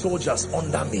 having soldiers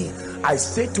under me. I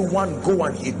say to one, go,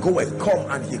 and he goeth, come,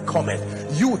 and he cometh.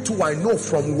 You too, I know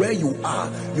from where you are,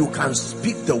 you can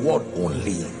speak the word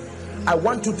only. I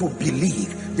want you to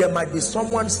believe. There might be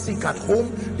someone sick at home.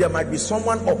 There might be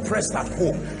someone oppressed at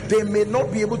home. They may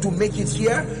not be able to make it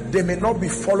here. They may not be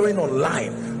following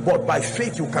online. But by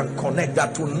faith you can connect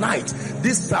that tonight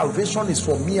this salvation is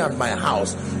for me and my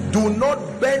house. Do not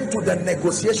bend to the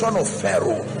negotiation of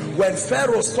Pharaoh. When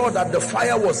Pharaoh saw that the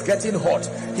fire was getting hot,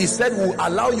 he said, we'll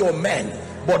allow your men,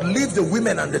 but leave the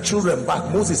women and the children back.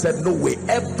 Moses said, no way.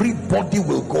 Everybody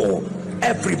will go.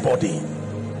 Everybody.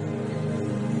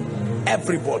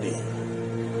 Everybody.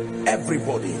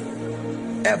 Everybody.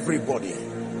 Everybody.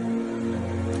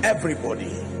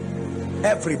 Everybody.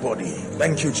 Everybody.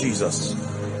 Thank you, Jesus.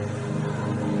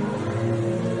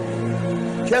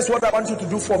 Here's what I want you to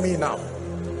do for me now.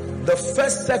 The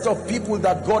first set of people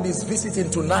that God is visiting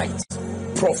tonight,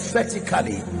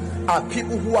 prophetically, are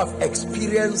people who have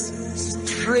experienced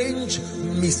strange,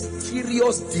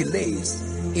 mysterious delays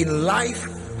in life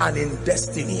and in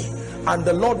destiny. And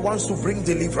the Lord wants to bring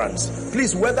deliverance.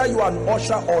 Please, whether you are an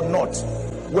usher or not,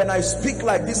 when I speak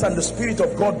like this and the Spirit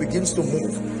of God begins to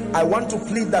move, I want to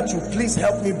plead that you please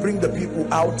help me bring the people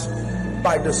out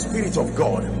by the Spirit of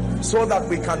God, so that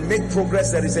we can make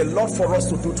progress. There is a lot for us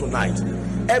to do tonight.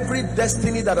 Every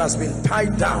destiny that has been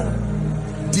tied down,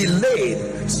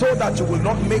 delayed, so that you will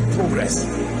not make progress,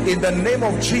 in the name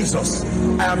of Jesus,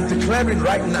 I am declaring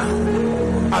right now,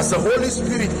 as the Holy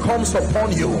Spirit comes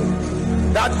upon you,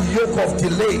 that yoke of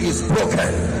delay is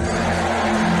broken.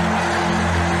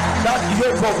 That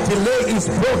yoke of delay is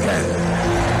broken.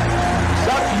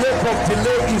 That yoke of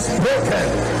delay is broken.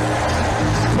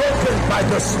 Broken by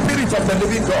the Spirit of the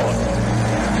living God.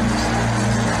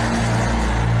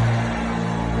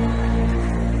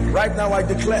 Right now I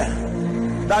declare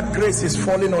that grace is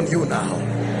falling on you now.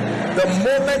 The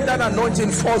moment that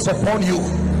anointing falls upon you,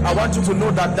 I want you to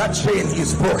know that that chain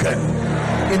is broken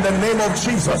in the name of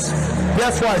Jesus.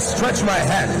 Therefore I stretch my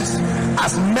hands.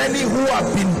 As many who have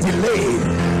been delayed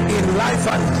in life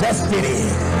and destiny,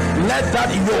 let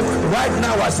that yoke right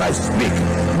now as I speak,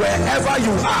 wherever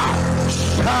you are,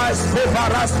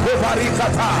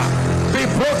 be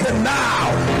broken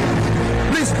now.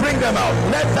 Please bring them out.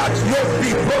 Let that yoke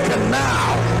be broken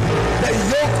now. The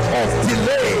yoke of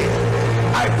delay,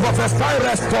 I prophesy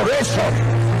restoration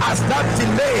as that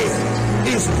delay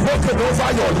is broken over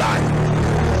your life.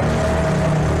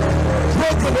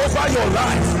 Broken over your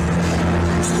life.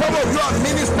 Some of you are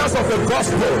ministers of the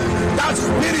gospel. That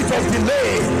spirit of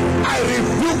delay, I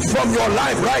rebuke from your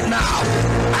life right now.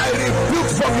 I rebuke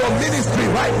from your ministry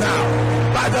right now.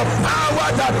 By the power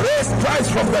that raised Christ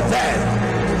from the dead.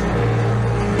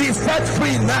 Be set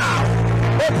free now.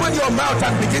 Open your mouth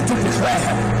and begin to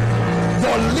declare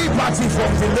your liberty from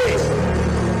delay.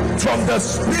 From the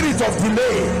spirit of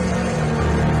delay.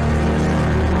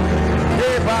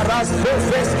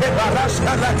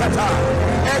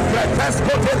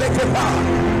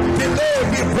 Delay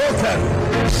be broken.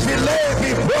 Delay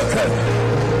be broken.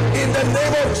 In the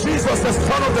name of Jesus, the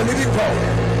Son of the living God.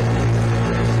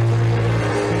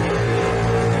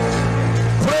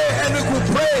 Pray, Enugu,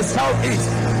 pray, Southeast.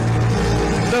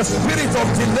 The spirit of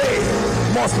delay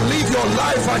must leave your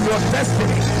life and your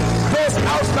destiny. Those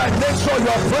outside, make sure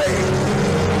you're praying.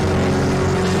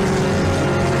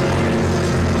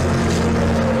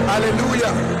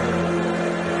 Hallelujah.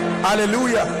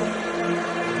 Hallelujah.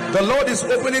 The Lord is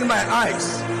opening my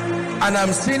eyes and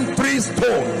I'm seeing 3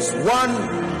 stones.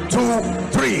 1, 2,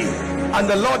 3. And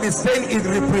the Lord is saying it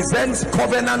represents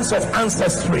covenants of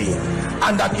ancestry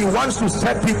and that He wants to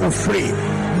set people free.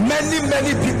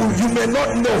 Many people you may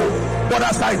not know, but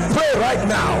as I pray right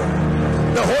now,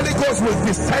 the Holy Ghost will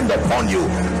descend upon you,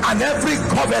 and every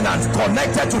covenant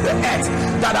connected to the earth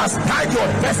that has tied your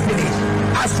destiny,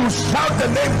 as you shout the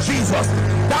name Jesus,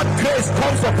 that grace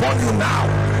comes upon you now.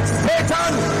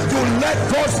 Satan, you let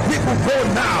God's people go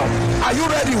now. Are you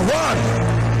ready? 1,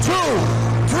 2,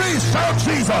 3. Shout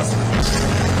Jesus.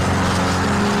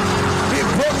 Be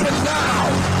broken now.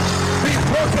 Be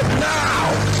broken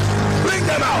now. Bring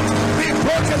them out. Be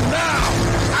broken now.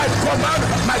 I command,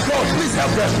 my God, please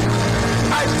help them.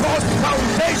 I cause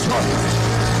foundation,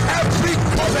 every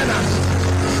covenant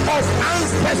of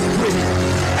ancestry,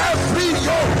 every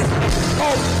yoke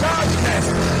of darkness.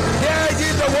 Hear ye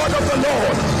the word of the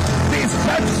Lord. Be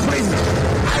set free.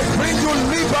 I bring you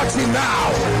liberty now.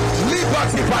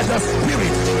 Liberty by the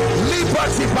Spirit.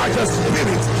 Liberty by the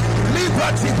Spirit.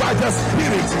 Liberty by the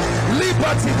Spirit.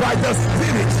 Liberty by the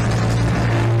Spirit.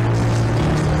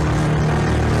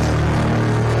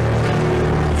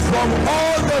 From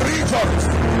all the regions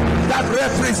that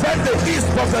represent the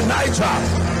east of the Niger,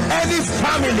 any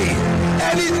family,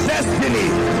 any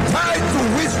destiny tied to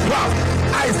witchcraft,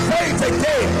 I say it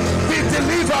again, be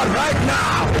delivered right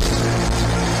now.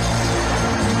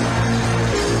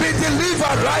 Be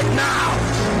delivered right now.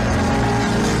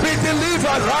 Be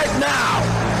delivered right now.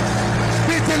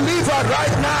 Be delivered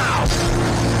right now.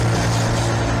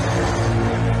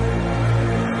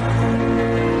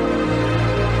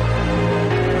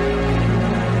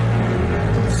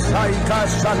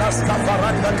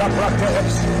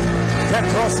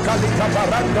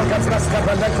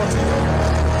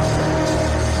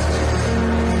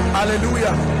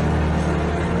 Hallelujah.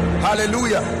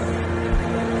 Hallelujah.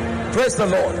 Praise the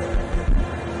Lord.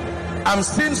 I'm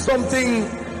seeing something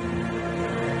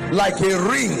like a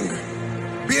ring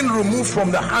being removed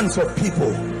from the hands of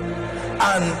people,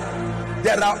 and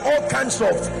there are all kinds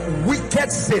of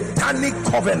wicked satanic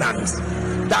covenants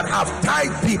that have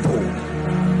tied people,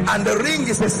 and the ring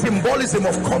is a symbolism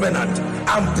of covenant.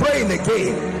 I'm praying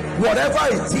again, whatever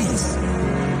it is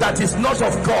that is not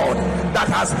of God, that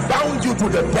has bound you to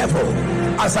the devil,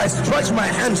 as I stretch my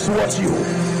hands towards you,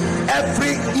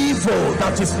 every evil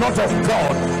that is not of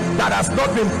God, that has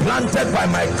not been planted by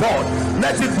my God,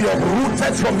 let it be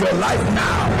uprooted from your life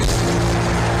now.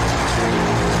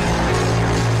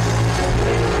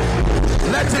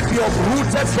 Let it be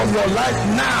uprooted from your life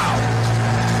now.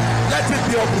 Let it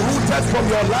be uprooted from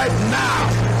your life now.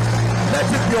 Let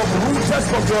it be uprooted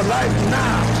from your life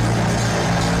now.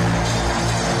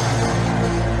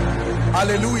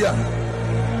 Hallelujah.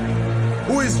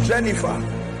 Who is Jennifer?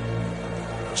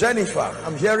 Jennifer.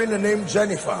 I'm hearing the name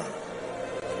Jennifer.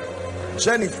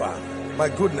 Jennifer. My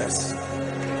goodness.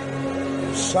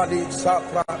 Shadi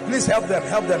Sapra. Please help them.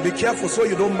 Help them. Be careful so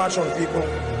you don't march on people.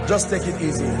 Just take it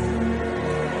easy.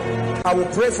 I will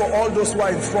pray for all those who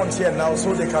are in front here now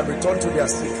so they can return to their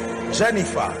seat.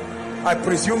 Jennifer. I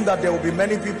presume that there will be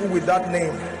many people with that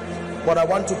name, but I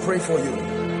want to pray for you.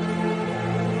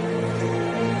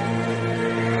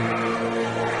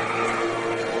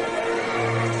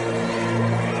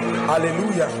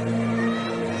 Hallelujah.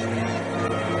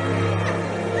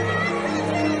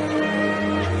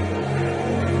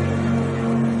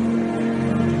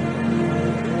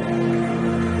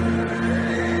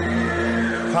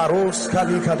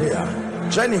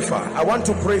 Jennifer, I want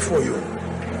to pray for you.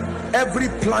 Every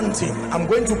planting, I'm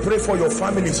going to pray for your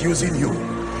families using you.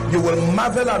 You will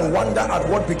marvel and wonder at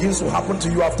what begins to happen to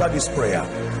you after this prayer.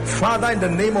 Father, in the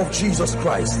name of Jesus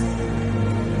Christ.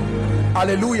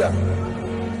 Hallelujah.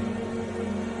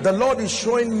 The Lord is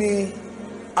showing me,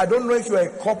 I don't know if you're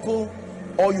a couple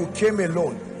or you came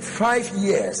alone. 5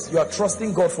 years you are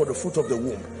trusting God for the fruit of the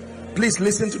womb. Please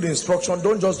listen to the instruction.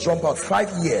 Don't just jump out.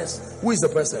 5 years. Who is the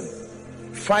person?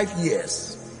 5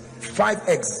 years.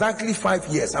 Exactly 5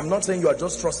 years. I'm not saying you are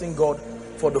just trusting God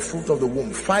for the fruit of the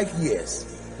womb. 5 years.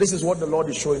 This is what the Lord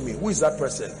is showing me. Who is that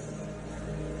person?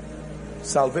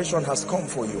 Salvation has come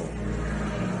for you.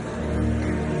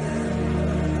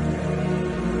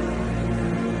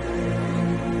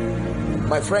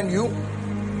 My friend,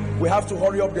 we have to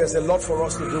hurry up. There's a lot for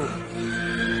us to do.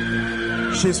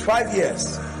 She's 5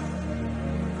 years.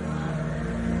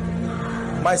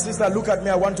 My sister, look at me.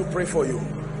 I want to pray for you.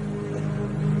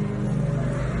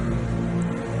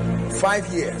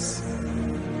 5 years.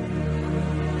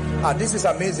 This is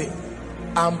amazing.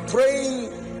 I'm praying.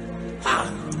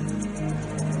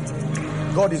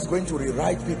 God is going to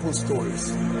rewrite people's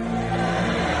stories.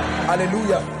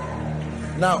 Hallelujah.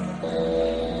 Now,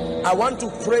 I want to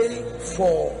pray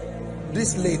for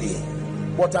this lady,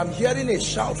 but I'm hearing a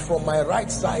shout from my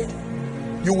right side.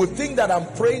 You would think that I'm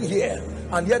praying here,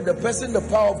 and yet the person the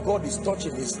power of God is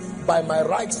touching is by my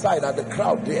right side at the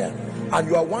crowd there. And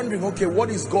you are wondering, okay, what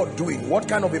is God doing? What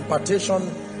kind of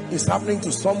impartation is happening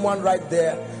to someone right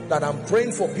there, that I'm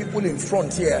praying for people in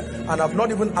front here and I've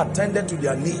not even attended to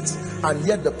their needs, and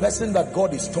yet the person that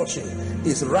God is touching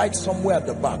is right somewhere at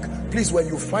the back. Please, when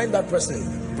you find that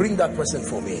person, bring that person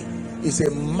for me. It's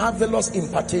a marvelous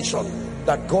impartation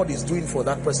that God is doing for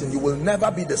that person. You will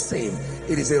never be the same.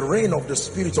 It is a reign of the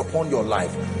Spirit upon your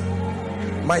life.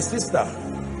 My sister,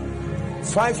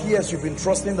 5 years you've been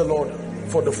trusting the Lord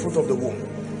for the fruit of the womb.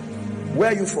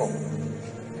 Where are you from?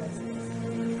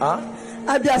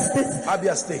 Abia State.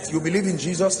 Abia State. You believe in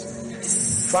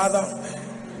Jesus? Father,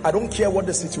 I don't care what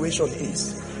the situation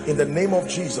is. In the name of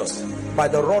Jesus, by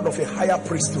the rod of a higher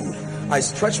priesthood, I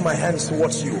stretch my hands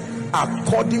towards you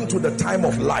according to the time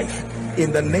of life.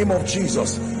 In the name of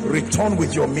Jesus, return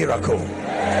with your miracle.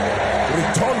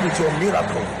 Return with your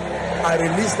miracle. I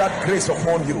release that grace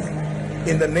upon you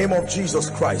in the name of Jesus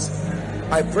Christ.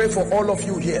 I pray for all of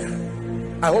you here.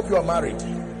 I hope you are married.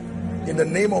 In the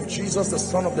name of Jesus, the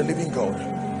Son of the living God,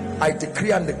 I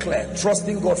decree and declare,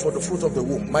 trusting God for the fruit of the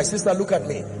womb. My sister, look at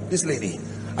me. This lady,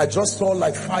 I just saw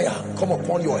like fire come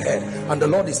upon your head, and the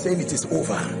Lord is saying it is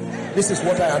over. This is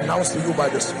what I announce to you by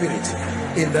the Spirit.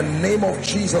 In the name of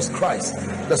Jesus Christ,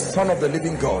 the Son of the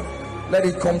living God, let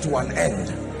it come to an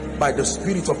end by the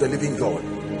Spirit of the living God.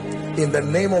 In the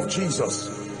name of Jesus.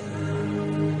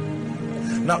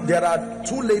 Now there are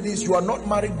two ladies, you are not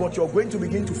married, but you're going to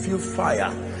begin to feel fire,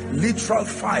 literal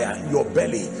fire in your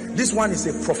belly. This one is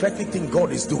a prophetic thing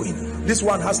God is doing. This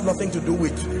one has nothing to do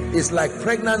with, it's like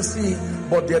pregnancy,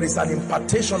 but there is an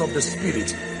impartation of the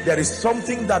Spirit. There is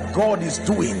something that God is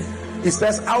doing. It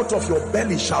says, out of your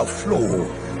belly shall flow.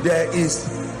 There is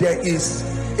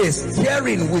a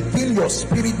stirring within your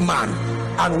spirit man,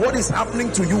 and what is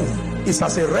happening to you is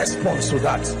as a response to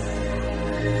that.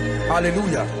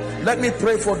 Hallelujah. Let me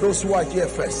pray for those who are here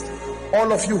first.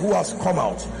 All of you who have come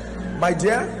out, my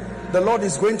dear, the Lord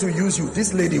is going to use you.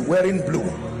 This lady wearing blue,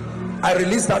 I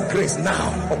release that grace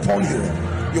now upon you.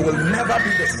 You will never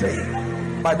be the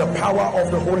same by the power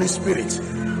of the Holy Spirit.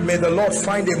 May the Lord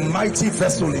find a mighty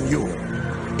vessel in you,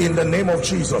 in the name of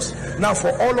Jesus. Now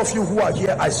for all of you who are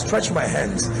here, I stretch my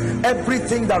hands.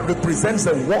 Everything that represents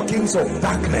the workings of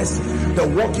darkness, the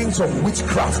workings of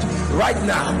witchcraft, right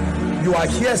now you are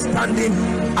here standing,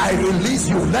 I release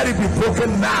you. Let it be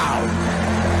broken now.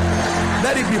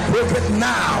 Let it be broken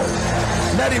now.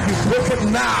 Let it be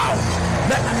broken now.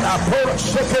 Let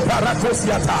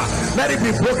it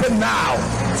be broken now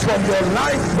from your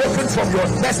life, broken from your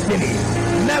destiny,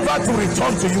 never to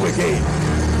return to you again,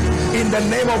 in the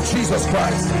name of Jesus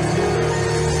Christ.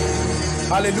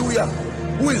 Hallelujah.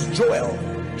 Who is Joel?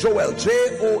 Joel,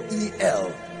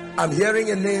 J-O-E-L. I'm hearing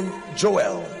a name,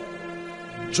 Joel.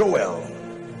 Joel.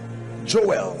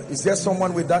 Joel. Is there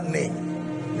someone with that name?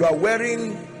 You are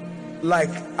wearing,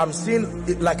 like, I'm seeing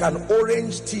it, like an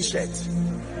orange t-shirt.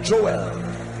 Joel.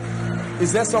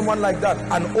 Is there someone like that?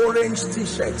 An orange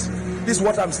t-shirt. This is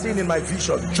what I'm seeing in my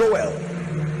vision. Joel.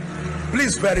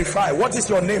 Please verify. What is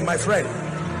your name, my friend?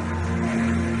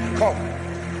 Come.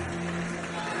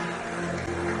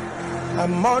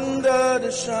 I'm under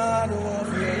the shadow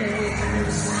of your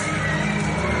wings.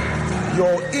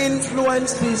 Your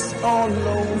influence is all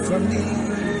over me.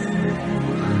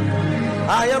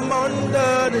 I am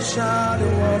under the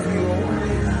shadow of your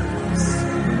wings.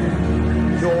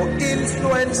 Your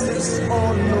influence is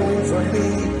all over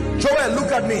me. Joel,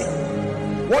 look at me.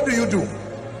 What do you do?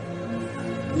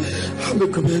 I'm a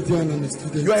comedian and a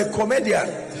student. You are a comedian.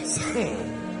 Yes.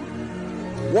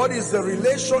 What is the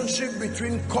relationship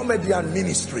between comedy and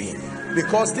ministry?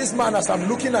 Because this man, as I'm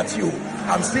looking at you,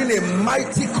 I'm seeing a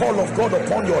mighty call of God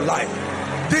upon your life.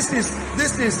 This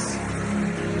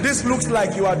looks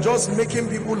like you are just making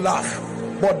people laugh,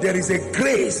 but there is a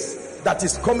grace that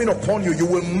is coming upon you. You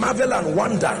will marvel and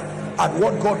wonder at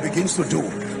what God begins to do.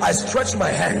 I stretch my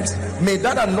hands. May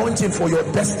that anointing for your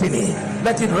destiny,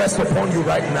 let it rest upon you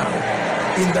right now,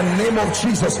 in the name of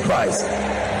Jesus Christ.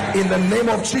 In the name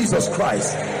of Jesus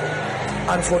Christ.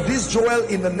 And for this Joel,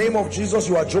 in the name of Jesus,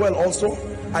 you are Joel also.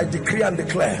 I decree and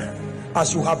declare,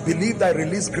 as you have believed, I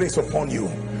release grace upon you.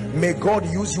 May God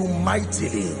use you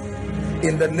mightily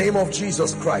in the name of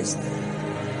Jesus Christ.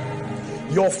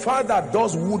 Your father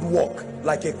does woodwork,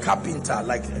 like a carpenter,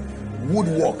 like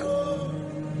woodwork.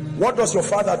 What does your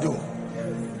father do?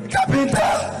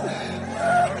 Carpenter.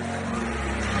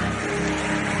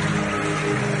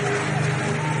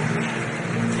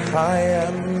 I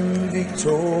am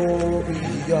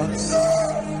victorious.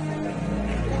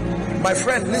 My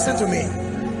friend, listen to me.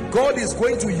 God is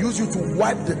going to use you to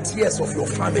wipe the tears of your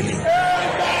family.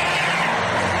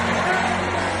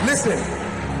 Listen,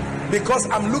 Because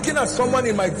I'm looking at someone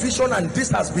in my vision, and this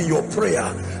has been your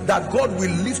prayer, that God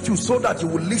will lift you so that you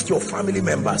will lift your family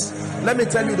members. Let me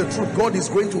tell you the truth, God is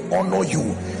going to honor you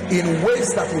in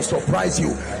ways that will surprise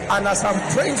you. And as I'm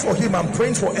praying for him, I'm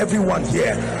praying for everyone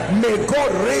here. May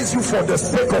God raise you for the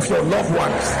sake of your loved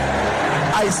ones.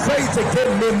 I say it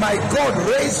again, may my God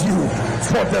raise you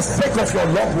for the sake of your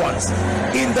loved ones,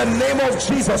 in the name of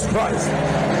Jesus Christ.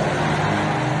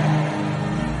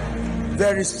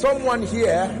 There is someone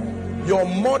here, your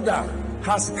mother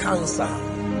has cancer.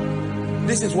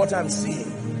 This is what I'm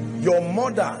seeing. Your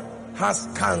mother has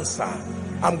cancer.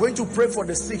 I'm going to pray for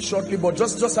the sick shortly, but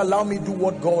just allow me to do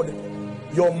what God.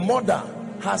 Your mother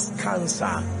has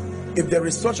cancer. If there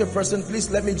is such a person, please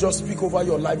let me just speak over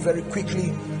your life very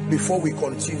quickly before we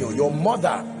continue. Your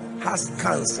mother has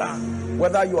cancer.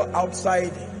 Whether you are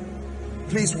outside,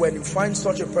 please, when you find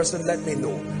such a person, let me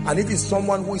know. And if it's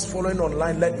someone who is following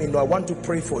online, let me know. I want to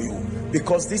pray for you,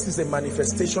 because this is a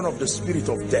manifestation of the spirit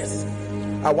of death.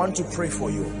 I want to pray for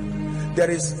you.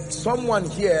 There is someone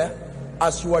here,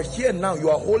 as you are here now, you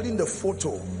are holding the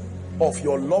photo of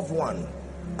your loved one.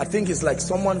 I think it's like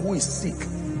someone who is sick.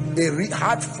 A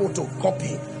hard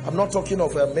photocopy. I'm not talking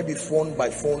of maybe phone by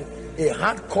phone. A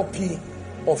hard copy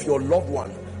of your loved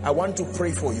one. I want to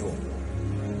pray for you.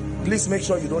 Please make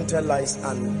sure you don't tell lies,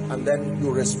 and then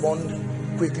you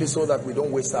respond quickly so that we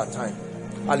don't waste our time.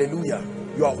 Hallelujah.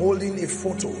 You are holding a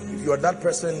photo. If you are that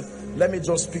person, let me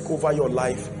just speak over your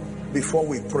life before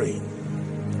we pray.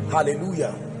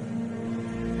 Hallelujah.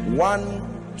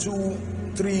 1, 2,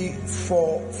 3,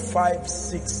 4, 5,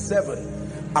 6, 7.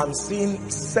 I'm seeing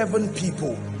 7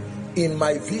 people in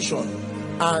my vision.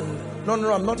 And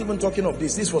no, I'm not even talking of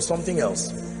this. This was something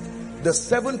else. The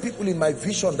 7 people in my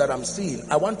vision that I'm seeing,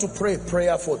 I want to pray a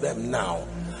prayer for them now.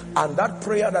 And that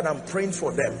prayer that I'm praying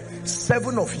for them,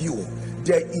 7 of you,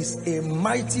 there is a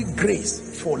mighty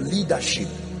grace for leadership.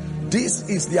 This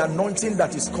is the anointing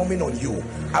that is coming on you.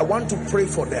 I want to pray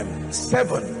for them.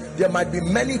 7. There might be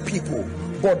many people,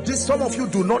 but this, some of you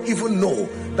do not even know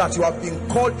that you have been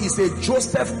called. Is a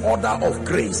Joseph order of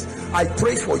grace. I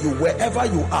pray for you wherever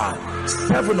you are.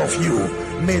 7 of you,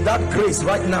 may that grace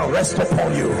right now rest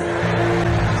upon you.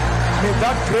 May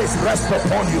that grace rest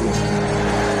upon you.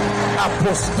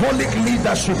 Apostolic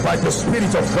leadership by the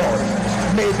Spirit of God.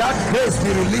 May that grace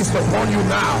be released upon you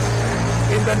now.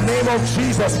 In the name of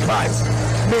Jesus Christ.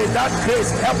 May that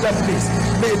grace, help them please.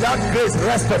 May that grace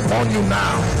rest upon you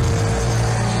now.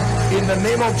 In the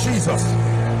name of Jesus.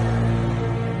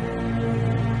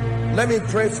 Let me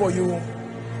pray for you.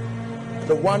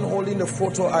 The one holding the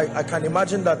photo, I can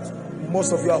imagine that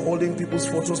most of you are holding people's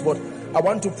photos, but I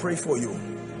want to pray for you.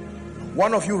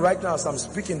 One of you right now, as I'm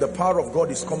speaking, the power of God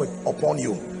is coming upon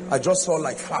you. I just saw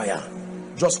like fire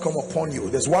just come upon you.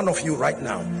 There's one of you right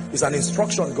now. It's an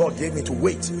instruction God gave me to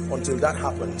wait until that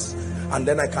happens, and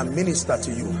then I can minister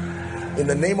to you. In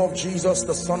the name of Jesus,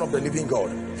 the Son of the living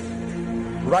God.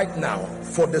 Right now,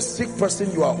 for the sick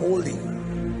person you are holding,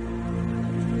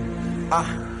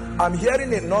 I'm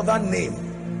hearing another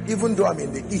name. Even though I'm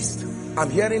in the east, I'm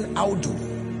hearing Audu.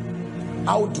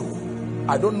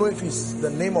 I don't know if it's the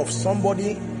name of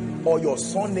somebody or your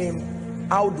surname.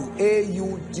 Audu,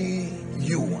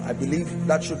 A-U-D-U. I believe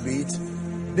that should be it.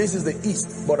 This is the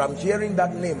east, but I'm hearing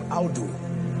that name, Audu,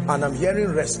 and I'm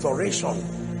hearing restoration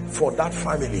for that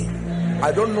family.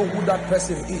 I don't know who that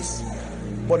person is,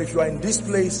 but if you are in this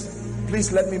place,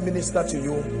 please let me minister to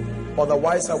you.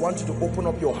 Otherwise, I want you to open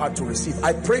up your heart to receive.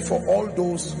 I pray for all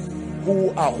those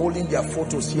who are holding their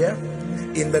photos here.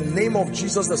 In the name of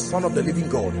Jesus, the Son of the living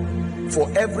God, for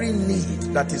every need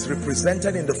that is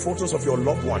represented in the photos of your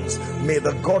loved ones, may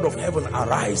the God of heaven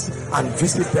arise and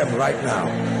visit them right now.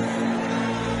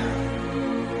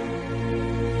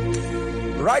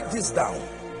 Write this down.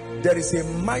 There is a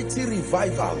mighty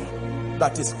revival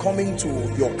that is coming to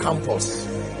your campus.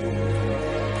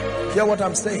 Hear what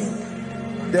I'm saying?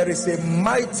 There is a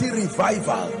mighty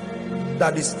revival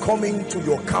that is coming to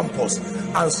your campus,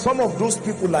 and some of those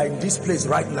people are in this place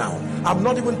right now. I'm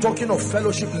not even talking of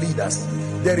fellowship leaders.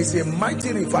 There is a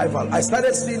mighty revival. I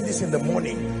started seeing this in the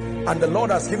morning, and the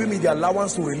Lord has given me the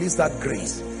allowance to release that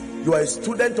grace. You are a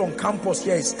student on campus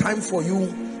here. It's time for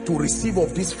you to receive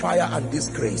of this fire and this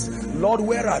grace. Lord,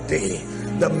 where are they,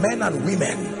 the men and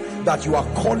women that you are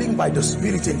calling by the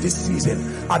Spirit in this season?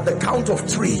 At the count of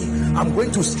 3, I'm going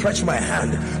to stretch my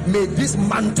hand. May this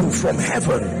mantle from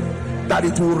heaven, that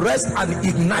it will rest and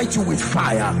ignite you with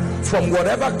fire from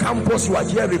whatever campus you are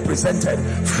here represented.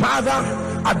 Father,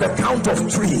 at the count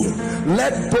of 3,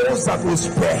 let those that will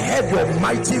spearhead your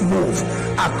mighty move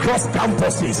across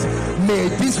campuses, may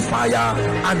this fire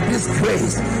and this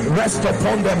grace rest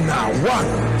upon them now.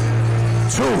 1,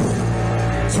 2,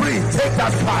 3. Take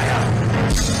that fire.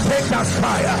 Take that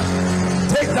fire.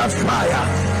 Take that fire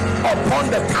upon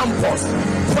the campus.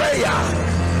 Prayer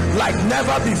like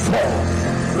never before.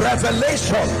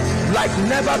 Revelation like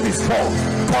never before.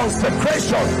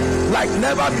 Consecration like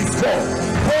never before.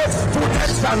 Both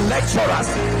students and lecturers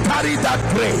carry that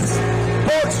grace.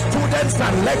 Both students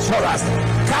and lecturers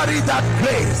carry that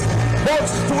grace. Both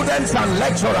students and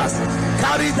lecturers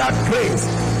carry that grace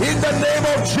in the name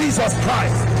of Jesus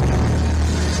Christ.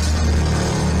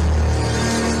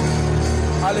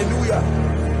 Hallelujah.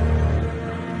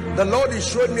 The Lord is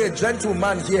showing me a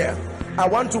gentleman here. I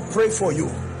want to pray for you.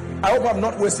 I hope I'm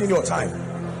not wasting your time.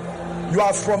 You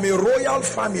are from a royal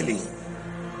family.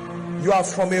 You are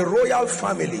from a royal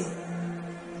family.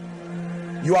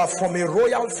 You are from a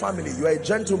royal family. You are a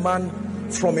gentleman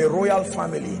from a royal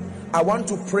family. I want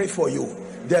to pray for you.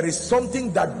 There is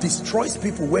something that destroys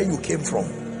people where you came from.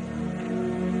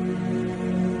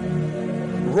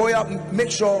 Royal,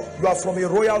 make sure you are from a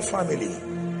royal family.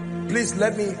 Please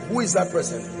let me, who is that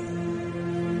person?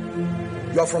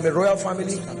 You are from a royal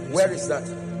family? Where is that?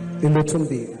 In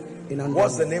Lutumbi.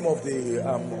 What's the name of the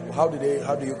how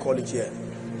do you call it here?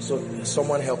 So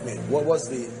someone help me. What was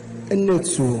the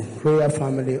Enetu royal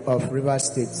family of River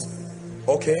State?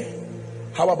 Okay.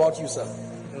 How about you, sir?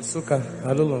 Nsuka,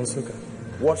 Alolo Nsuka.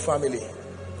 What family?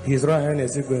 His Royal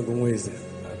Highness Igwe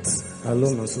at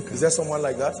Alolo Nsuka. Is there someone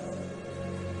like that?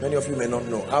 Many of you may not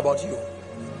know. How about you?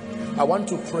 I want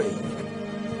to pray.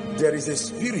 There is a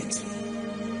spirit,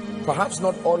 perhaps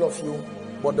not all of you,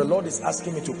 but the Lord is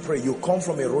asking me to pray. You come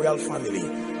from a royal family.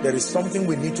 There is something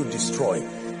we need to destroy.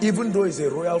 Even though it's a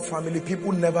royal family,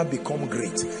 people never become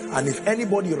great. And if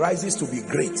anybody rises to be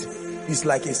great, it's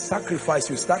like a sacrifice.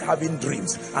 You start having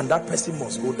dreams and that person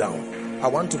must go down. I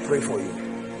want to pray for you.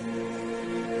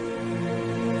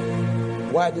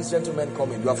 Why are these gentlemen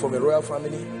coming? You are from a royal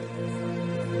family?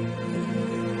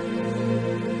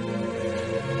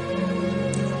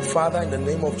 Father, in the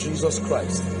name of Jesus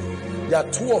Christ, there are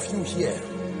 2 of you here.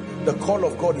 The call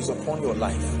of God is upon your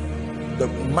life. The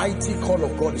mighty call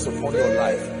of God is upon your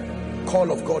life.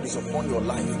 Call of God is upon your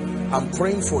life. I'm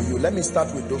praying for you. Let me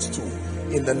start with those 2.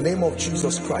 In the name of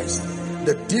Jesus Christ,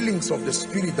 the dealings of the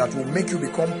Spirit that will make you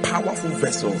become powerful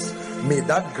vessels, may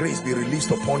that grace be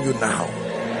released upon you now.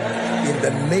 In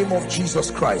the name of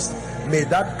Jesus Christ, may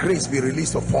that grace be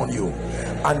released upon you.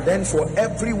 And then for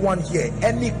everyone here,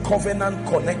 any covenant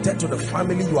connected to the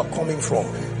family you are coming from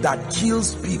that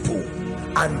kills people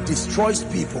and destroys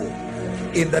people,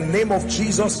 in the name of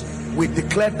Jesus, we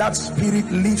declare that spirit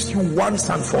leaves you once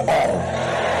and for all.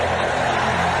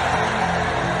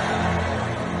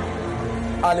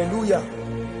 Hallelujah.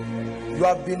 You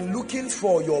have been looking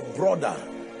for your brother.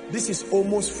 This is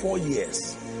almost 4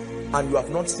 years and you have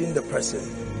not seen the person.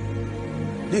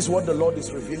 This is what the Lord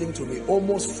is revealing to me.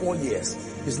 Almost 4 years.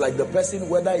 It's like the person,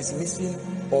 whether is missing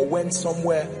or went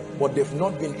somewhere, but they've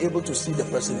not been able to see the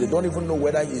person. They don't even know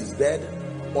whether he is dead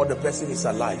or the person is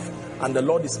alive. And the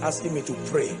Lord is asking me to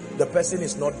pray. The person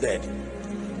is not dead.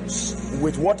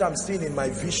 With what I'm seeing in my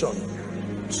vision,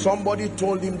 somebody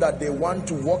told him that they want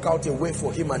to walk out a way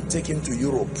for him and take him to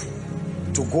Europe,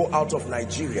 to go out of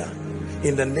Nigeria.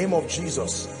 In the name of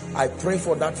Jesus, I pray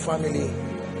for that family.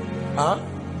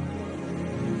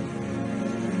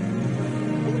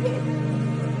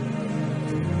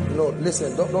 No,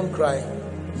 listen, don't cry.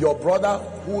 Your brother,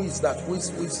 who is that? Who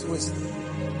is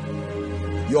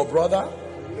your brother?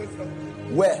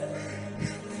 Where?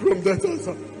 From Delta,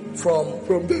 sir.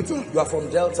 From Delta. You are from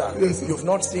Delta? Yes, sir. You've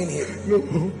not seen him?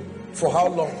 No. For how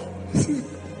long?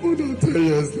 More than 10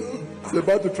 years now. He's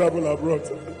about to travel abroad,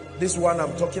 sir. This one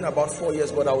I'm talking about 4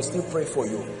 years, but I will still pray for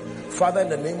you. Father, in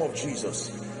the name of Jesus.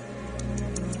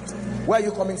 Where are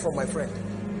you coming from, my friend?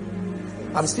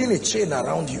 I'm seeing a chain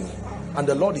around you, and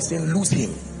the Lord is saying, lose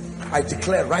him. I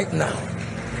declare right now,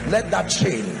 let that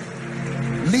chain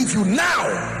leave you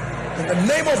now. In the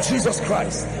name of Jesus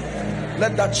Christ,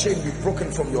 let that chain be broken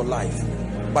from your life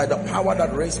by the power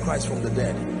that raised Christ from the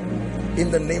dead. In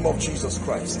the name of Jesus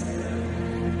Christ,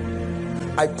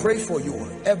 I pray for you,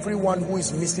 everyone who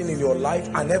is missing in your life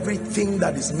and everything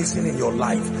that is missing in your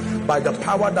life, by the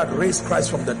power that raised Christ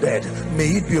from the dead, may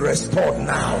it be restored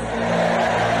now.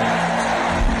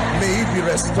 May it be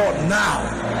restored now.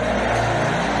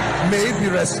 May it be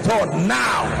restored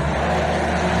now.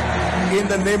 In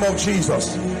the name of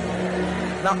Jesus.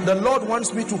 Now the Lord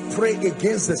wants me to pray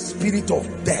against the spirit of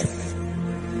death.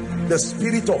 The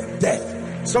spirit of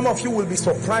death. Some of you will be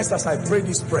surprised as I pray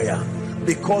this prayer,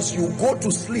 because you go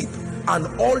to sleep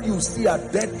and all you see are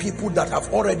dead people that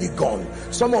have already gone.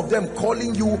 Some of them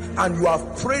calling you, and you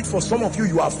have prayed for some of you,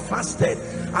 you have fasted,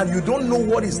 and you don't know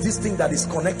what is this thing that is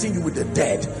connecting you with the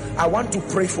dead. I want to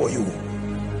pray for you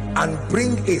and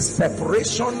bring a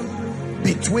separation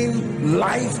between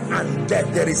life and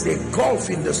death. There is a gulf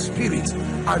in the spirit,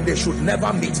 and they should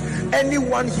never meet.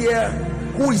 Anyone here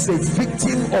who is a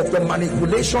victim of the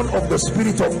manipulation of the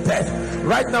spirit of death,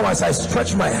 right now as I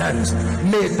stretch my hands,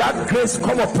 may that grace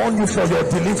come upon you for your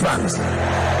deliverance.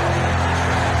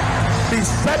 Be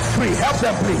set free. Help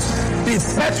them, please. Be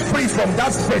set free from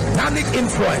that satanic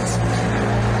influence.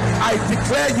 I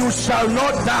declare you shall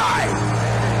not die.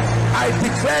 I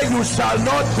declare you shall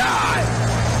not die.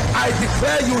 I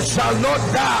declare you shall not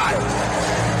die.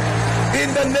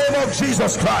 In the name of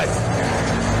Jesus Christ.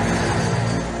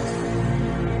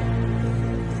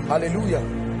 Hallelujah.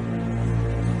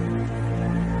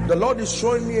 The Lord is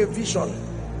showing me a vision.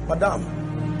 Madam,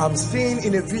 I'm seeing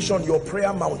in a vision your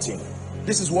prayer mountain.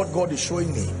 This is what God is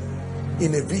showing me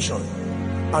in a vision.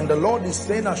 And the Lord is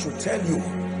saying I should tell you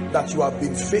that you have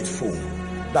been faithful,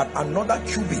 that another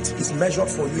cubit is measured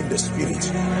for you in the spirit.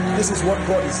 This is what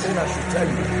God is saying I should tell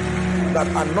you, that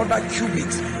another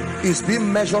cubit is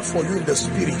being measured for you in the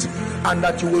spirit, and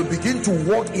that you will begin to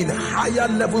walk in higher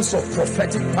levels of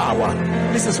prophetic power.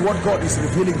 This is what God is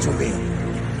revealing to me,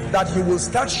 that He will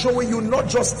start showing you not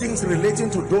just things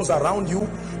relating to those around you,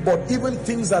 but even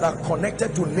things that are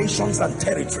connected to nations and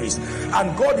territories.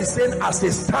 And God is saying as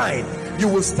a sign, you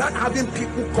will start having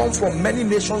people come from many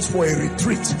nations for a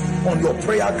retreat on your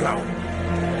prayer ground.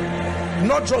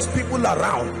 Not just people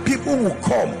around, people will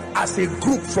come as a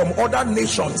group from other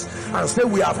nations and say,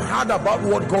 we have heard about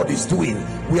what God is doing.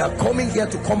 We are coming here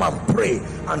to come and pray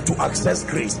and to access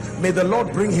grace. May the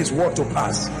Lord bring His word to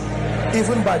pass,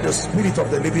 even by the Spirit of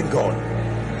the living God,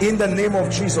 in the name of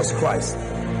Jesus Christ.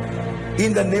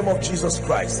 In the name of Jesus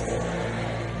Christ.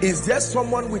 Is there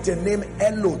someone with a name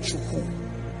Elo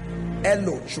Chukwu?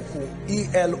 Elo Chukwu,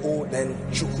 E-L-O then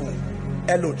Chukwu,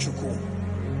 Elo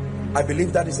Chukwu. I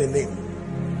believe that is a name.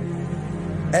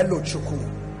 Elo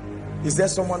Chukwu. Is there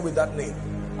someone with that name?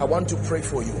 I want to pray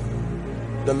for you.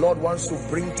 The Lord wants to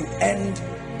bring to end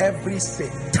every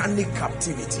satanic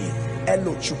captivity.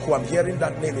 Elo Chukwu. I'm hearing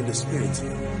that name in the spirit.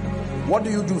 What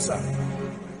do you do, sir?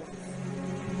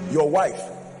 Your wife,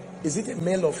 is it a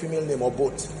male or female name or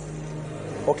both?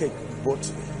 Okay,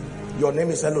 both. Your name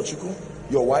is Elo Chukwu.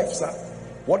 Your wife, sir,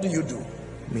 what do you do?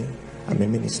 Me, I'm a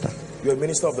minister. You're a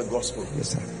minister of the gospel? Yes,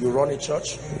 sir. You run a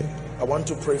church? Yeah. I want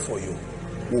to pray for you.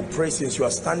 We'll pray, since you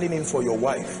are standing in for your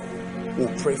wife,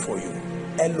 we'll pray for you.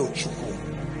 Elo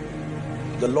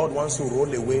Chukwu. The Lord wants to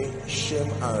roll away shame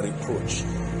and reproach.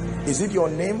 Is it your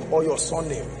name or your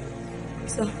surname?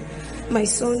 Sir, my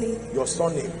surname. Your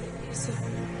surname? Yes, sir.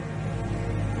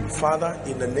 Father,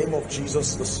 in the name of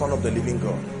Jesus, the Son of the living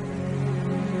God,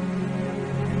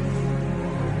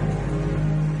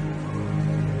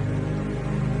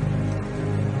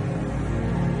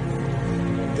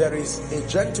 there is a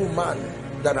gentleman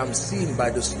that I'm seeing by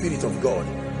the Spirit of God.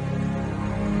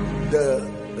 The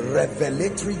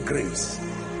revelatory grace,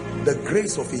 the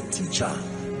grace of a teacher,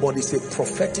 but it's a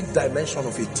prophetic dimension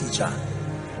of a teacher.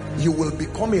 You will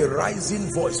become a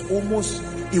rising voice. Almost,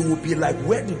 it will be like,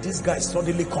 where did this guy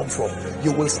suddenly come from?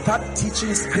 You will start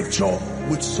teaching scripture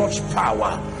with such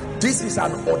power. This is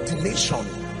an ordination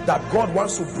that God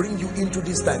wants to bring you into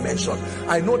this dimension.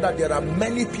 I know that there are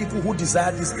many people who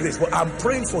desire this grace, but I'm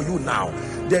praying for you now.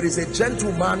 There is a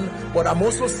gentleman, but I'm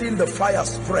also seeing the fire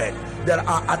spread. There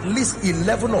are at least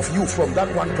 11 of you from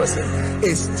that one person.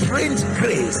 A strange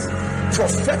grace,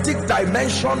 prophetic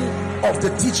dimension of the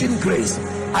teaching grace.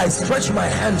 I stretch my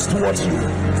hands towards you.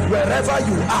 Wherever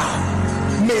you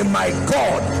are, may my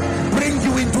God bring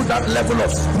you into that level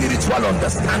of spiritual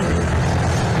understanding.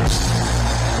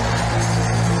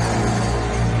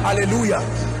 Hallelujah.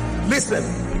 Listen,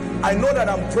 I know that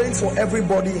I'm praying for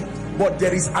everybody, but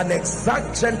there is an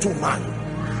exact gentleman.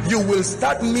 You will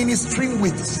start ministering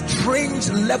with strange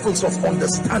levels of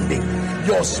understanding.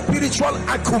 Your spiritual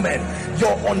acumen,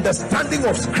 your understanding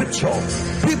of scripture.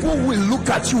 People will look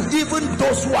at you, even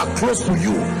those who are close to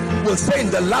you will say,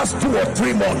 in the last 2 or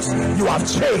 3 months you have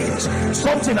changed.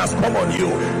 Something has come on you.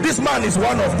 This man is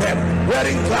one of them,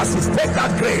 wearing glasses. Take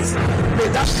that grace. May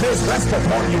that grace rest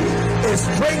upon you. A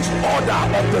strange order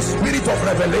of the spirit of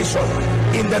revelation,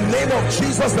 in the name of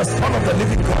Jesus, the Son of the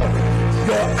living God.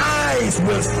 Your eyes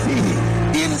will see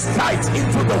insight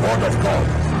into the word of God,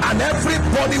 and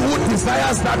everybody who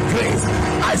desires that grace,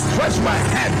 I stretch my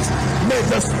hands. May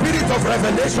the spirit of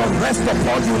revelation rest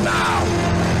upon you now.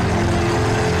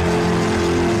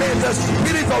 May the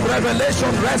spirit of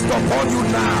revelation rest upon you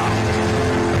now.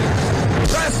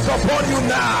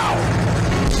 now.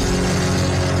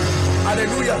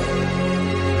 Hallelujah.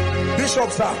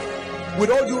 Bishop, sir, with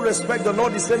all due respect, the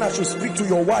Lord is saying I should speak to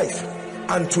your wife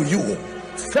and to you.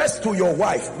 First to your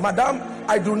wife. Madam,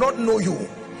 I do not know you,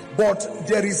 but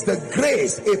there is the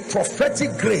grace, a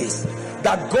prophetic grace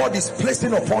that God is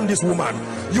placing upon this woman.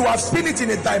 You have seen it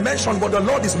in a dimension, but the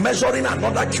Lord is measuring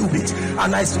another cubit,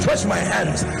 and I stretch my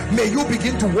hands. May you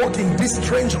begin to walk in this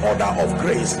strange order of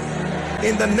grace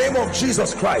in the name of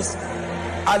Jesus Christ.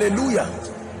 Hallelujah.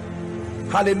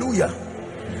 Hallelujah.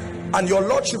 And your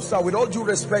lordship, sir, with all due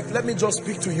respect, let me just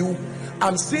speak to you.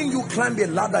 I'm seeing you climb a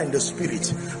ladder in the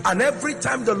spirit, and every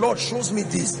time the Lord shows me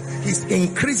this, he's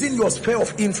increasing your sphere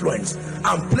of influence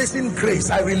and placing grace.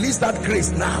 I release that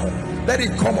grace now. Let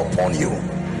it come upon you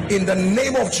in the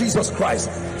name of Jesus Christ.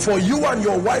 For you and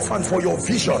your wife and for your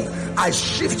vision, I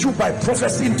shift you by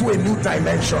prophecy into a new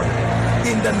dimension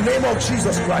in the name of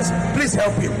Jesus Christ. Please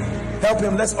help him. Help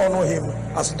him. Let's honor him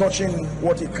as touching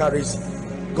what he carries.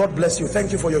 God bless you.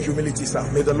 Thank you for your humility, sir.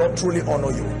 May the Lord truly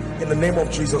honor you in the name of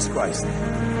Jesus Christ.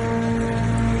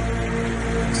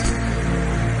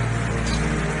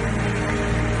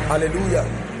 Hallelujah.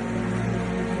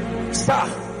 Sir,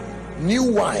 new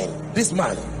wine. This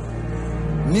man,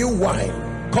 new wine.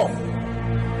 Come.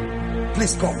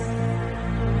 Please come.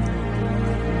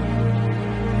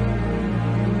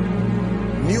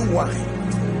 New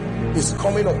wine is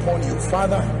coming upon you.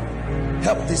 Father,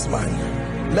 help this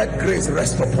man. Let grace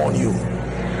rest upon you.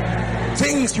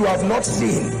 Things you have not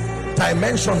seen,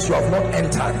 dimensions you have not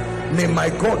entered, may my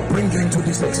God bring you into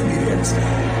this experience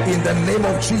in the name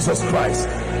of Jesus Christ.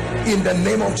 In the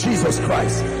name of Jesus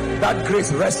Christ, that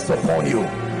grace rests upon you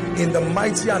in the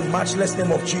mighty and matchless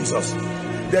name of Jesus.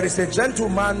 There is a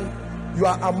gentleman. You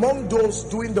are among those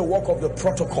doing the work of the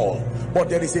protocol, but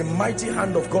there is a mighty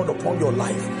hand of God upon your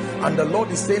life, and the Lord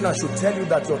is saying I should tell you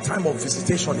that your time of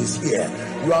visitation is here.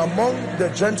 You are among the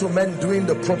gentlemen doing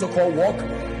the protocol work,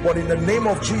 but in the name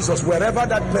of Jesus, wherever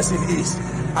that person is,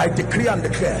 I decree and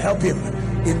declare, help him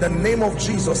in the name of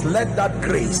Jesus. Let that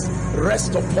grace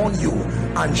rest upon you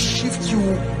and shift you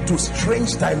to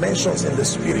strange dimensions in the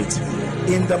spirit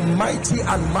in the mighty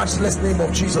and matchless name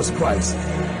of Jesus Christ.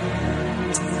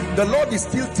 The Lord is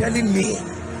still telling me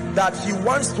that he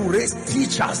wants to raise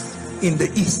teachers in the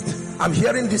east. I'm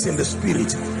hearing this in the spirit,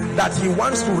 that he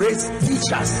wants to raise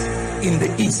teachers in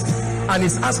the east, and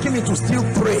he's asking me to still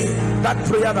pray that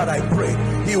prayer that I pray.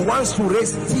 He wants to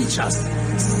raise teachers,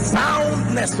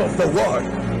 soundness of the word.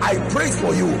 I pray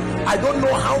for you. I don't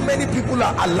know how many people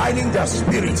are aligning their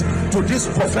spirit to this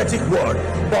prophetic word,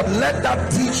 but let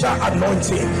that teacher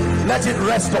anointing, let it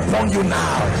rest upon you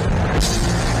now.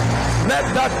 Let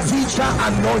that teacher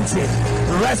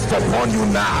anointing rest upon you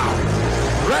now.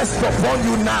 Rest upon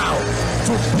you now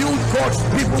to build God's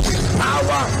people with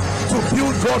power, to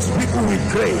build God's people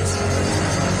with grace.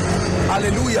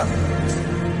 Hallelujah.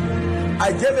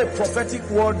 I gave a prophetic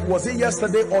word, was it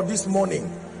yesterday or this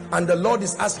morning? And the Lord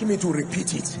is asking me to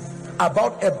repeat it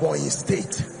about Ebonyi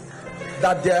State.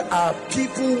 That there are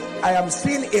people, I am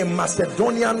seeing a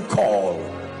Macedonian call.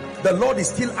 The Lord is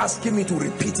still asking me to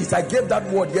repeat it. I gave that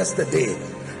word yesterday,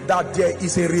 that there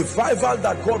is a revival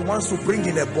that God wants to bring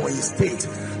in Ebonyi State,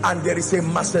 and there is a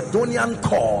Macedonian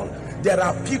call. There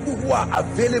are people who are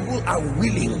available and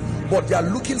willing, but they are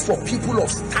looking for people of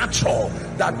stature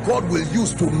that God will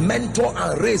use to mentor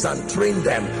and raise and train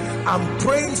them. I'm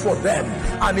praying for them,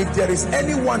 and if there is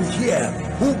anyone here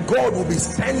who God will be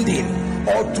sending,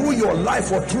 or through your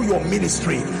life or through your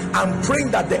ministry, I'm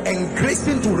praying that the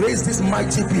engracing to raise these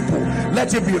mighty people,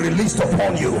 let it be released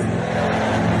upon you.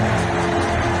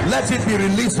 Let it be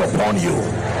released upon you.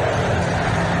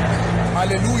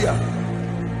 Hallelujah.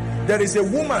 There is a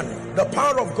woman, the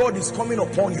power of God is coming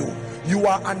upon you. You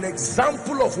are an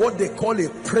example of what they call a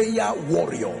prayer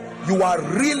warrior. You are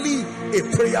really a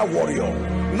prayer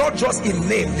warrior, not just in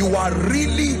name. You are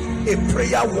really a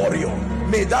prayer warrior.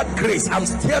 May that grace, I'm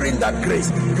stirring that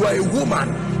grace. You are a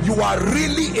woman, you are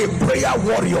really a prayer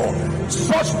warrior.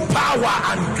 Such power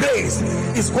and grace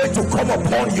is going to come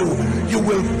upon you. You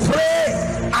will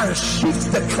pray and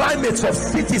shift the climates of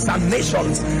cities and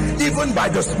nations, even by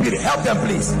the Spirit. Help them,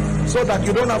 please, so that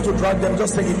you don't have to drag them.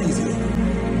 Just take it easy.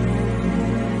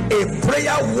 A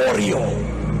prayer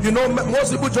warrior. You know,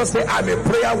 most people just say, I'm a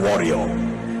prayer warrior.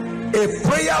 A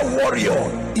prayer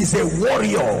warrior is a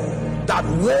warrior that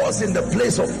was in the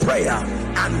place of prayer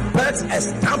and birth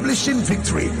establishing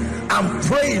victory. I'm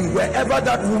praying wherever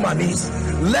that woman is,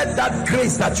 let that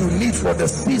grace that you need for the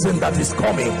season that is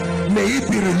coming, may it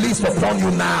be released upon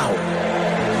you now.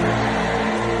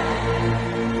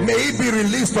 May it be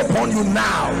released upon you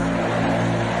now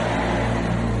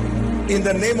in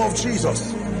the name of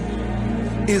Jesus.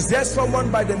 Is there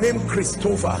someone by the name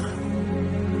Christopher?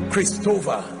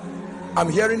 Christopher. I'm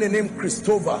hearing the name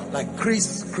Christopher, like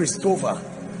Christopher.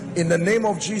 In the name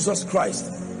of Jesus Christ.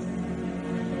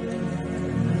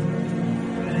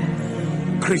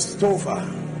 Christopher.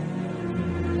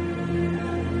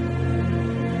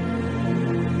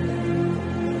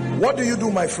 What do you do,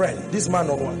 my friend? This man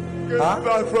or what? Huh?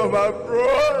 Back from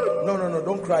abroad. No,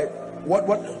 don't cry.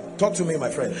 What? Talk to me, my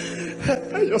friend.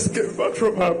 I just came back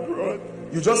from abroad.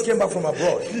 You just came back from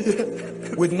abroad?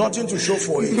 Yeah. With nothing to show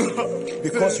for it? No.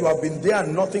 Because you have been there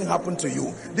and nothing happened to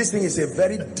you. This thing is a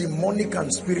very demonic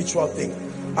and spiritual thing.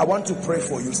 I want to pray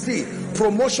for you. See,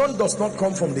 promotion does not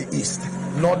come from the east,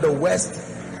 nor the west,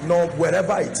 nor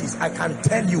wherever it is. I can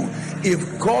tell you,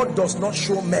 if God does not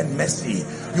show men mercy,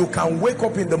 you can wake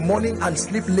up in the morning and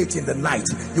sleep late in the night.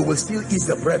 You will still eat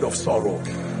the bread of sorrow.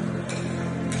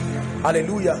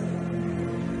 Hallelujah.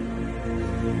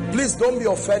 Please don't be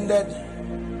offended.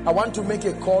 I want to make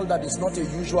a call that is not a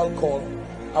usual call.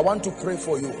 I want to pray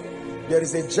for you. There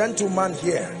is a gentleman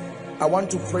here. I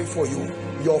want to pray for you.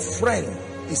 Your friend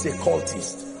is a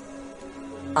cultist,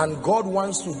 and God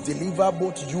wants to deliver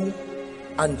both you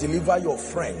and deliver your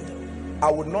friend.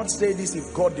 I would not say this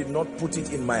if God did not put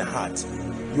it in my heart.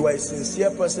 You are a sincere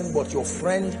person, but your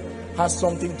friend has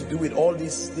something to do with all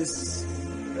this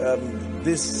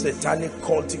satanic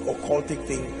cultic or cultic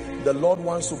thing. The Lord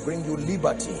wants to bring you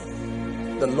liberty.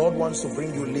 The Lord wants to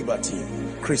bring you liberty.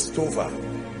 Christopher,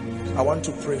 I want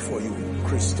to pray for you.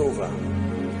 Christopher,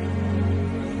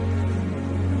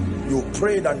 you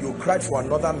prayed and you cried for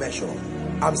another measure.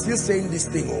 I'm still saying this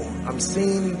thing. I'm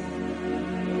saying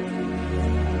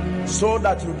so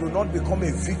that you do not become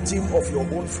a victim of your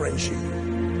own friendship.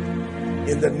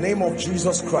 In the name of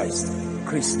Jesus Christ,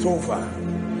 Christopher,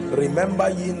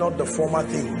 remember ye not the former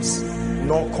things,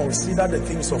 nor consider the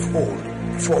things of old.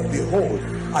 For behold,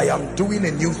 I am doing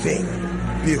a new thing.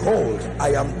 Behold, I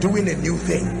am doing a new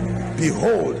thing.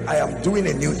 Behold, I am doing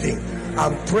a new thing.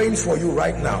 I'm praying for you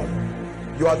right now.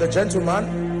 You are the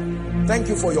gentleman. Thank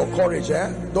you for your courage.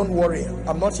 Don't worry,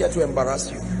 I'm not here to embarrass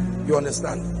you. You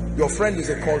understand? Your friend is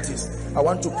a cultist. I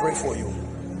want to pray for you.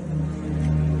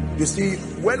 You see,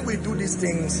 when we do these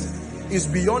things, it's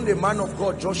beyond a man of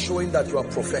God just showing that you are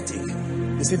prophetic.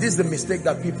 You see, this is the mistake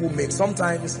that people make.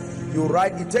 Sometimes you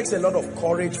write, it takes a lot of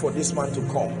courage for this man to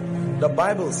come. The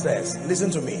Bible says, listen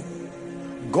to me,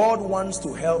 God wants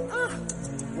to help.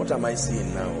 What am I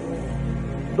seeing now?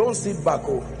 Don't sit back.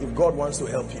 If God wants to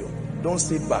help you, don't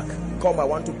sit back. Come, I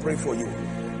want to pray for you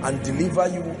and deliver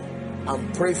you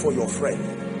and pray for your friend.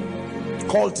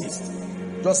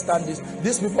 Cultist, just stand this.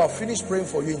 These people have finished praying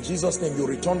for you. In Jesus' name, you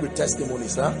return with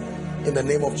testimonies. In the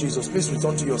name of Jesus, please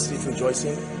return to your seat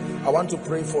rejoicing. I want to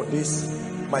pray for this,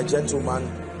 my gentleman.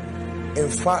 In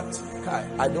fact,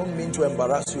 I don't mean to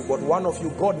embarrass you, but one of you,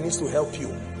 God needs to help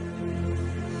you.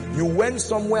 You went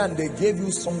somewhere and they gave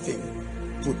you something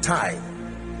to tie,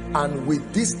 and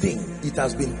with this thing, it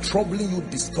has been troubling you,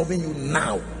 disturbing you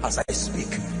now as I speak.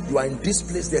 You are in this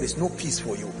place, there is no peace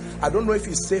for you. I don't know if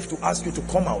it's safe to ask you to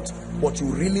come out, but you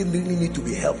really need to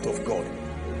be helped of God.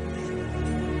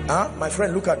 My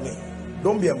friend, look at me.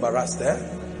 Don't be embarrassed.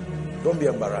 Don't be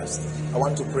embarrassed. I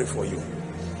want to pray for you.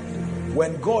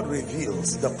 When God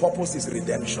reveals, the purpose is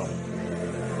redemption.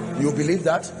 You believe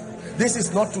that? This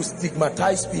is not to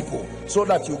stigmatize people so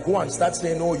that you go and start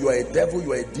saying, oh, you are a devil,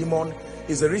 you are a demon.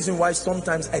 Is the reason why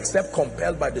sometimes, except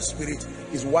compelled by the Spirit,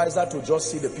 it's wiser to just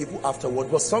see the people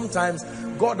afterward. But sometimes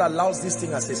God allows this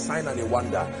thing as a sign and a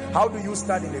wonder. How do you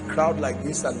stand in a crowd like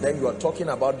this and then you are talking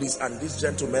about this and these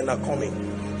gentlemen are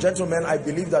coming? Gentlemen, I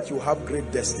believe that you have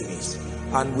great destinies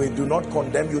and we do not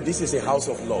condemn you. This is a house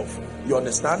of love. You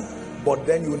understand? But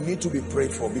then you need to be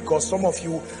prayed for, because some of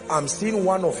you, I'm seeing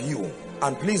one of you,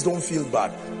 and please don't feel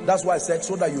bad. That's why I said,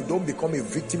 so that you don't become a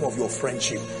victim of your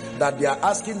friendship, that they are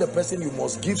asking the person, you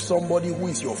must give somebody who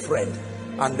is your friend,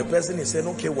 and the person is saying,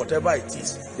 okay, whatever it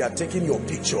is, they are taking your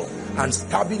picture and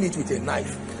stabbing it with a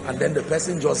knife, and then the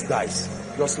person just dies,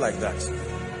 just like that.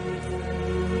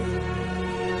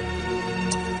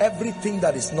 Everything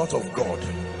that is not of God,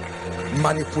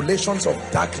 manipulations of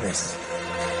darkness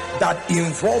that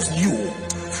involves you,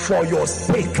 for your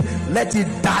sake, let it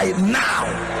die now.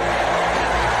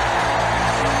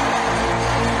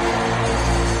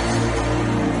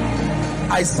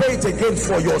 I say it again,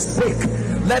 for your sake,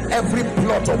 let every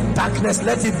plot of darkness,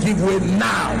 let it give way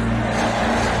now.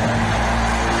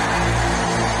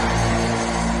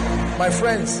 My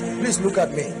friends, please look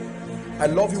at me. I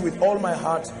love you with all my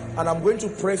heart, and I'm going to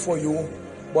pray for you,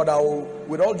 but I will,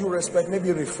 with all due respect,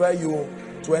 maybe refer you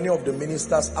to any of the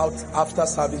ministers out after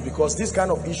service, because this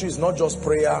kind of issue is not just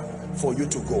prayer for you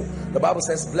to go. The Bible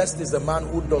says, blessed is the man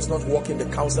who does not walk in the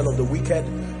counsel of the wicked,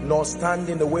 nor stand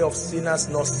in the way of sinners,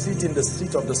 nor sit in the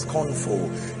seat of the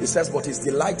scornful. It says, but his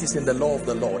delight is in the law of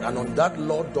the Lord, and on that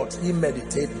law doth he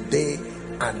meditate day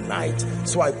and night.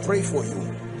 So I pray for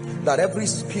you that every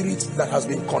spirit that has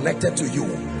been connected to you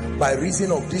by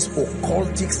reason of this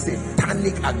occultic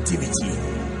satanic activity,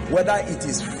 whether it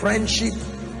is friendship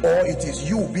or it is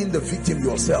you being the victim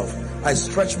yourself, I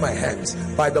stretch my hands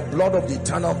by the blood of the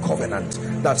eternal covenant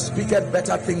that speaketh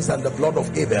better things than the blood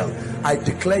of Abel. I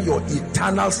declare your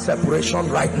eternal separation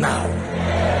right now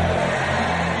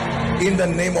in the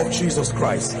name of Jesus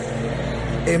Christ.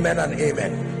 Amen and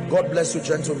amen. God bless you,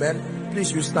 gentlemen.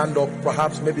 Please, you stand up.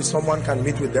 Perhaps maybe someone can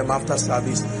meet with them after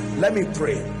service. Let me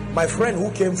pray. My friend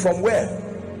who came from where?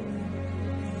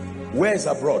 Where is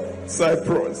abroad?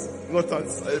 Cyprus. Northern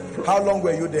Cyprus. How long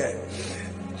were you there?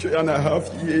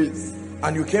 3.5 years.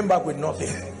 And you came back with nothing?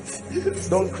 Yes.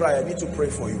 Don't cry. I need to pray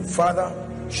for you. Father,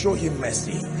 show him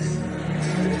mercy.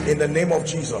 In the name of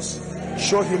Jesus.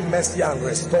 Show him mercy and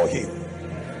restore him.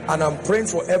 And I'm praying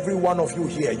for every one of you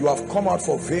here. You have come out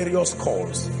for various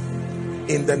calls.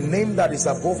 In the name that is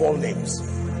above all names.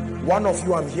 One of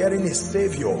you I'm hearing is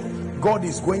Savior. God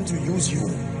is going to use you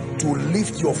to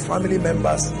lift your family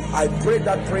members. I prayed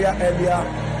that prayer earlier,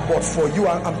 but for you,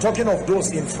 I'm talking of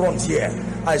those in front here.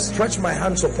 I stretch my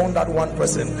hands upon that one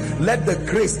person. Let the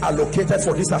grace allocated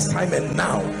for this assignment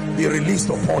now be released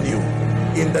upon you.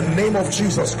 In the name of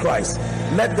Jesus Christ,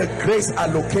 let the grace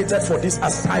allocated for this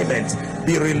assignment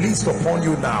be released upon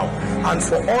you now. And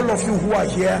for all of you who are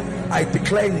here, I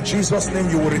declare in Jesus' name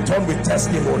you will return with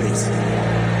testimonies.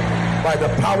 By the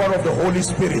power of the Holy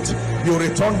Spirit, you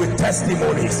return with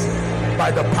testimonies.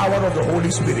 By the power of the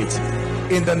Holy Spirit,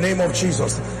 in the name of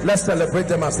Jesus. Let's celebrate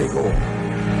them as they go.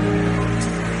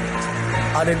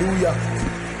 Hallelujah.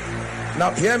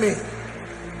 Now hear me.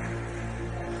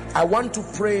 I want to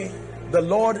pray. The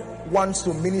Lord wants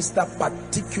to minister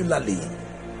particularly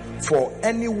for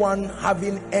anyone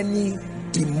having any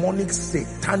demonic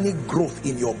satanic growth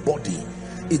in your body.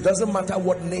 It doesn't matter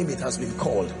what name it has been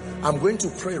called. I'm going to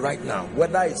pray right now,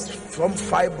 whether it's from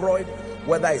fibroid,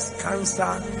 whether it's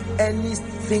cancer,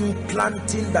 anything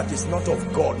planting that is not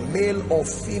of God, male or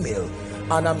female.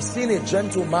 And I'm seeing a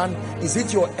gentleman. Is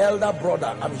it your elder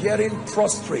brother? I'm hearing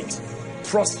prostrate.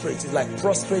 Prostrate is like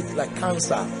prostrate, like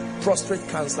cancer. Prostate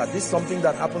cancer. This is something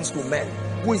that happens to men.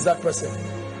 Who is that person?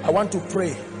 I want to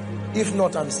pray. If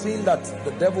not, I'm seeing that the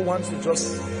devil wants to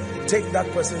just take that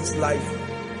person's life.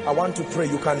 I want to pray.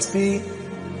 You can see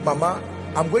Mama.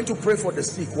 I'm going to pray for the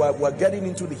sick. We're getting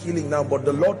into the healing now, but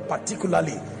the Lord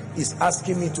particularly is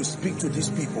asking me to speak to these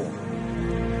people.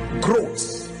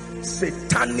 Growths,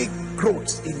 satanic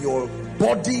growths in your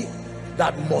body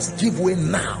that must give way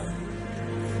now.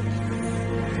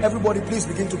 Everybody please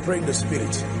begin to pray in the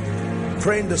spirit.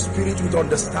 Pray in the spirit with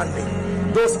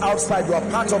understanding. Those outside, you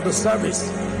are part of the service.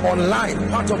 Online,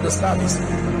 part of the service.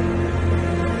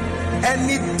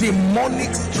 Any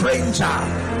demonic stranger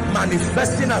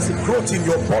manifesting as a growth in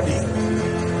your body,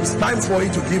 it's time for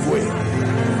it to give way.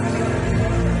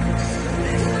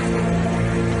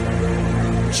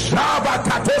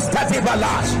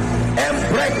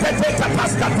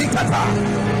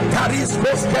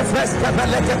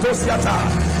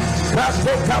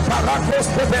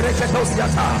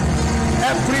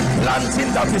 Every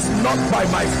planting that is not by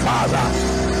my Father,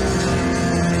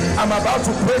 I'm about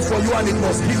to pray for you and it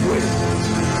must give way.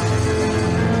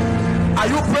 Are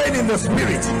you praying in the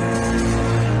spirit?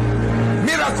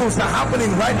 Miracles are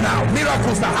happening right now.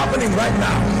 Miracles are happening right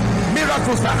now.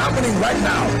 Miracles are happening right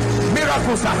now.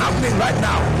 Miracles are happening right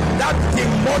now. That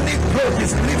demonic growth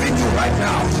is leaving you right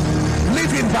now.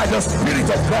 Living by the Spirit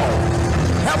of God.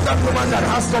 Help that woman that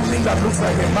has something that looks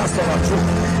like a master of truth.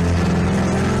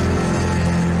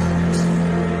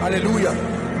 Hallelujah.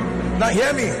 Now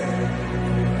hear me.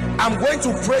 I'm going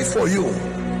to pray for you.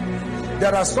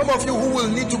 There are some of you who will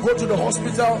need to go to the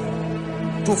hospital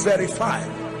to verify.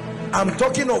 I'm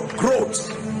talking of growth,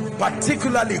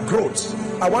 particularly growth.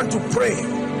 I want to pray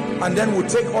and then we'll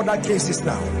take other cases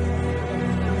now.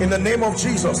 In the name of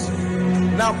Jesus.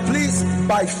 Now please,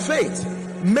 by faith,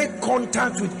 make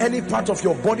contact with any part of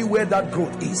your body where that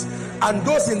growth is. And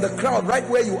those in the crowd, right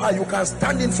where you are, you can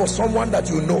stand in for someone that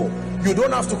you know. You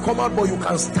don't have to come out, but you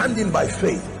can stand in by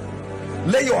faith.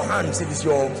 Lay your hands, if it's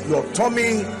your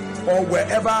tummy or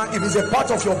wherever, if it's a part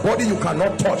of your body you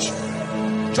cannot touch.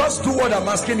 Just do what I'm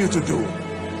asking you to do.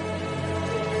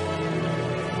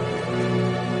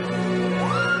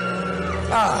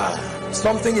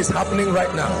 Something is happening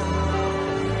right now.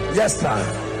 Yes, sir.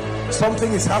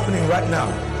 Something is happening right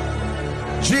now.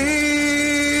 Jesus,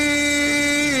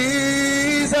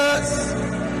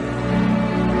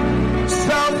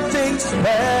 something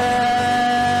special,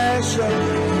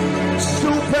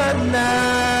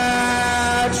 supernatural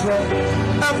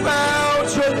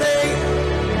about your name.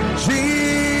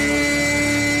 Jesus,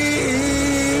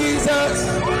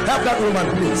 help that woman,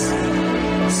 please.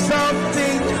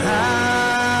 Something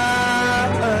happens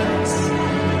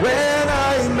when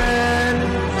I'm in.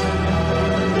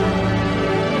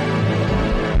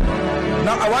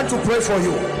 Now I want to pray for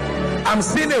you. I'm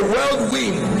seeing a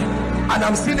whirlwind and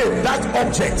I'm seeing a dark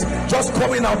object just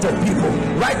coming out of people.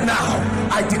 Right now,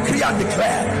 I decree and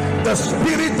declare the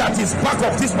spirit that is back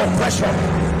of this oppression,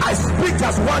 I speak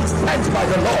as one sent by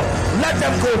the Lord. Let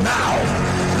them go now.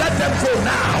 Let them go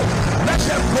now. Let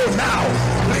them go now.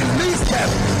 Release them.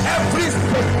 Every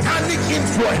satanic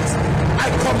influence, I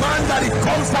command that it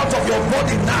comes out of your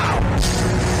body now.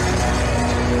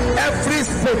 Every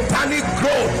satanic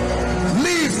growth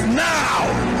leaves now.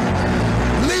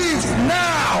 Leaves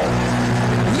now.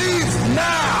 Leaves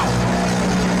now.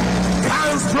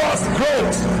 Cancerous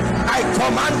growth, I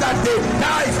command that they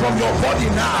die from your body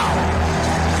now.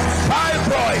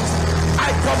 Fibroids, I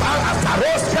command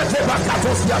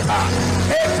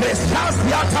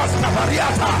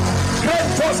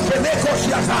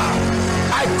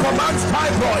I command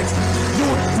fibroids, you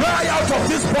dry out of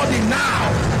this body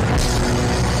now.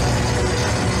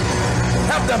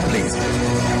 Help them, please.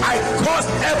 I cause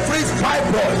every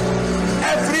fibroid,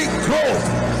 every growth,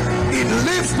 it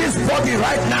leaves this body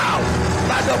right now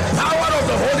by the power of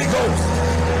the Holy Ghost.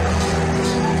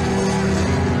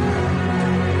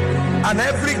 And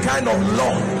every kind of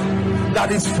lump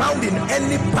that is found in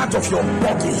any part of your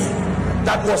body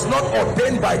that was not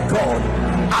ordained by God,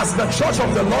 as the church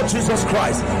of the Lord Jesus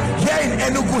Christ here in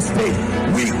Enugu State,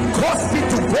 we cause it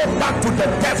to go back to the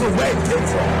devil where it came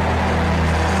from.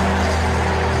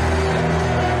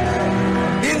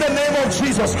 In the name of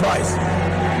Jesus Christ.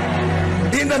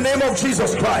 In the name of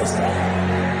Jesus Christ.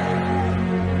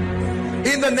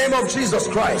 In the name of Jesus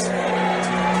Christ.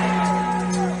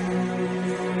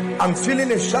 I'm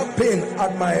feeling a sharp pain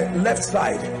at my left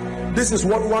side. This is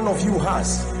what one of you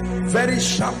has. Very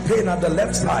sharp pain at the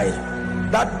left side.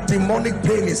 That demonic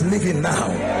pain is leaving now.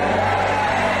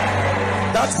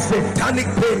 That satanic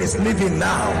pain is leaving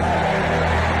now.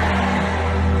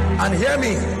 And hear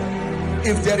me,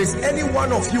 if there is any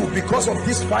one of you, because of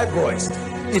these fibroids,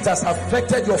 it has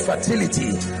affected your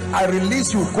fertility, I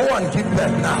release you. Go and give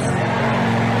birth now.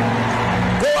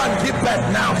 Go and give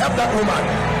birth now. Help that woman.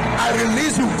 I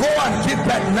release you. Go and give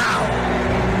birth now.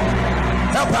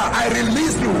 Help her. I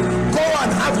release you. Go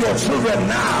and have your children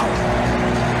now.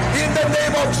 In the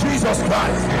name of Jesus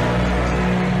Christ.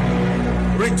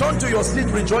 Return to your seat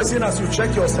rejoicing as you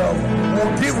check yourself.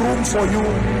 We'll give room for you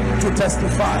to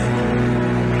testify.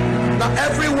 Now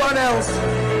everyone else,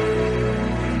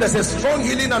 there's a strong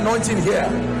healing anointing here.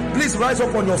 Please rise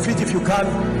up on your feet if you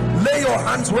can. Lay your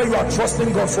hands where you are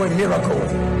trusting God for a miracle.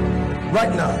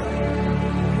 Right now.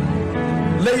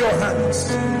 Lay your hands.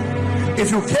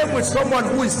 If you came with someone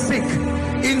who is sick,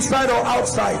 inside or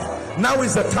outside, now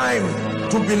is the time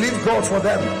to believe God for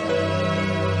them.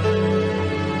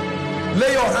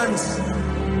 Lay your hands.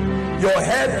 Your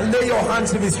head, lay your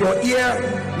hands. If it's your ear,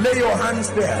 lay your hands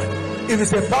there. If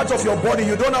it's a part of your body,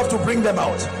 you don't have to bring them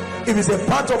out. If it's a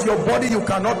part of your body you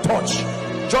cannot touch,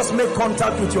 just make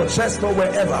contact with your chest or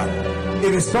wherever.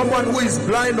 If it's someone who is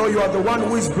blind or you are the one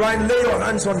who is blind, lay your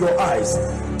hands on your eyes.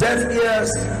 Deaf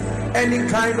ears, any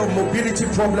kind of mobility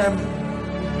problem,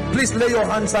 please lay your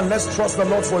hands and let's trust the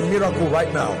Lord for a miracle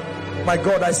right now. My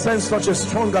God, I sense such a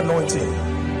strong anointing.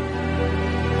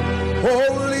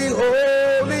 Holy,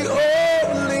 holy,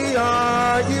 holy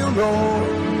are you, Lord.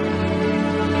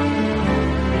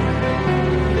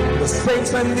 The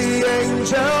saints and the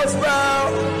angels bow.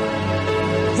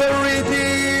 The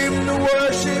redeemed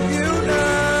worship you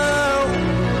now.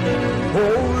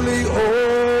 Holy,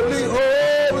 holy,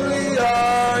 holy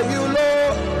are you,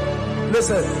 Lord.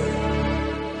 Listen.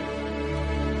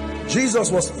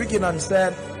 Jesus was speaking and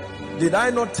said, did I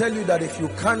not tell you that if you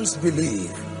can't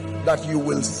believe, that you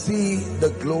will see the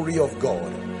glory of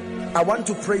God? I want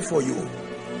to pray for you.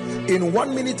 In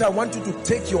 1 minute, I want you to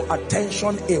take your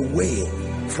attention away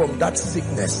from that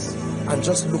sickness and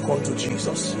just look unto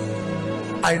Jesus.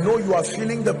 I know you are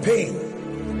feeling the pain.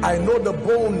 I know the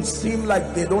bones seem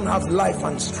like they don't have life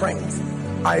and strength.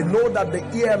 I know that the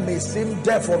ear may seem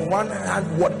deaf on one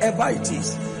hand. Whatever it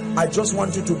is, I just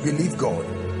want you to believe God.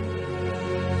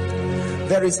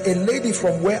 There is a lady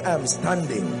from where I am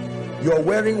standing. You're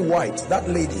wearing white. That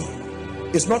lady,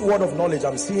 it's not word of knowledge.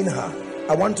 I'm seeing her.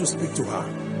 I want to speak to her.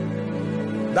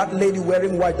 That lady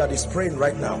wearing white that is praying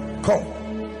right now, come.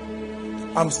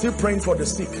 I'm still praying for the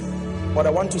sick, but I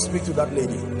want to speak to that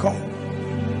lady. Come.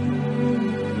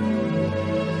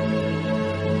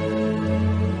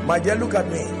 My dear, look at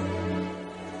me.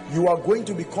 You are going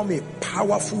to become a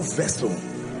powerful vessel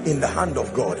in the hand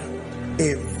of God.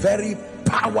 A very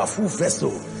powerful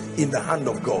vessel in the hand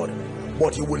of God.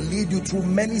 But he will lead you through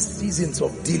many seasons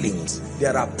of dealings.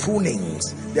 There are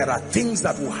prunings. There are things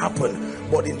that will happen.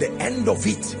 But in the end of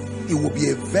it, it will be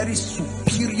a very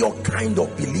superior kind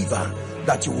of believer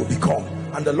that you will become.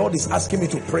 And the Lord is asking me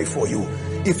to pray for you.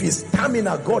 If it's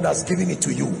stamina God has given it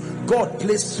to you, God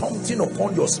placed something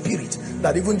upon your spirit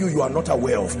that even you are not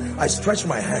aware of. I stretch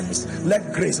my hands.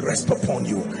 Let grace rest upon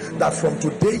you, that from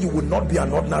today you will not be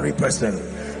an ordinary person.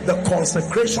 The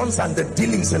consecrations and the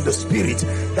dealings in the spirit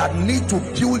that need to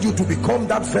build you to become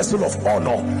that vessel of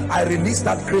honor, I release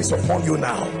that grace upon you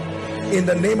now. In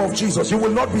the name of Jesus, you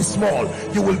will not be small.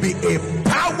 You will be a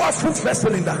powerful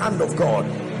vessel in the hand of God.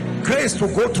 Grace to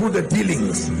go through the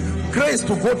dealings, grace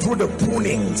to go through the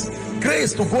prunings,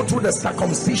 grace to go through the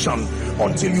circumcision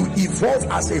until you evolve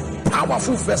as a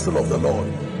powerful vessel of the Lord.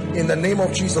 In the name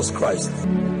of Jesus Christ.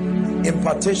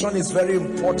 Impartation is very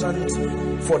important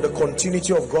for the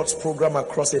continuity of God's program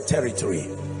across a territory.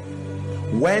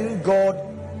 When God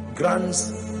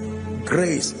grants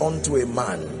grace unto a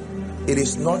man, it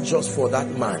is not just for that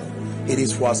man, it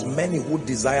is for as many who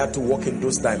desire to walk in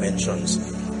those dimensions.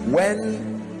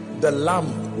 When the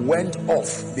lamp went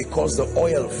off because the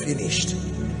oil finished,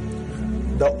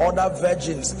 the other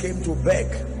virgins came to beg,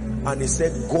 and he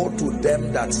said, go to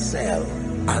them that sell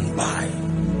and buy.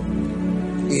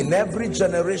 In every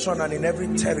generation and in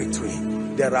every territory,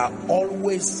 there are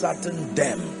always certain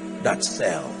them that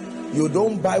sell. You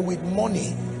don't buy with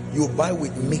money, you buy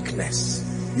with meekness,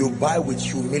 you buy with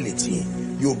humility,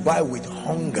 you buy with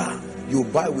hunger, you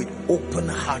buy with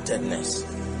open-heartedness.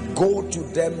 Go to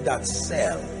them that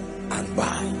sell and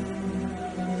buy.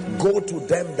 Go to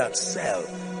them that sell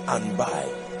and buy.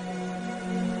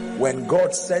 When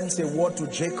God sends a word to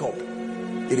Jacob,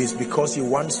 it is because he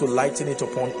wants to lighten it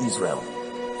upon Israel.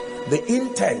 The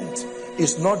intent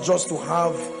is not just to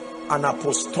have an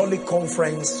apostolic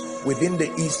conference within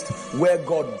the East where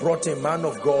God brought a man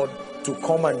of God to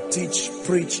come and teach,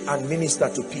 preach, and minister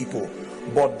to people,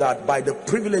 but that by the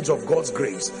privilege of God's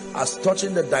grace, as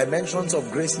touching the dimensions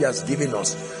of grace he has given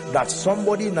us, that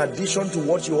somebody, in addition to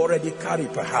what you already carry,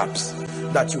 perhaps,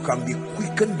 that you can be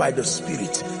quickened by the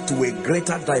Spirit to a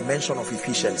greater dimension of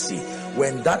efficiency.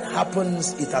 When that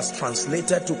happens, it has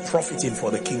translated to profiting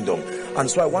for the kingdom. And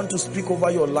so I want to speak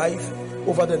over your life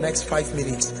over the next 5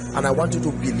 minutes, and I want you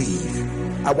to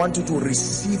believe. I want you to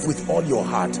receive with all your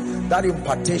heart. That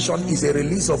impartation is a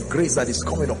release of grace that is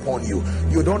coming upon you.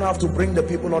 You don't have to bring the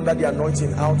people under the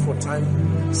anointing out for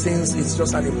time, since it's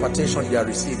just an impartation they are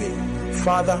receiving.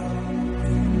 Father,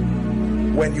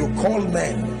 when you call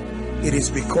men, it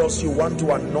is because you want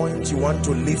to anoint, you want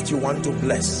to lift, you want to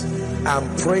bless.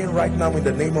 I'm praying right now in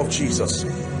the name of Jesus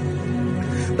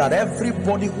that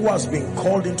everybody who has been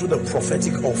called into the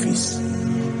prophetic office,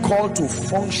 called to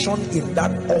function in that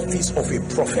office of a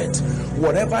prophet,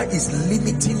 whatever is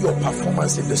limiting your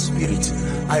performance in the spirit,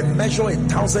 I measure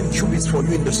 1,000 cubits for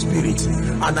you in the spirit,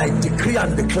 and I decree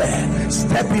and declare,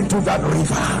 step into that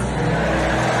river,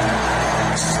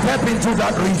 step into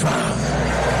that river,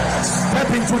 step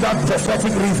into that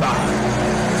prophetic river,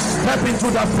 step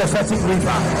into that prophetic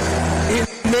river, in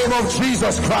the name of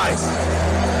Jesus Christ.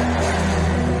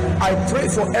 I pray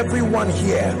for everyone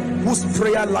here whose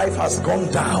prayer life has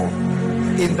gone down.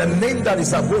 In the name that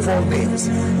is above all names,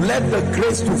 let the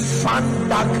grace to fan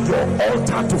back your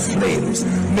altar to flames,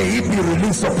 may it be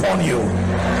released upon you.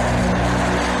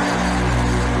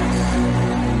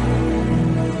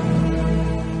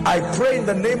 I pray in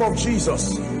the name of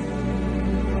Jesus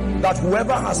that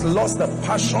whoever has lost the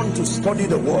passion to study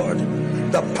the word,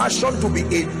 the passion to be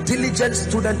a diligent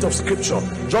student of scripture,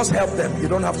 just help them. You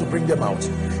don't have to bring them out.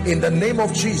 In the name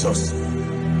of Jesus,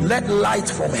 let light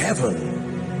from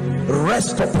heaven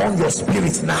rest upon your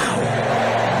spirit now.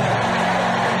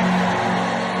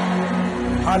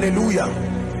 Hallelujah.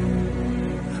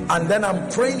 And then I'm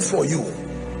praying for you.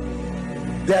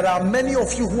 There are many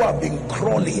of you who have been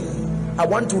crawling. I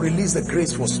want to release the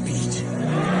grace for speed.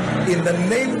 In the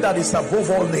name that is above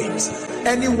all names,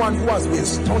 anyone who has been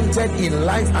stunted in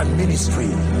life and ministry,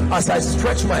 as I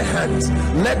stretch my hands,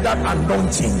 let that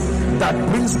anointing that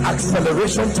brings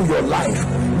acceleration to your life,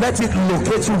 let it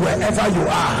locate you wherever you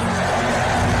are.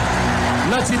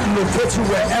 Let it locate you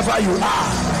wherever you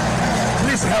are.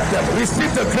 Please help them.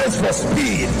 Receive the grace for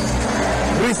speed.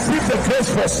 Receive the grace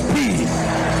for speed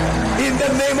in the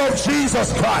name of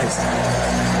Jesus Christ.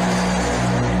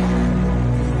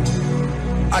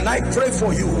 And I pray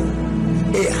for you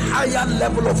a higher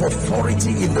level of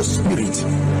authority in the spirit.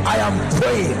 I am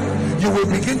praying you will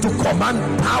begin to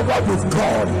command power with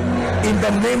God in the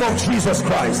name of Jesus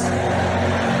Christ.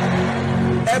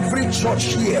 Every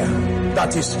church here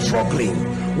that is struggling,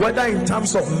 whether in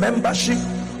terms of membership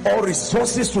or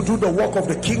resources to do the work of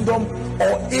the kingdom,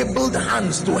 or able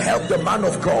hands to help the man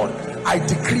of God, I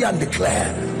decree and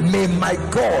declare, may my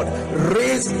God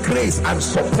raise grace and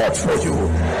support for you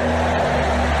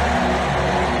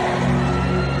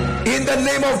in the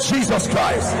name of Jesus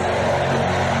Christ.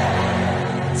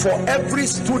 For every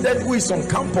student who is on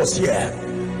campus here,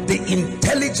 the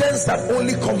intelligence that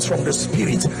only comes from the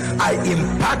spirit, I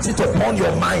impart it upon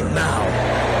your mind now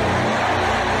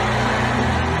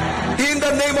in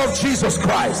the name of Jesus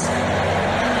Christ.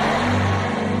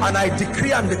 And I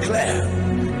decree and declare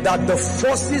that the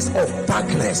forces of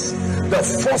darkness, the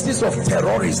forces of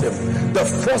terrorism, the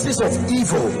forces of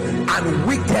evil and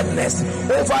wickedness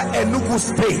over Enugu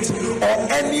State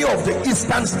or any of the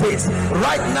eastern states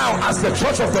right now, as the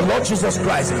Church of the Lord Jesus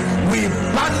Christ, we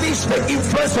banish the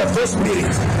influence of those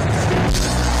spirits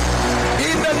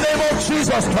in the name of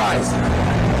Jesus Christ.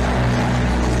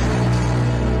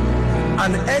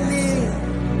 And any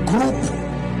group,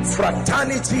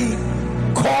 fraternity,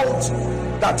 cult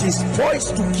that is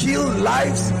poised to kill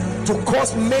lives, to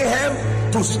cause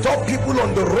mayhem, to stop people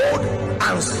on the road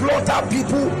and slaughter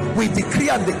people, we decree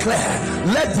and declare,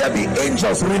 let there be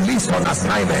angels released on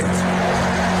assignment.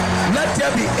 Let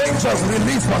there be angels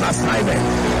released on assignment.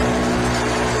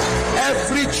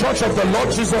 Every church of the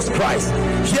Lord Jesus Christ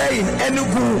here in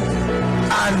Enugu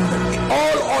and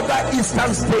all other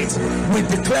eastern states, we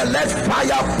declare, let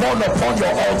fire burn upon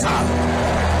your altar.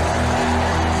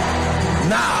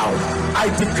 Now I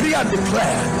decree and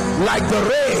declare, like the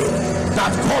rain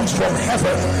that comes from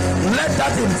heaven, let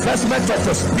that investment of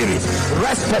the spirit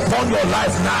rest upon your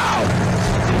life now.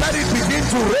 Let it begin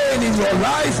to rain in your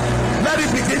life. Let it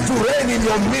begin to rain in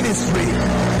your ministry.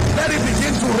 Let it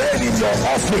begin to rain in your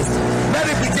office. Let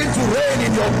it begin to rain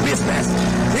in your business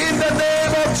in the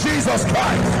name of Jesus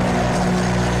Christ.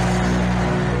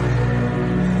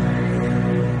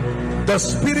 The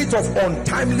spirit of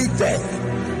untimely death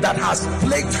that has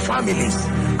plagued families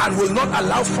and will not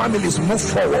allow families move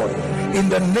forward, in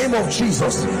the name of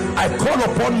Jesus, I call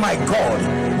upon my God,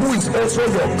 who is also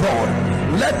your God.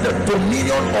 Let the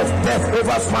dominion of death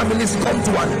over families come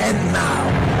to an end now.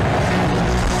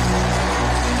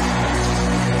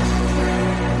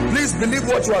 Please believe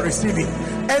what you are receiving.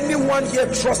 Anyone here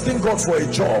trusting God for a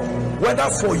job, whether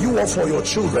for you or for your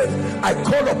children, I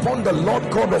call upon the Lord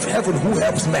God of heaven who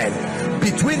helps men.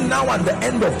 Between now and the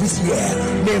end of this year,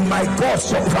 may my God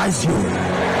surprise you.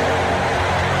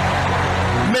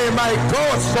 May my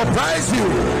God surprise you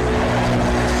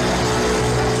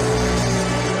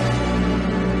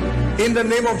in the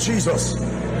name of Jesus.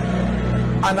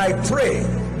 And I pray,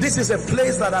 this is a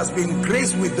place that has been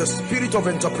graced with the spirit of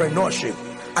entrepreneurship.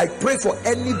 I pray for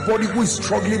anybody who is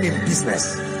struggling in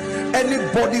business,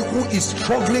 anybody who is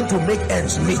struggling to make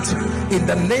ends meet, in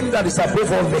the name that is above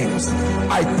all names,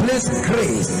 I place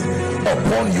grace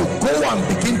upon you. Go and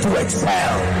begin to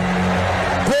excel.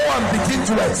 Go and begin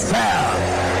to excel.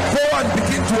 Go and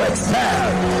begin to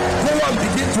excel. Go and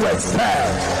begin to excel.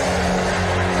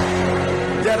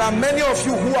 There are many of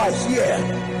you who are here,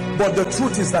 but the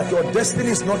truth is that your destiny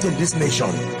is not in this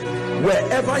nation.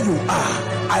 Wherever you are,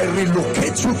 I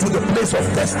relocate you to the place of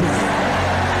destiny.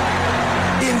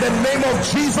 In the name of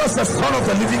Jesus, the Son of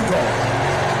the living God.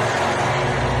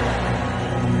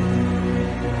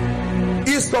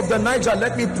 East of the Niger,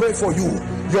 let me pray for you.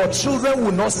 Your children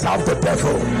will not serve the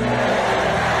devil.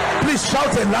 Please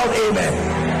shout a loud amen.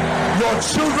 Your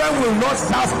children will not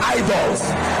serve idols.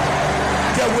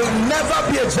 There will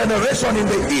never be a generation in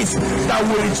the East that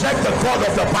will reject the God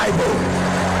of the Bible.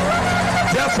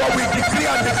 Therefore we decree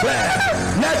and declare,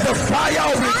 let the fire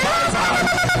of revival,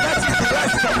 let it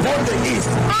rest upon the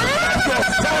East. Let your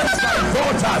sons and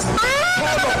daughters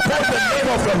call upon the name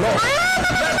of the Lord.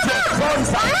 Let your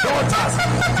sons and daughters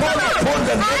call upon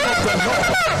the name of the Lord.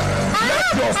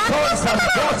 Let your sons and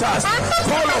daughters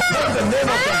call upon the name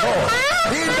of the Lord.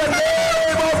 In the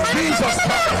name of Jesus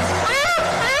Christ.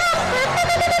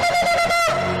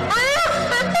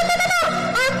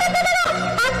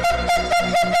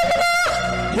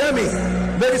 Hear me,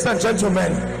 ladies and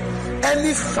gentlemen.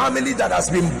 Any family that has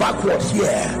been backward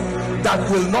here, that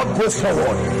will not go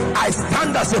forward, I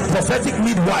stand as a prophetic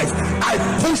midwife. I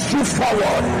push you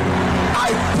forward. I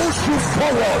push you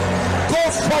forward. Go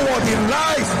forward in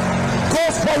life. Go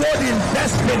forward in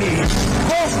destiny.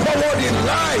 Go forward in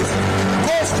life.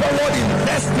 Go forward in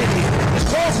destiny.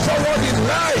 Go forward in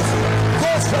life.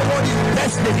 Go forward in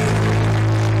destiny.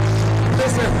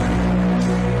 Listen,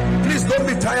 please don't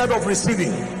be tired of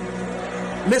receiving.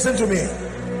 Listen to me.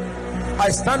 I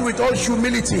stand with all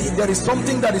humility. There is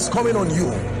something that is coming on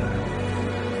you.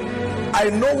 I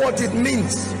know what it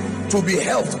means to be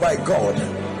helped by God.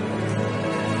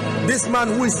 This man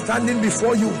who is standing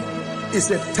before you is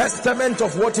a testament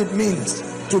of what it means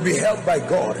to be helped by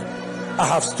God. I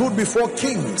have stood before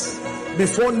kings,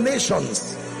 before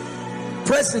nations,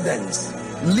 presidents,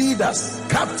 leaders,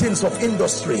 captains of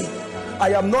industry.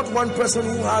 I am not one person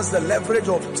who has the leverage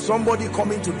of somebody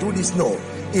coming to do this. No,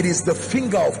 it is the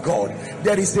finger of God.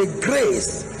 There is a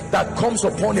grace that comes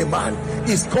upon a man.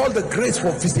 It's called the grace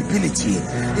for visibility.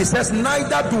 It says,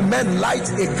 neither do men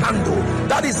light a candle.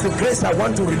 That is the grace I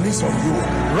want to release on you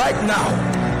right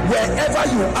now. Wherever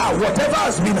you are, whatever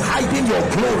has been hiding your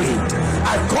glory,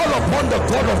 I call upon the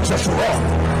God of Joshua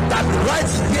that right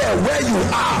here where you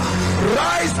are,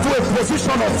 rise to a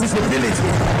position of visibility.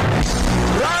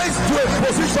 Rise to a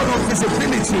position of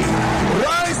visibility.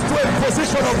 Rise to a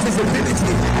position of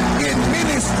visibility in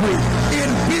ministry, in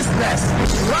business.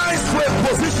 Rise to a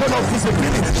position of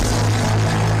visibility.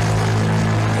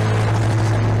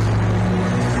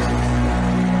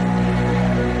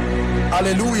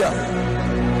 Hallelujah.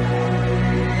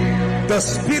 The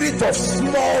spirit of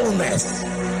smallness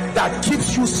that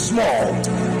keeps you small,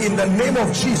 in the name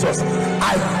of Jesus,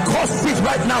 I curse it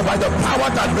right now by the power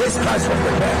that raised Christ from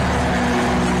the dead.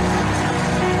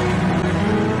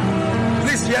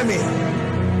 Please hear me.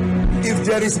 If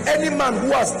there is any man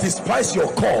who has despised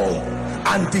your call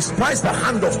and despised the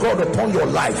hand of God upon your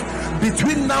life,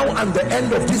 between now and the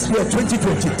end of this year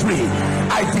 2023,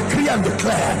 I decree and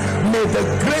declare, may the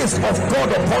grace of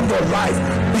God upon your life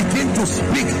begin to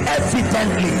speak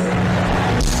evidently.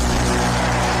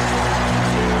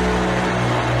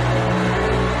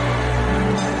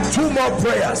 Two more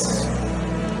prayers.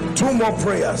 Two more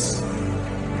prayers.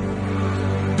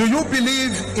 Do you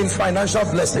believe in financial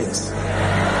blessings?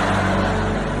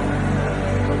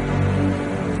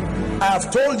 I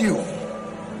have told you,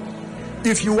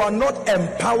 if you are not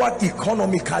empowered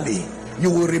economically, you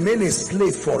will remain a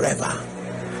slave forever.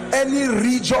 Any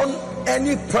region,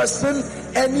 any person,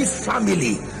 any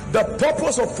family, the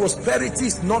purpose of prosperity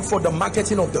is not for the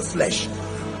marketing of the flesh.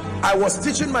 I was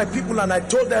teaching my people and I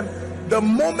told them, the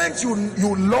moment you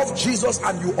love Jesus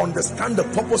and you understand the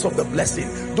purpose of the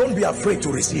blessing, don't be afraid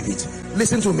to receive it.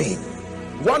 Listen to me.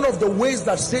 One of the ways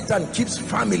that Satan keeps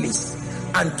families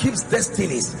and keeps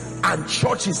destinies and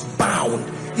churches bound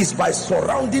is by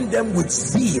surrounding them with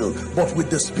zeal, but with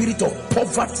the spirit of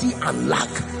poverty and lack.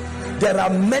 There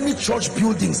are many church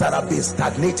buildings that have been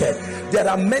stagnated. There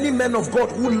are many men of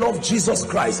God who love Jesus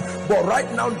Christ, but right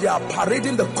now they are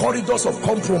parading the corridors of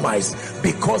compromise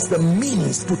because the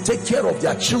means to take care of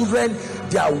their children,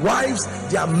 their wives,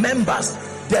 their members,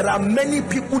 there are many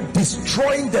people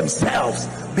destroying themselves,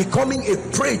 becoming a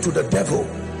prey to the devil.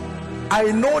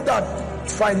 I know that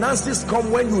finances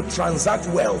come when you transact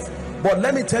wealth, but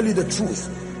let me tell you the truth.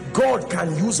 God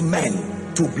can use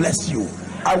men to bless you.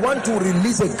 I want to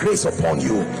release a grace upon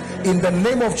you in the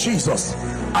name of Jesus.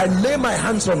 I lay my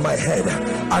hands on my head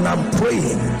and I'm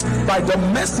praying by the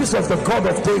mercies of the God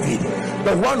of David,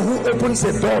 the one who opens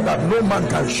a door that no man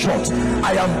can shut.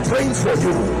 I am praying for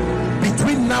you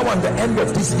between now and the end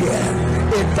of this year,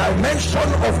 a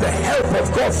dimension of the help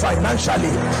of God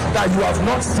financially that you have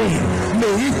not seen.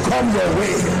 May it come your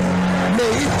way.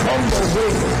 May it come your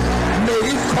way. May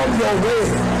it come your way.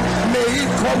 May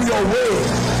it come your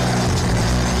way.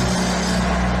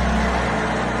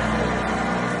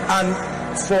 And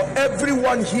for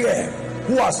everyone here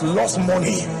who has lost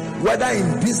money, whether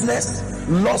in business,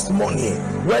 lost money,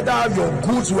 whether your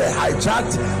goods were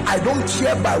hijacked, I don't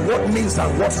care by what means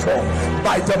and what form,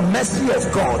 by the mercy of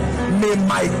God, may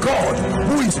my God,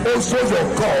 who is also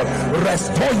your God,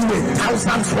 restore you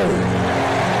 1,000-fold.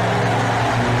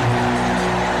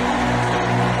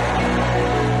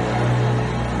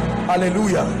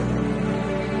 Hallelujah.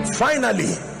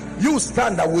 Finally, you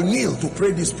stand, I will kneel to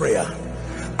pray this prayer.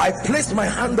 I place my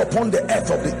hand upon the earth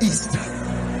of the east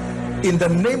in the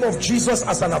name of Jesus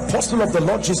as an apostle of the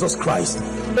Lord Jesus Christ.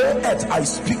 O earth, I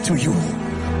speak to you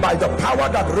by the power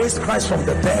that raised Christ from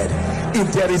the dead.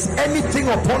 If there is anything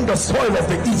upon the soil of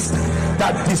the east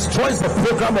that destroys the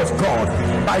program of God,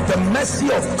 by the mercy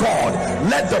of God,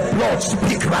 let the blood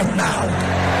speak right now.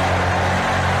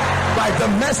 By the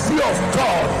mercy of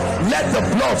God, let the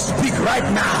blood speak right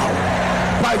now.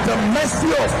 By the mercy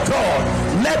of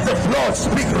God, let the blood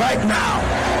speak right now.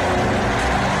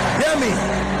 Hear me.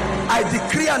 I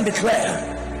decree and declare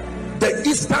the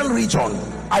eastern region,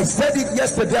 I said it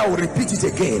yesterday, I will repeat it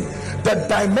again, the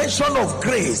dimension of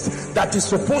grace that is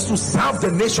supposed to serve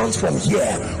the nations from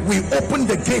here, we open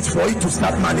the gates for it to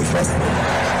start manifesting.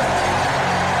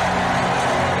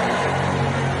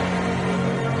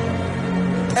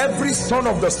 Every son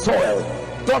of the soil,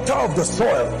 daughter of the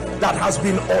soil that has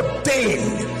been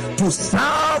ordained to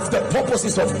serve the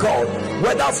purposes of God,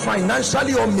 whether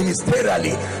financially or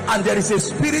ministerially, and there is a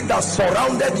spirit that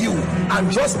surrounded you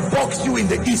and just boxed you in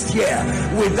the east here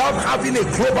without having a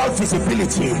global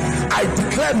visibility, I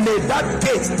declare, may that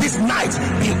gate this night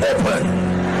be open.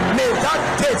 May that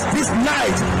gate this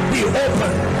night be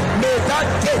open. May that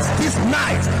gate this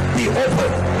night be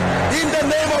open in the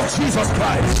name of Jesus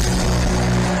Christ.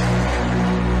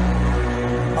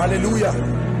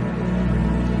 Hallelujah.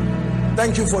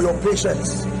 Thank you for your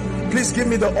patience. Please give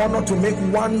me the honor to make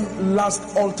one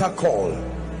last altar call,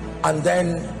 and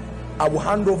then I will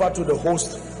hand over to the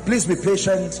host. Please be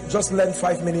patient. Just lend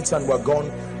 5 minutes and we're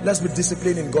gone. Let's be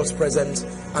disciplined in God's presence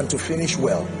and to finish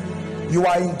well. You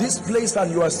are in this place and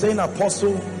you are saying,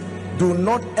 Apostle, do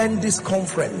not end this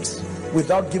conference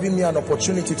without giving me an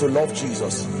opportunity to love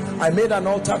Jesus. I made an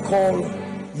altar call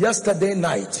yesterday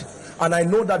night, and I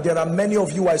know that there are many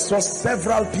of you. I saw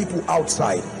several people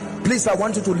outside. Please, I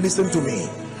want you to listen to me.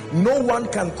 No one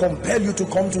can compel you to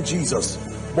come to Jesus,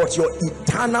 but your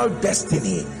eternal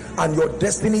destiny and your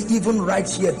destiny even right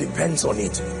here depends on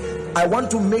it. I want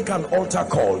to make an altar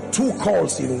call, 2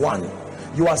 calls in one.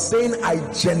 You are saying, I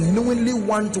genuinely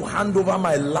want to hand over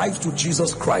my life to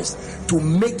Jesus Christ to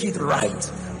make it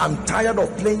right. I'm tired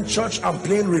of playing church and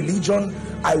playing religion.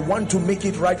 I want to make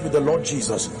it right with the Lord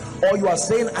Jesus. Or you are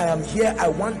saying, I am here, I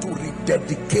want to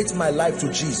rededicate my life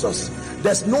to Jesus.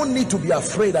 There's no need to be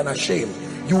afraid and ashamed.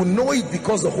 You know it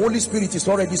because the Holy Spirit is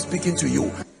already speaking to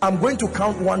you. I'm going to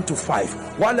count 1 to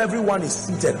 5. While everyone is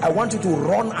seated, I want you to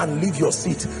run and leave your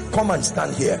seat. Come and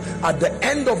stand here. At the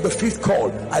end of the 5th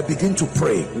call, I begin to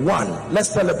pray. 1. Let's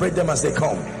celebrate them as they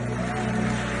come.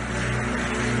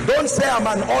 Don't say I'm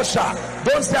an usher.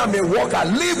 Don't say I'm a worker.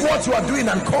 Leave what you are doing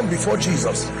and come before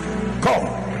Jesus. Come.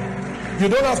 You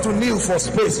don't have to kneel for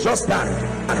space. Just stand.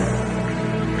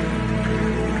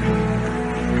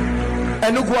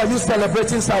 Enugu, are you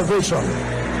celebrating salvation?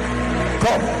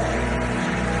 Come.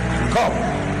 Come.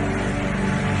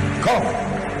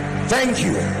 Come. Thank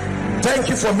you. Thank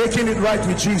you for making it right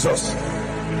with Jesus.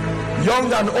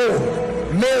 Young and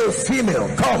old, male, female,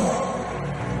 come.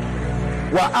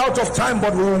 We're out of time,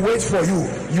 but we will wait for you.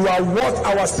 You are worth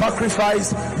our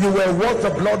sacrifice. You were worth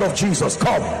the blood of Jesus.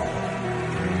 Come.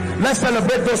 Let's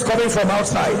celebrate those coming from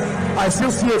outside. I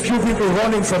still see a few people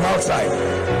running from outside.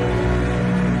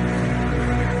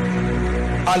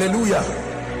 Hallelujah.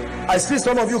 I see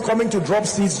some of you coming to drop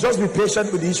seeds. Just be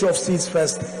patient with the issue of seeds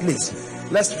first, please.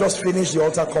 Let's just finish the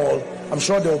altar call. I'm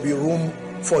sure there will be room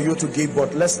for you to give,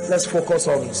 but let's focus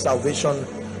on salvation.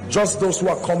 Just those who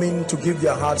are coming to give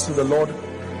their hearts to the Lord,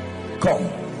 come.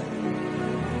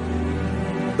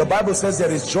 The Bible says there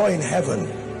is joy in heaven,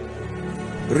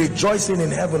 rejoicing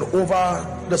in heaven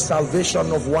over the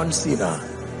salvation of one sinner.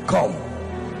 Come.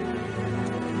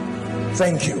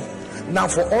 Thank you. Now,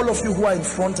 for all of you who are in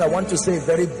front, I want to say a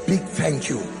very big thank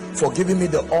you for giving me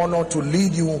the honor to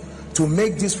lead you, to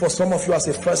make this for some of you as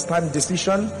a first-time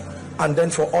decision, and then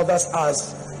for others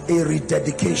as a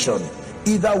rededication.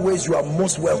 Either ways, you are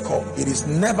most welcome. It is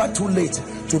never too late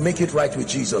to make it right with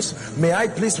Jesus. May I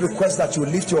please request that you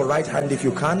lift your right hand, if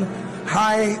you can,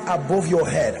 high above your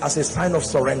head as a sign of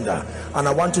surrender. And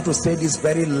I want you to say this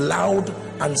very loud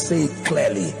and say it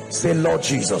clearly. Say, Lord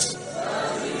Jesus,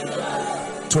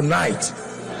 tonight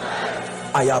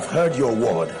I have heard your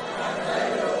word.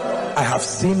 I have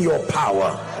seen your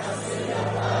power.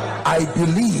 I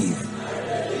believe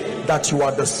that you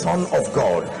are the Son of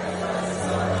God.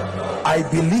 I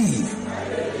believe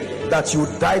that you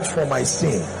died for my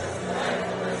sin.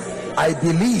 I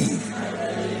believe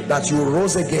that you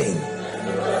rose again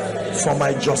for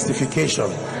my justification.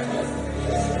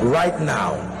 Right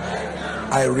now,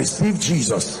 I receive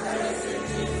Jesus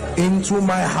into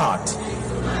my heart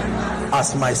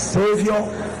as my Savior,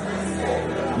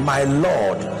 my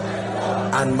Lord,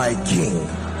 and my King.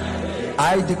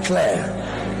 I declare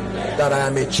that I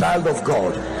am a child of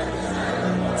God.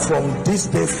 From this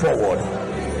day forward,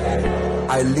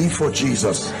 I live for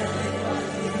Jesus.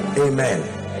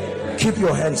 Amen. Keep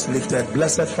your hands lifted.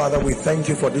 Blessed Father, we thank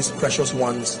you for these precious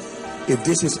ones. If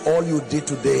this is all you did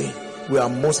today, we are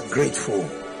most grateful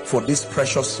for these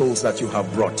precious souls that you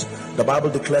have brought. The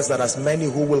Bible declares that as many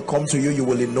who will come to you, you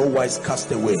will in no wise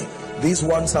cast away. These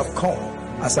ones have come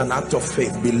as an act of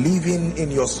faith, believing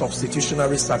in your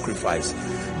substitutionary sacrifice.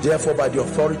 Therefore, by the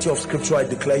authority of scripture, I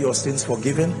declare your sins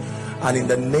forgiven, and in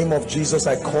the name of Jesus,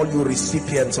 I call you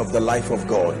recipients of the life of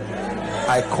God.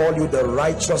 I call you the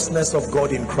righteousness of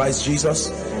God in Christ Jesus,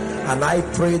 and I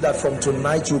pray that from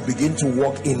tonight you begin to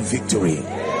walk in victory.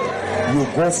 You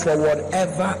go forward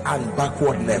ever and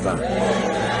backward never.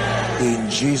 In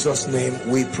Jesus' name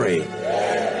we pray.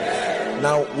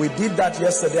 Now, we did that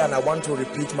yesterday, and I want to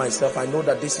repeat myself. I know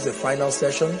that this is a final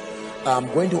session. I'm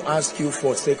going to ask you,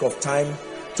 for sake of time,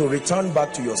 to return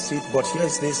back to your seat. But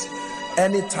here's this: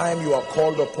 anytime you are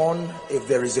called upon, if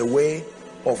there is a way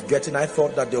of getting, I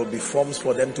thought that there will be forms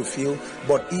for them to fill,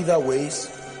 but either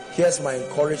ways, here's my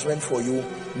encouragement for you.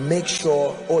 Make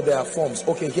sure, oh, there are forms.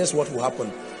 Okay, here's what will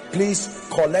happen. Please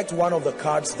collect one of the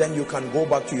cards, then you can go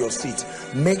back to your seat.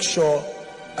 Make sure,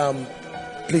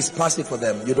 please pass it for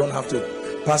them. You don't have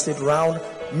to pass it round.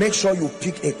 Make sure you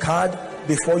pick a card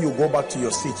before you go back to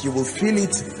your seat. You will fill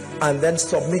it and then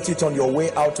submit it on your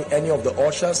way out to any of the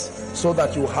ushers, so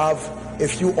that you have a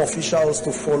few officials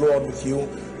to follow on with you.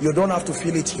 You don't have to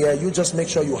fill it here. You just make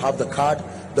sure you have the card.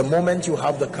 The moment you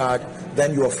have the card,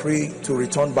 then you are free to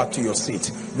return back to your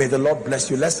seat. May the Lord bless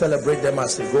you. Let's celebrate them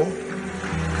as they go.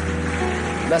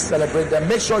 Let's celebrate them.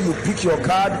 Make sure you pick your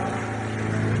card.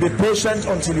 Be patient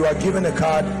until you are given a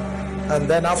card, and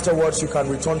then afterwards you can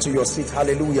return to your seat.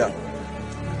 Hallelujah.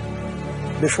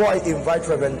 Before I invite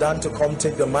Reverend Dan to come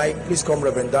take the mic, please come,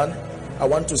 Reverend Dan. I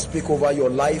want to speak over your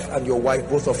life and your wife.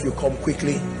 Both of you come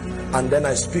quickly, and then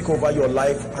I speak over your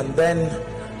life, and then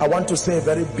I want to say a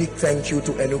very big thank you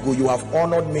to Enugu. You have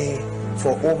honored me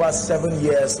for over 7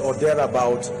 years or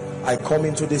thereabout. I come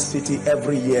into this city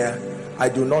every year. I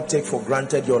do not take for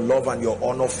granted your love and your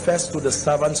honor. First, to the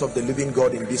servants of the living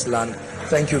God in this land,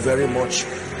 thank you very much.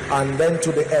 And then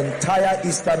to the entire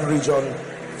eastern region,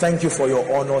 thank you for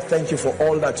your honor. Thank you for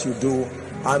all that you do.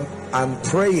 I'm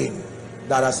praying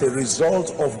that as a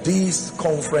result of this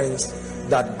conference,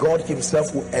 that God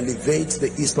himself will elevate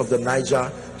the east of the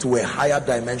Niger to a higher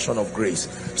dimension of grace.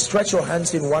 Stretch your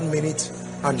hands in 1 minute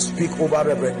and speak over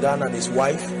Reverend Dan and his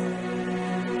wife.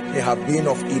 They have been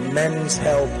of immense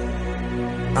help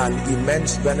and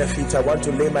immense benefit. I want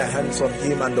to lay my hands on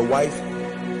him and the wife.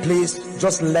 Please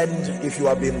just lend, if you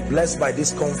have been blessed by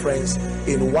this conference,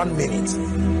 in 1 minute,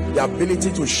 the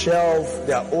ability to shelve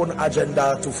their own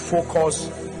agenda, to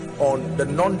focus on the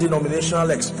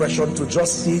non-denominational expression, to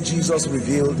just see Jesus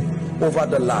revealed over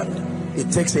the land.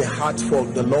 It takes a heart for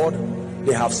the Lord.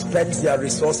 They have spent their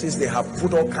resources. They have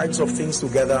put all kinds of things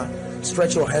together.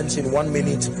 Stretch your hands in 1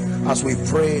 minute as we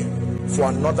pray for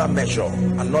another measure,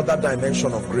 another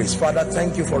dimension of grace. Father,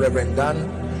 thank you for Reverend Dan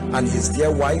and his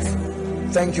dear wife.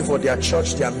 Thank you for their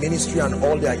church, their ministry, and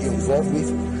all they are involved with.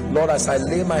 Lord, as I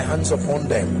lay my hands upon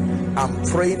them, I'm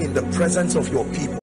praying in the presence of your people.